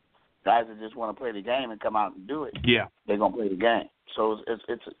 Guys that just want to play the game and come out and do it, they're gonna play the game. So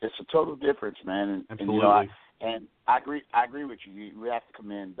it's a total difference, man. Absolutely. And I agree with you. We have to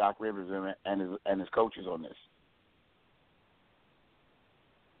commend Doc Rivers and his coaches on this.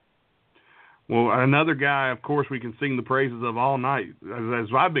 Well, another guy, of course, we can sing the praises of all night, as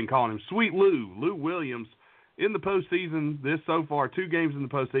I've been calling him, Sweet Lou Williams. In the postseason, so far, 2 games in the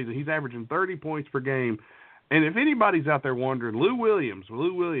postseason, he's averaging 30 points per game. And if anybody's out there wondering, Lou Williams,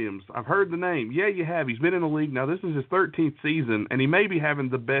 I've heard the name. Yeah, you have. He's been in the league. Now, this is his 13th season, and he may be having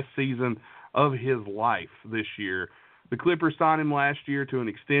the best season of his life this year. The Clippers signed him last year to an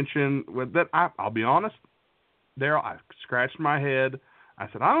extension. I'll be honest, Daryl, I scratched my head. I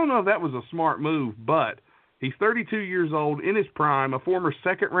said, I don't know if that was a smart move, but he's 32 years old, in his prime, a former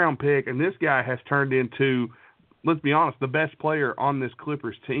second-round pick, and this guy has turned into, let's be honest, the best player on this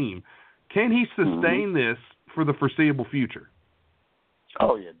Clippers team. Can he sustain this for the foreseeable future?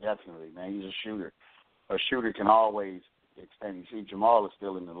 Oh, yeah, definitely, man. He's a shooter. A shooter can always extend. You see, Jamal is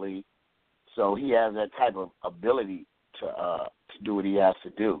still in the league, so he has that type of ability to do what he has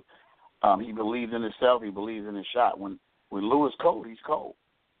to do. He believes in himself. He believes in his shot. When Lou is cold, he's cold.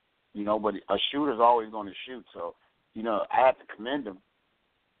 You know, but a shooter's always going to shoot. So, you know, I have to commend him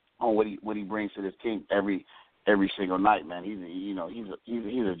on what he brings to this team every single night, man. He's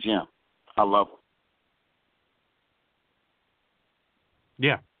a gem. I love him.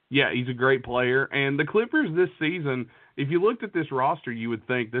 Yeah, he's a great player. And the Clippers this season, if you looked at this roster, you would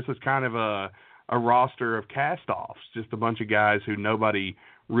think this is kind of a roster of cast-offs, just a bunch of guys who nobody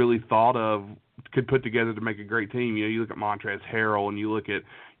really thought of could put together to make a great team. You know, you look at Montrezl Harrell, and you look at,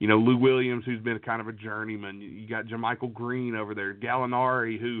 you know, Lou Williams, who's been kind of a journeyman. You got JaMychal Green over there,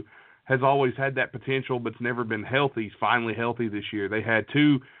 Gallinari, who has always had that potential but's never been healthy. He's finally healthy this year. They had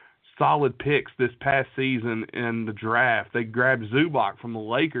 2 solid picks this past season in the draft. They grabbed Zubac from the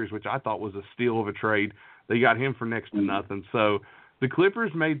Lakers, which I thought was a steal of a trade. They got him for next to nothing. So the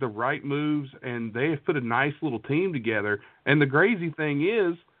Clippers made the right moves, and they have put a nice little team together. And the crazy thing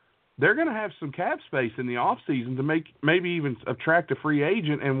is, they're going to have some cap space in the offseason to maybe even attract a free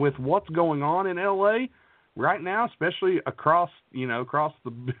agent. And with what's going on in L.A., right now, especially across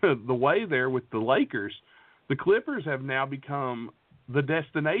the way there with the Lakers, the Clippers have now become the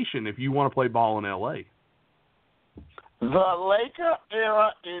destination if you want to play ball in L.A. The Laker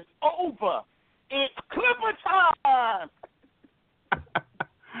era is over. It's Clipper time.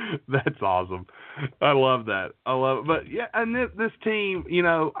 That's awesome. I love that. I love it. But, yeah, and this team,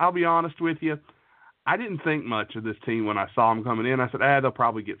 I'll be honest with you, I didn't think much of this team when I saw them coming in. I said, they'll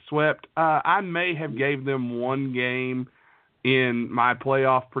probably get swept. I may have gave them one game in my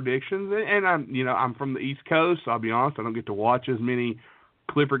playoff predictions, and I'm from the East Coast, so I'll be honest, I don't get to watch as many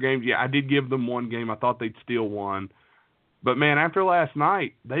Clipper games. Yeah, I did give them one game. I thought they'd still won. But, man, after last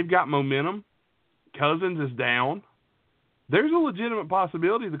night, they've got momentum. Cousins is down. There's a legitimate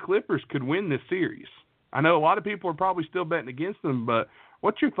possibility the Clippers could win this series. I know a lot of people are probably still betting against them, but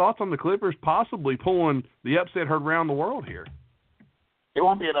what's your thoughts on the Clippers possibly pulling the upset heard around the world here? It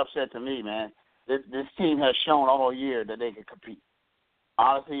won't be an upset to me, man. This team has shown all year that they can compete.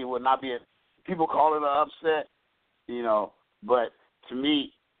 Honestly, it would not be people call it an upset, but to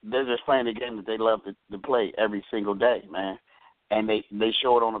me, they're just playing the game that they love to play every single day, man. And they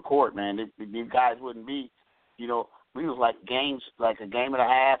show it on the court, man. These guys wouldn't be, we was like games, like a game and a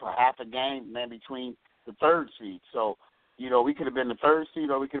half or half a game, man, between the third seed. So, we could have been the third seed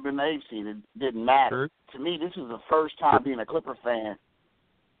or we could have been the eighth seed. It didn't matter. Sure. To me, this is the first time being a Clipper fan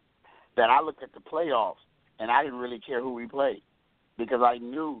that I looked at the playoffs and I didn't really care who we played because I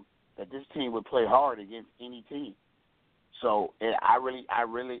knew that this team would play hard against any team. So I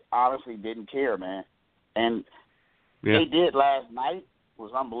really honestly didn't care, man. And they did last night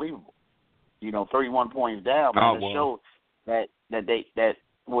was unbelievable. 31 points down, man. It showed that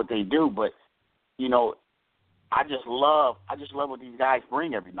what they do. But I just love what these guys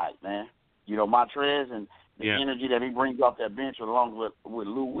bring every night, man. Montrez and the energy that he brings off that bench, along with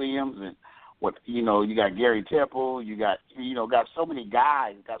Lou Williams and you got Gary Temple, you got so many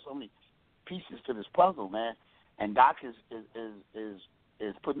guys, got so many pieces to this puzzle, man. And Doc is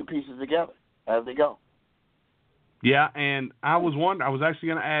putting the pieces together as they go. Yeah, and I was actually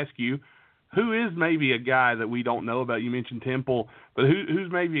going to ask you, who is maybe a guy that we don't know about? You mentioned Temple, but who's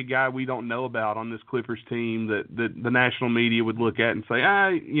maybe a guy we don't know about on this Clippers team that the national media would look at and say,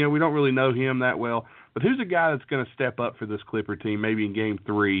 we don't really know him that well. But who's a guy that's going to step up for this Clipper team maybe in Game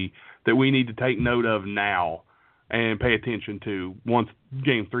 3 that we need to take note of now and pay attention to once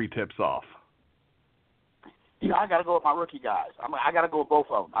Game 3 tips off? I got to go with my rookie guys. I got to go with both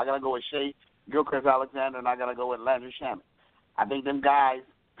of them. I got to go with Shea Gilchrist-Alexander, and I got to go with Landry Shamet. I think them guys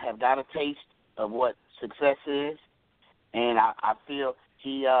have got a taste of what success is, and I feel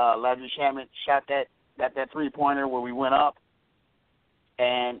Landry Shamet shot that three-pointer where we went up,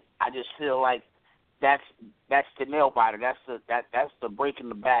 and I just feel like that's the nail biter. That's the break in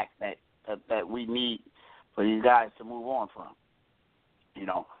the back that we need for these guys to move on from.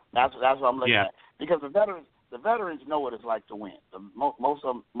 That's what I'm looking at, because the veterans know what it's like to win. Most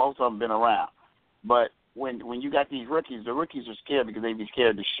of them been around, but when you got these rookies, the rookies are scared because they be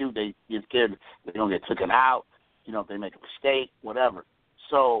scared to shoot. They get scared they're gonna get taken out. If they make a mistake, whatever.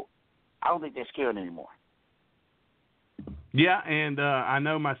 So I don't think they're scared anymore. Yeah, and I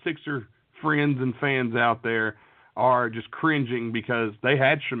know my Sixer friends and fans out there are just cringing because they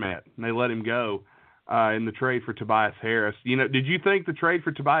had Shamet and they let him go in the trade for Tobias Harris. Did you think the trade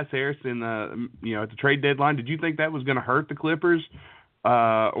for Tobias Harris at the trade deadline, did you think that was going to hurt the Clippers,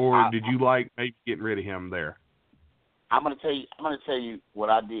 or did you like maybe getting rid of him there? I'm going to tell you what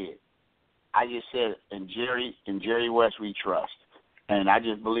I did. I just said, in Jerry West we trust, and I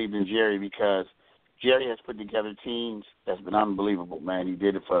just believed in Jerry because Jerry has put together teams that's been unbelievable, man. He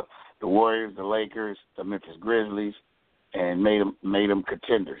did it for the Warriors, the Lakers, the Memphis Grizzlies, and made them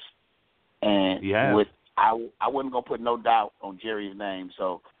contenders. And I wasn't going to put no doubt on Jerry's name,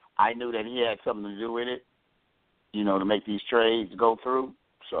 so I knew that he had something to do with it, to make these trades go through.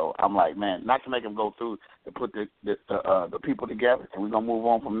 So I'm like, man, not to make them go through, to put the people together, and we're going to move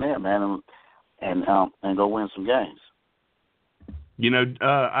on from there, man, and go win some games.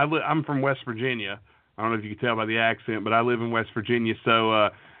 I'm from West Virginia. I don't know if you can tell by the accent, but I live in West Virginia. So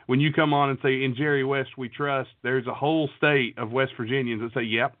when you come on and say, in Jerry West we trust, there's a whole state of West Virginians that say,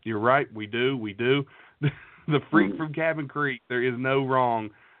 yep, you're right, we do. The freak from Cabin Creek, there is no wrong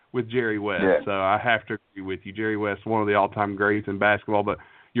with Jerry West. Yeah. So I have to agree with you. Jerry West, one of the all-time greats in basketball. But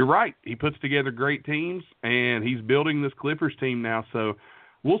you're right. He puts together great teams, and he's building this Clippers team now. So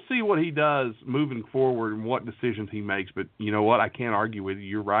we'll see what he does moving forward and what decisions he makes. But you know what? I can't argue with you.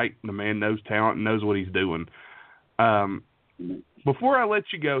 You're right. The man knows talent and knows what he's doing. Before I let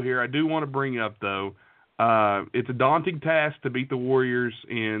you go here, I do want to bring up, though, it's a daunting task to beat the Warriors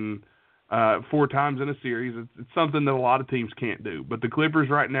in 4 times in a series. It's something that a lot of teams can't do. But the Clippers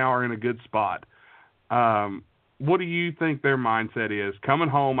right now are in a good spot. What do you think their mindset is? Coming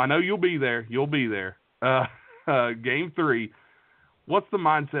home, I know you'll be there. Game 3, what's the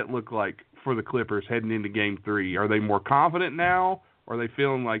mindset look like for the Clippers heading into Game 3? Are they more confident now? Or are they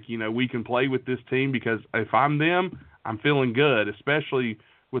feeling like, we can play with this team? Because if I'm them, I'm feeling good, especially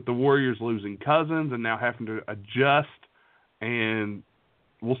with the Warriors losing Cousins and now having to adjust. And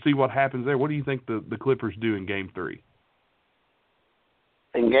we'll see what happens there. What do you think the Clippers do in Game 3?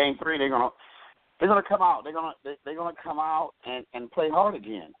 In Game 3, they're gonna come out. They're gonna come out and play hard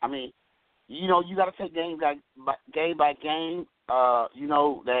again. I mean, you got to take game by game. You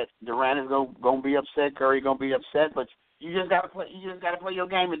know that Durant is gonna be upset. Curry gonna be upset, but you just gotta play. You just gotta play your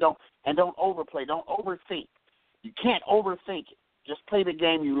game and don't overplay. Don't overthink. You can't overthink it. Just play the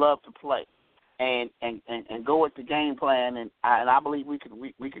game you love to play, and go with the game plan. And I believe we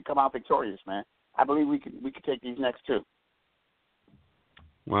could come out victorious, man. I believe we could take these next 2.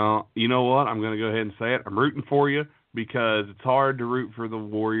 Well, you know what? I'm going to go ahead and say it. I'm rooting for you because it's hard to root for the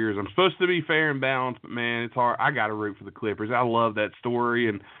Warriors. I'm supposed to be fair and balanced, but, man, it's hard. I got to root for the Clippers. I love that story,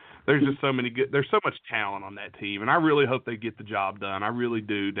 and there's just there's so much talent on that team, and I really hope they get the job done. I really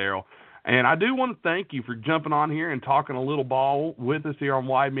do, Daryl. And I do want to thank you for jumping on here and talking a little ball with us here on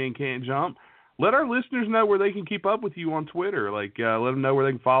Wide Men Can't Jump. Let our listeners know where they can keep up with you on Twitter. Let them know where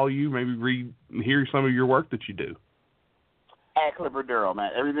they can follow you, maybe hear some of your work that you do. At Clipper Durrell,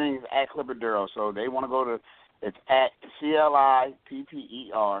 man. Everything is at Clipper Durrell. So they want to go to, it's at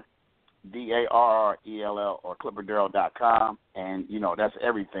CLIPPERDARRELL or ClipperDurrell.com. And, that's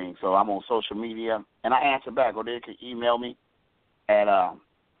everything. So I'm on social media. And I answer back, or they can email me at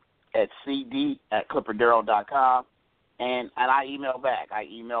CD@Clipperdurrell.com. And I email back.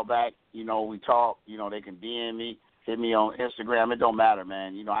 We talk. They can DM me, hit me on Instagram. It don't matter,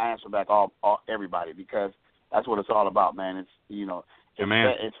 man. I answer back all everybody because that's what it's all about, man. It's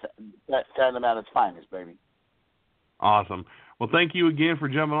telling at its finest, baby. Awesome. Well, thank you again for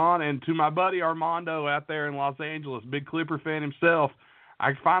jumping on. And to my buddy Armando out there in Los Angeles, big Clipper fan himself,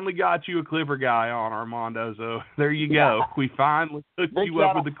 I finally got you a Clipper guy on, Armando. So there you go. We finally hooked you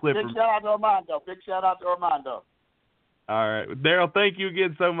up with the Clipper. Big shout out to Armando. All right. Daryl, thank you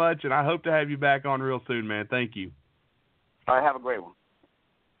again so much, and I hope to have you back on real soon, man. Thank you. All right, have a great one.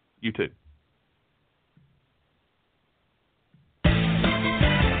 You too.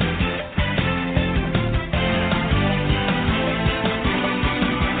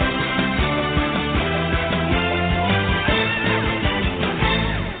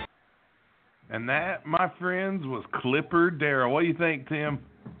 And that, my friends, was Clipper Daryl. What do you think, Tim?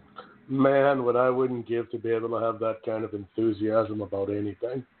 Man, what I wouldn't give to be able to have that kind of enthusiasm about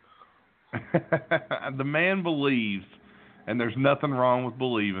anything. The man believes, and there's nothing wrong with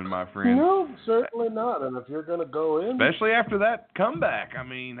believing, my friend. No, certainly not. And if you're going to go in... Especially after that comeback. I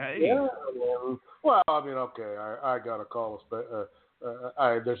mean, hey. Yeah, okay, I got to call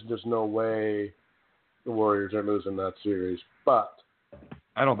there's no way the Warriors are losing that series. But...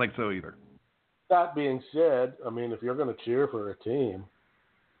 I don't think so either. That being said, I mean, if you're going to cheer for a team,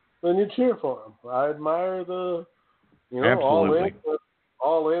 then you cheer for them. I admire the, Absolutely.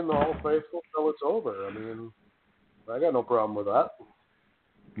 all faithful till it's over. I mean, I got no problem with that.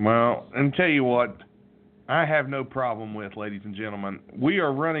 Well, and tell you what, I have no problem with, ladies and gentlemen. We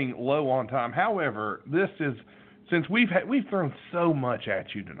are running low on time. However, since we've thrown so much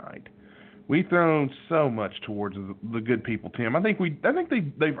at you tonight. We've thrown so much towards the good people, Tim. I think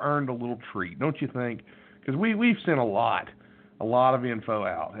they've earned a little treat, don't you think? Because we've sent a lot of info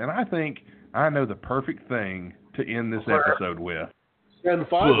out, and I think I know the perfect thing to end this episode with. Send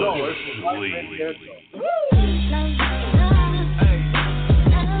 $5.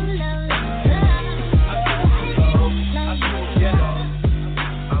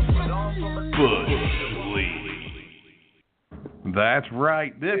 That's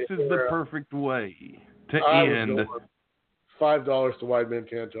right. This is the perfect way to end. $5 to Wide Men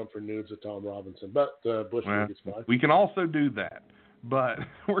Can't Jump for nudes at Tom Robinson, but Bush League is fine. We can also do that, but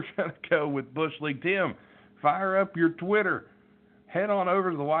we're going to go with Bush League. Tim, fire up your Twitter. Head on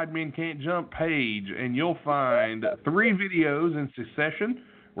over to the Wide Men Can't Jump page, and you'll find 3 videos in succession.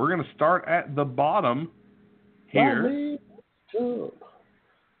 We're going to start at the bottom here.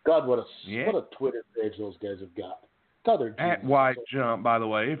 God, what a Twitter page those guys have got. At Wide Jump, by the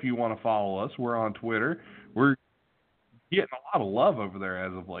way, if you want to follow us, we're on Twitter. We're getting a lot of love over there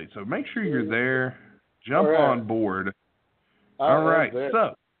as of late, so make sure you're there. Jump on board. All right,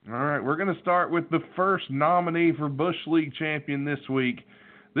 we're going to start with the first nominee for Bush League champion this week.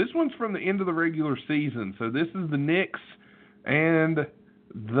 This one's from the end of the regular season, so this is the Knicks, and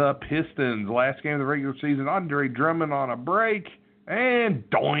the Pistons. Last game of the regular season, Andre Drummond on a break, and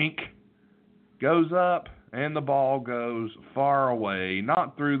doink, goes up, and the ball goes far away,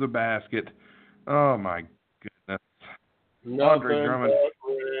 not through the basket. Oh, my goodness. Andre Drummond.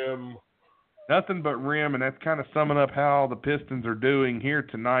 Rim. Nothing but rim, and that's kind of summing up how the Pistons are doing here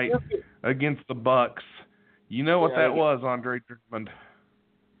tonight against the Bucks. You know what that was, Andre Drummond.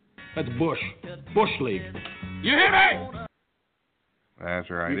 That's Bush League. You hear me? That's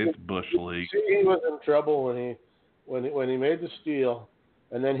right. It's Bush League. See, he was in trouble when he made the steal,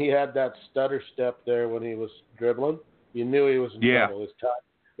 and then he had that stutter step there when he was dribbling. You knew he was in trouble.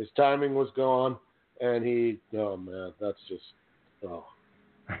 His timing was gone, and that's just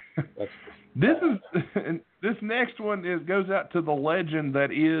this next one goes out to the legend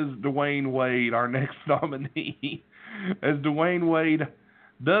that is Dwayne Wade, our next nominee. As Dwayne Wade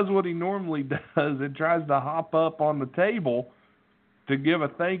does what he normally does and tries to hop up on the table to give a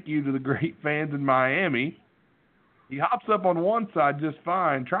thank you to the great fans in Miami. He hops up on one side just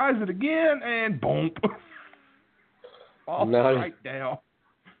fine, tries it again, and boom. Falls right down.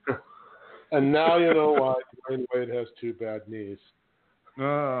 And now you know why Dwayne Wade has two bad knees.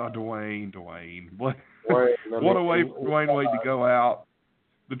 Oh, Dwayne. What a way for Dwayne Wade to go out.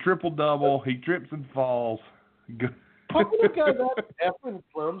 The triple-double, he trips and falls. How could a guy that effing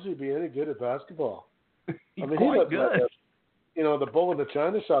clumsy be any good at basketball? He's quite good. Like the bull in the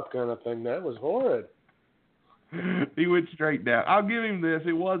china shop kind of thing. That was horrid. He went straight down. I'll give him this.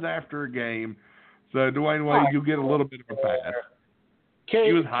 It was after a game. So, Dwayne Wade, you'll get a little bit of a pass.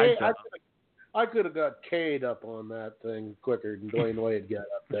 He was hyped up. I could have got K'd up on that thing quicker than Dwayne Wade got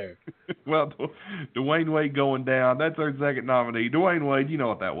up there. Well, Dwayne Wade going down. That's our second nominee. Dwayne Wade, you know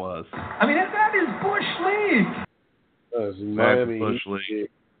what that was. I mean, that is Bush League. That was Miami Bush League.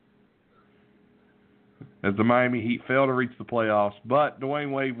 As the Miami Heat fail to reach the playoffs, but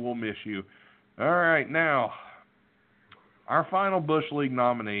Dwayne Wade will miss you. All right, now, our final Bush League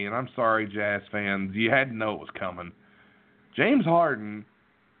nominee, and I'm sorry, Jazz fans, you had to know it was coming. James Harden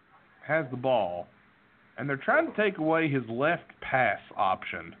has the ball, and they're trying to take away his left pass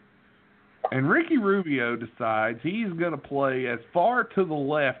option. And Ricky Rubio decides he's going to play as far to the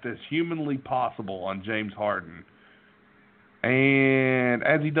left as humanly possible on James Harden. And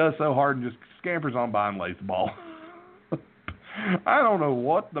as he does so, Harden just scampers on by and lays the ball. I don't know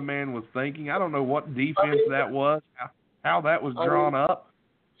what the man was thinking. I don't know what defense that was, how that was drawn up.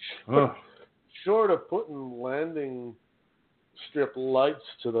 Short of putting landing strip lights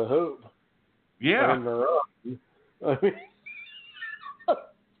to the hoop. Yeah. And the run. I mean,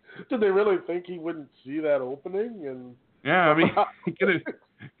 did they really think he wouldn't see that opening? And yeah, I mean, he could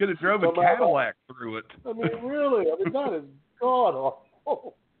have drove a Cadillac through it. I mean, really? I mean, that is god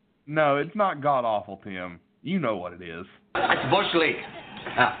awful. No, it's not god awful, Tim. You know what it is. That's Bush League.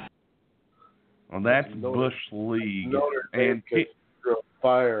 Well, that's Bush League. And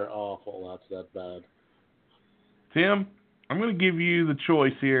fire awful. That's that bad. Tim, I'm going to give you the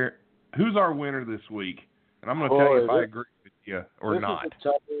choice here. Who's our winner this week? And I'm going to tell you if I agree with you or not. This is a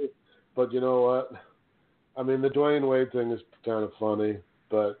toughie, but you know what? I mean, the Dwayne Wade thing is kind of funny,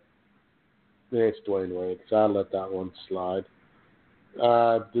 but it's Dwayne Wade, so I'll let that one slide.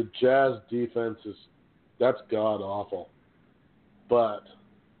 The Jazz defense that's god awful, but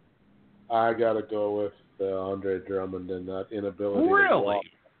I got to go with Andre Drummond and that inability to block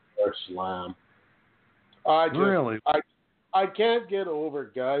or slam. I can't get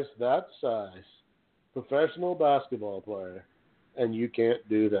over guys that size, professional basketball player, and you can't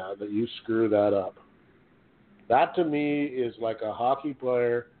do that you screw that up. That to me is like a hockey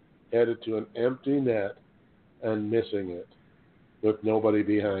player headed to an empty net and missing it with nobody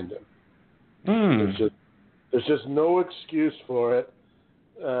behind him. There's just no excuse for it.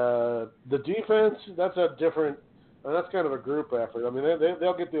 The defense, that's kind of a group effort. I mean,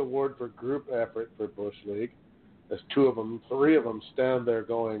 they'll get the award for group effort for Bush League. There's three of them stand there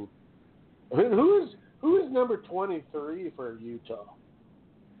going, I mean, who is number 23 for Utah?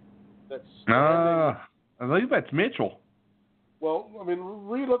 That's standing. I believe that's Mitchell. Well, I mean,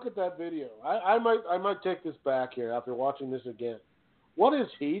 relook at that video. I might take this back here after watching this again. What is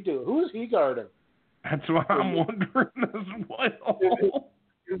he doing? Who is he guarding? That's what I'm wondering as well.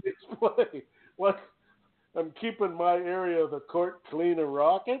 In this play, what? I'm keeping my area of the court clean of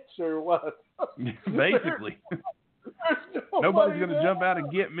rockets, or what? Basically. Nobody's going to jump out and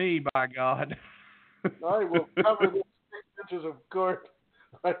get me, by God. I will cover the 6 inches of court.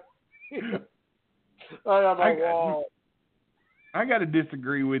 I have a wall. I got to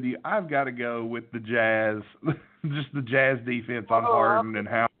disagree with you. I've got to go with the Jazz, just the Jazz defense on Harden and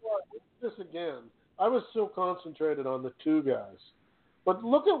how. This again. I was so concentrated on the two guys But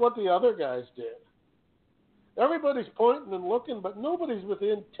look at what the other guys did. Everybody's pointing and looking, but nobody's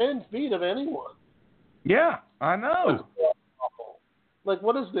within 10 feet of anyone. Yeah, I know. Like,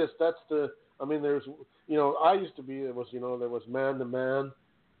 what is this? There's, I used to be, there was man-to-man,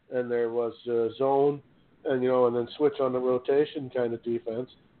 and there was zone, and then switch on the rotation kind of defense.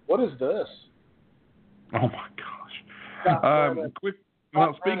 What is this? Oh, my gosh.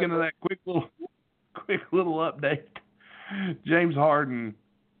 Speaking of that, quick little update. James Harden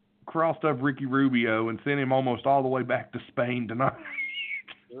crossed up Ricky Rubio and sent him almost all the way back to Spain tonight.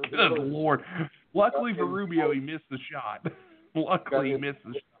 Good Lord. Luckily for Rubio, he missed the shot. Luckily, he missed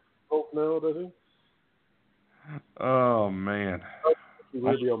the shot. No, does he? Oh, man.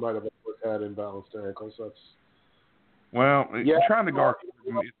 Rubio might have had imbalanced ankles. Trying to guard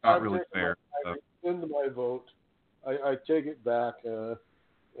him, it's not really fair. I rescind my vote. I take it back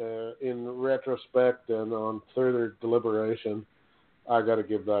in retrospect and on further deliberation. I got to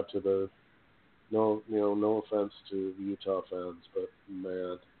give that to the no offense to the Utah fans, but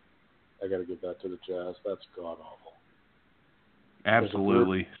man, I got to give that to the Jazz. That's god awful.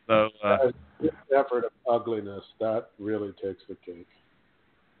 Absolutely. So effort of ugliness that really takes the cake.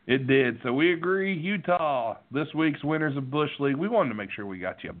 It did. So we agree, Utah, this week's winners of Bush League. We wanted to make sure we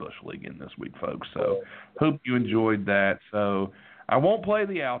got you a Bush League in this week, folks. So hope you enjoyed that. So I won't play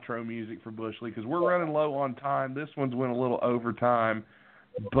the outro music for Bush League because we're running low on time. This one's went a little overtime.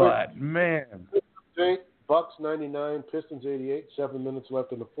 But, man. Bucks 99, Pistons 88, 7 minutes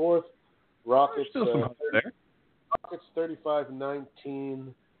left in the fourth. Rockets still some hope there. Rockets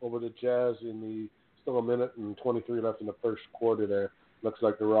 35-19 over the Jazz still a minute and 23 left in the first quarter there. Looks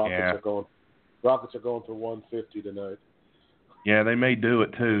like the Rockets are going for 150 tonight. Yeah, they may do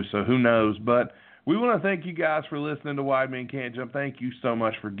it too, so who knows. But we want to thank you guys for listening to Wide Men Can't Jump. Thank you so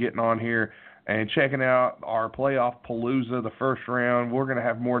much for getting on here and checking out our playoff Palooza, the first round. We're going to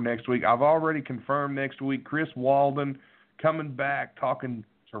have more next week. I've already confirmed next week Chris Walden coming back talking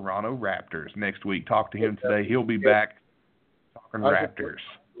Toronto Raptors next week. Talk to him today. He'll be back talking Raptors.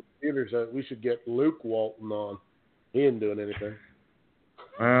 We should get Luke Walton on. He ain't doing anything.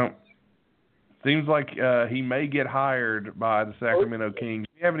 Well, seems like he may get hired by the Sacramento Kings.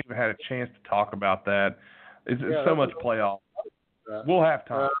 We haven't even had a chance to talk about that. It's so much playoff. We'll have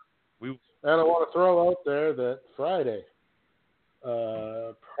time. And I want to throw out there that Friday,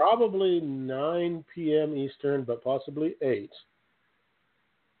 probably 9 p.m. Eastern, but possibly 8,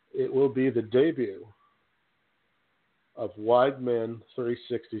 it will be the debut of Wide Men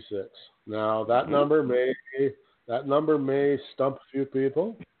 366. Now, that number may stump a few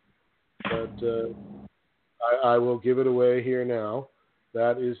people, but I will give it away here now.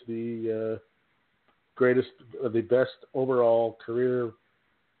 That is the the best overall career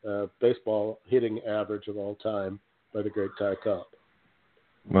baseball hitting average of all time by the Great Ty Cobb.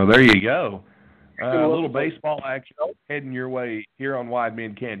 Well, there you go. A little baseball action heading your way here on Wide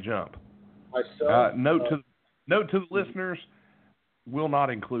Men Can't Jump. Note to the listeners, will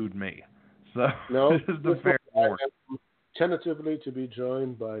not include me. So no, this is the fair warning. Tentatively to be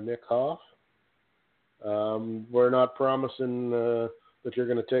joined by Nick Hoff. We're not promising that you're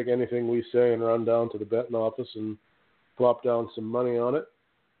going to take anything we say and run down to the betting office and plop down some money on it.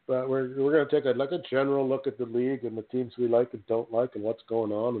 But we're going to take a general look at the league and the teams we like and don't like and what's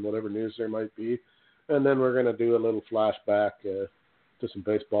going on and whatever news there might be. And then we're going to do a little flashback to some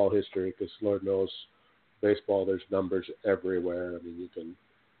baseball history because Lord knows baseball, there's numbers everywhere. I mean, you can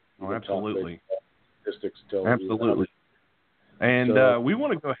absolutely. Statistics tell absolutely. And we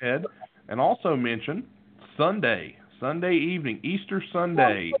want to go ahead and also mention Sunday evening, Easter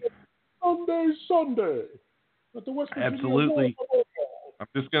Sunday. Sunday. At the West Virginia absolutely. Bowl. I'm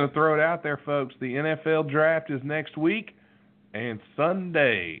just going to throw it out there, folks. The NFL draft is next week, and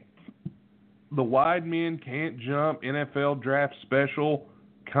Sunday, the Wide Men Can't Jump NFL draft special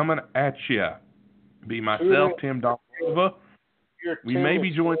coming at you. Be myself, Tim Donova. We may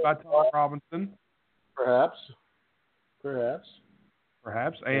be joined by Tom Robinson. Perhaps.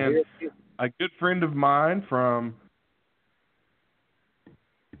 And a good friend of mine from,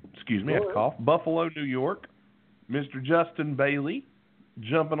 I have to cough, Buffalo, New York, Mr. Justin Bailey,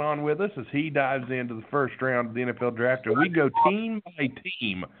 jumping on with us as he dives into the first round of the NFL draft. And we go team by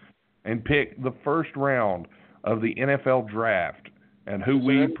team and pick the first round of the NFL draft and who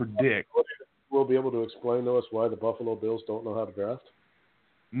we predict. Will be able to explain to us why the Buffalo Bills don't know how to draft?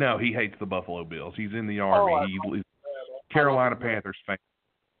 No, he hates the Buffalo Bills. He's in the Army. He's Carolina Panthers fan.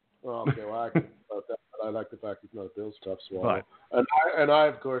 Well, okay, well, I can about that, but I like the fact he's not a Bills tough swallow. And I,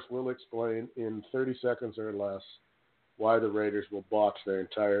 of course, will explain in 30 seconds or less why the Raiders will botch their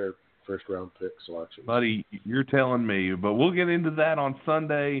entire first-round pick selection. Buddy, you're telling me. But we'll get into that on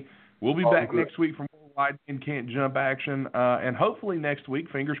Sunday. We'll be back next week for more Wide Men Can't Jump action. And hopefully next week,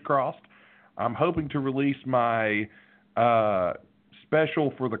 fingers crossed, I'm hoping to release my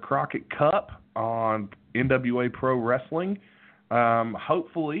special for the Crockett Cup on NWA Pro Wrestling.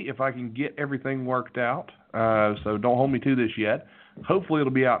 Hopefully, if I can get everything worked out, so don't hold me to this yet. Hopefully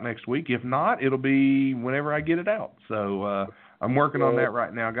it'll be out next week. If not, it'll be whenever I get it out. So I'm working on that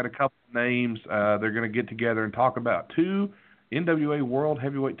right now. I got a couple of names. They're going to get together and talk about 2 NWA World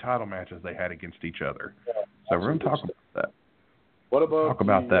Heavyweight title matches they had against each other. So we're going to talk about that. What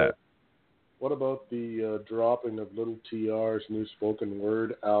about that? What about the dropping of Little TR's new spoken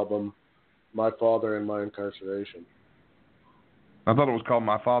word album, My Father and My Incarceration? I thought it was called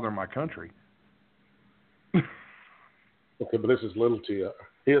My Father, My Country. Okay, but this is Little TR.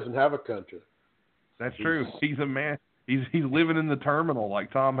 He doesn't have a country. That's true. He's a man. He's living in the terminal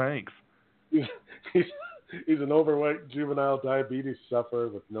like Tom Hanks. He's an overweight juvenile diabetes sufferer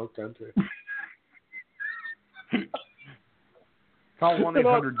with no country. Call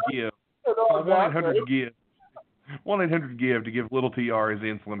 1-800-GIVE. Call 1-800-GIVE. 1-800-GIVE to give Little TR his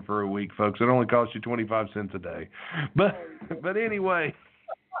insulin for a week, folks. It only costs you 25 cents a day. But anyway,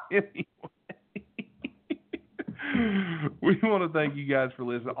 we want to thank you guys for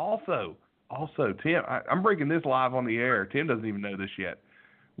listening. Also, Tim, I'm breaking this live on the air. Tim doesn't even know this yet.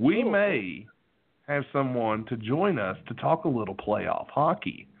 We may have someone to join us to talk a little playoff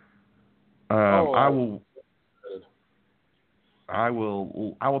hockey. I will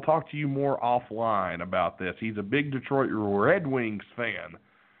talk to you more offline about this. He's a big Detroit Red Wings fan.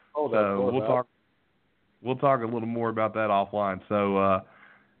 So we'll talk a little more about that offline. So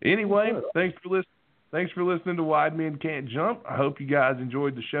anyway, thanks for listening. Thanks for listening to Wide Men Can't Jump. I hope you guys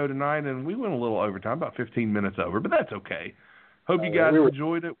enjoyed the show tonight, and we went a little overtime, about 15 minutes over, but that's okay. Hope you guys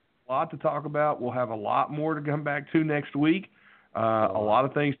enjoyed it. A lot to talk about. We'll have a lot more to come back to next week. A lot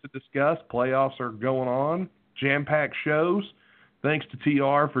of things to discuss. Playoffs are going on. Jam-packed shows. Thanks to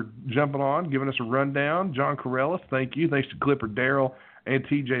TR for jumping on, giving us a rundown. John Corellis, thank you. Thanks to Clipper Darrell and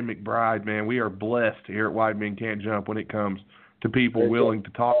TJ McBride, man. We are blessed here at Wide Men Can't Jump when it comes to people willing to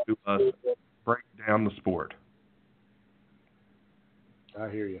talk to us, break down the sport. I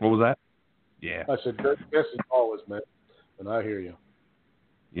hear you. What was that? Yeah. I said, good guess as always, man. And I hear you.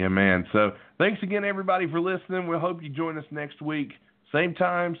 Yeah, man. So thanks again, everybody, for listening. We hope you join us next week. Same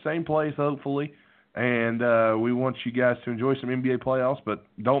time, same place, hopefully. And we want you guys to enjoy some NBA playoffs, but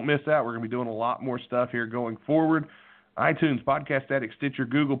don't miss out. We're going to be doing a lot more stuff here going forward. iTunes, Podcast Addict, Stitcher,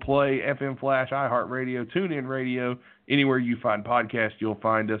 Google Play, FM Flash, iHeartRadio, TuneIn Radio. Anywhere you find podcasts, you'll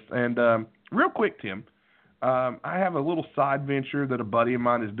find us. And real quick, Tim, I have a little side venture that a buddy of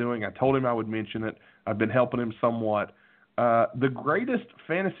mine is doing. I told him I would mention it. I've been helping him somewhat. The greatest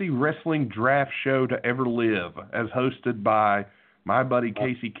fantasy wrestling draft show to ever live, as hosted by my buddy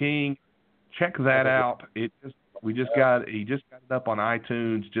Casey King. Check that out. He just got it up on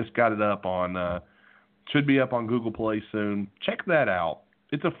iTunes. Just got it up on should be up on Google Play soon. Check that out.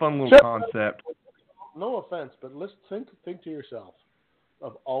 It's a fun little concept. No offense, but let's think to yourself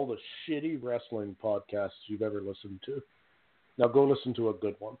of all the shitty wrestling podcasts you've ever listened to. Now go listen to a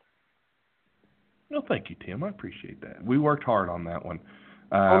good one. No, thank you, Tim. I appreciate that. We worked hard on that one.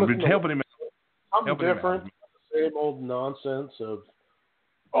 I've been helping him out. Something different. The same old nonsense of.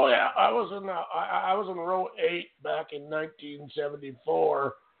 Oh yeah, I was in row 8 back in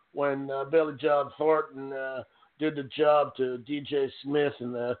 1974 when Billy John Thornton did the job to DJ Smith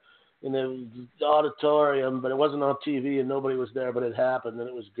in the auditorium, but it wasn't on TV and nobody was there, but it happened and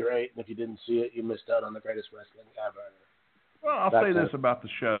it was great. And if you didn't see it, you missed out on the greatest wrestling ever. Well, I'll say this about the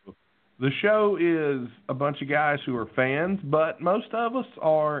show. The show is a bunch of guys who are fans, but most of us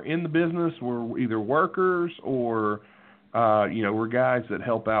are in the business. We're either workers or we're guys that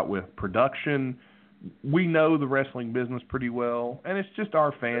help out with production. We know the wrestling business pretty well, and it's just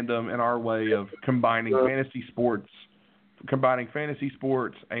our fandom and our way of combining fantasy sports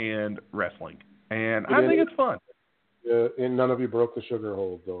and wrestling. And I think it's fun. And none of you broke the sugar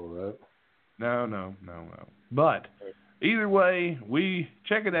hold, though, right? No. But either way, we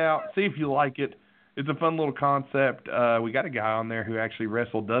check it out, see if you like it. It's a fun little concept. We got a guy on there who actually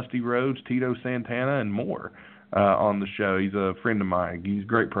wrestled Dusty Rhodes, Tito Santana, and more. On the show. He's a friend of mine. He's a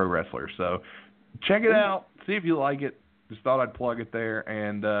great pro wrestler. So check it out. See if you like it. Just thought I'd plug it there.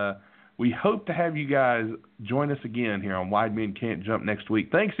 And we hope to have you guys join us again here on Wide Men Can't Jump next week.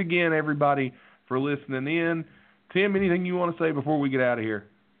 Thanks again, everybody, for listening in. Tim, anything you want to say before we get out of here?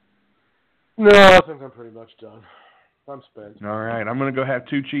 No, I think I'm pretty much done. I'm spent. All right, I'm going to go have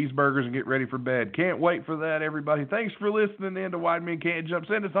 2 cheeseburgers and get ready for bed. Can't wait for that, everybody. Thanks for listening in to Wide Men Can't Jump.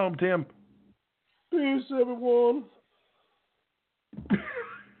 Send us home, Tim. Peace, everyone.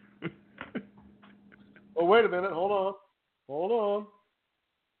 Oh, wait a minute. Hold on.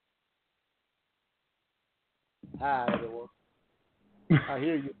 Hi, everyone. I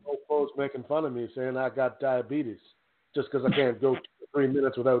hear you folks making fun of me saying I got diabetes just because I can't go 2 or 3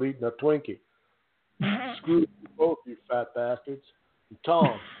 minutes without eating a Twinkie. Screw you both, you fat bastards. And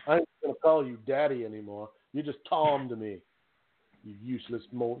Tom, I ain't going to call you daddy anymore. You're just Tom to me. You useless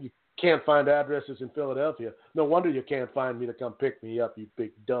You can't find addresses in Philadelphia. No wonder you can't find me to come pick me up, you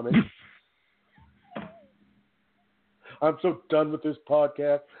big dummy. I'm so done with this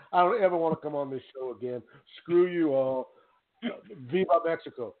podcast. I don't ever want to come on this show again. Screw you all. Viva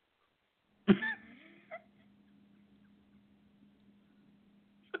Mexico.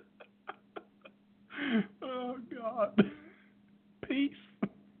 Oh, God. Peace.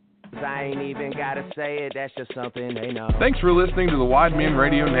 I ain't even gotta say it, that's just something they know. Thanks for listening to the Wide Men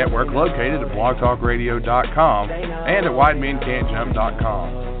Radio Network, located at blogtalkradio.com and at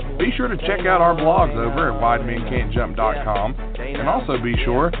widemencan'tjump.com. Be sure to check out our blogs over at widemencan'tjump.com, and also be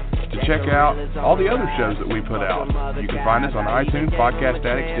sure to check out all the other shows that we put out. You can find us on iTunes, Podcast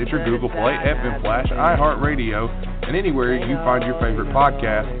Addict, Stitcher, Google Play, FM Flash, iHeartRadio, and anywhere you find your favorite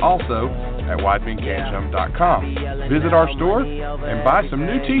podcast. Also at widemencan'tjump.com. Visit our store and buy some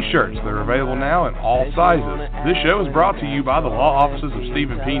new t-shirts. They're available now in all sizes. This show is brought to you by the law offices of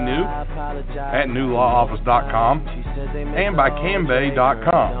Stephen P. New at newlawoffice.com and by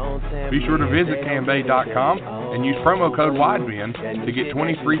Cambay.com. Be sure to visit Cambay.com and use promo code WIDEMEN to get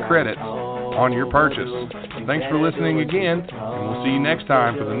 20 free credits on your purchase. Thanks for listening again, and we'll see you next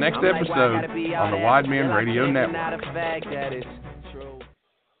time for the next episode on the Wide Men Radio Network.